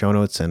into the show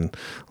notes and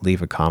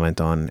leave a comment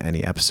on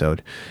any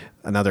episode.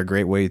 Another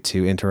great way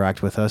to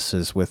interact with us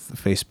is with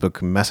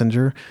Facebook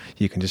Messenger.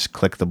 You can just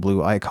click the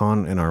blue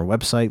icon in our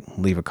website,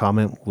 leave a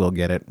comment. We'll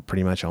get it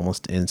pretty much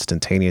almost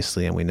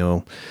instantaneously, and we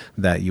know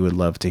that you would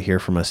love to hear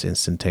from us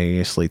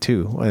instantaneously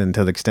too. And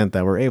to the extent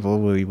that we're able,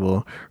 we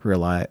will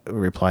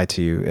reply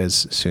to you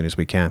as soon as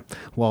we can.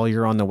 While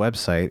you're on the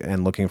website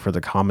and looking for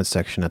the comment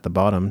section at the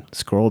bottom,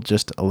 scroll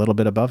just a little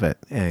bit above it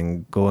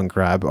and go and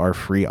grab our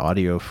free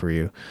audio for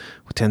you.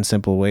 10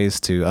 simple ways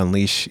to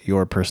unleash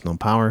your personal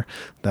power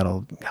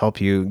that'll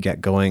help you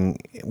get going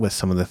with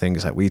some of the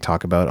things that we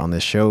talk about on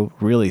this show.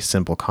 Really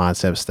simple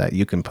concepts that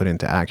you can put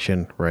into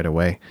action right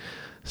away.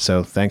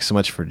 So thanks so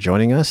much for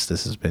joining us.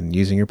 This has been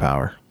Using Your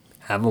Power.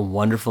 Have a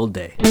wonderful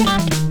day.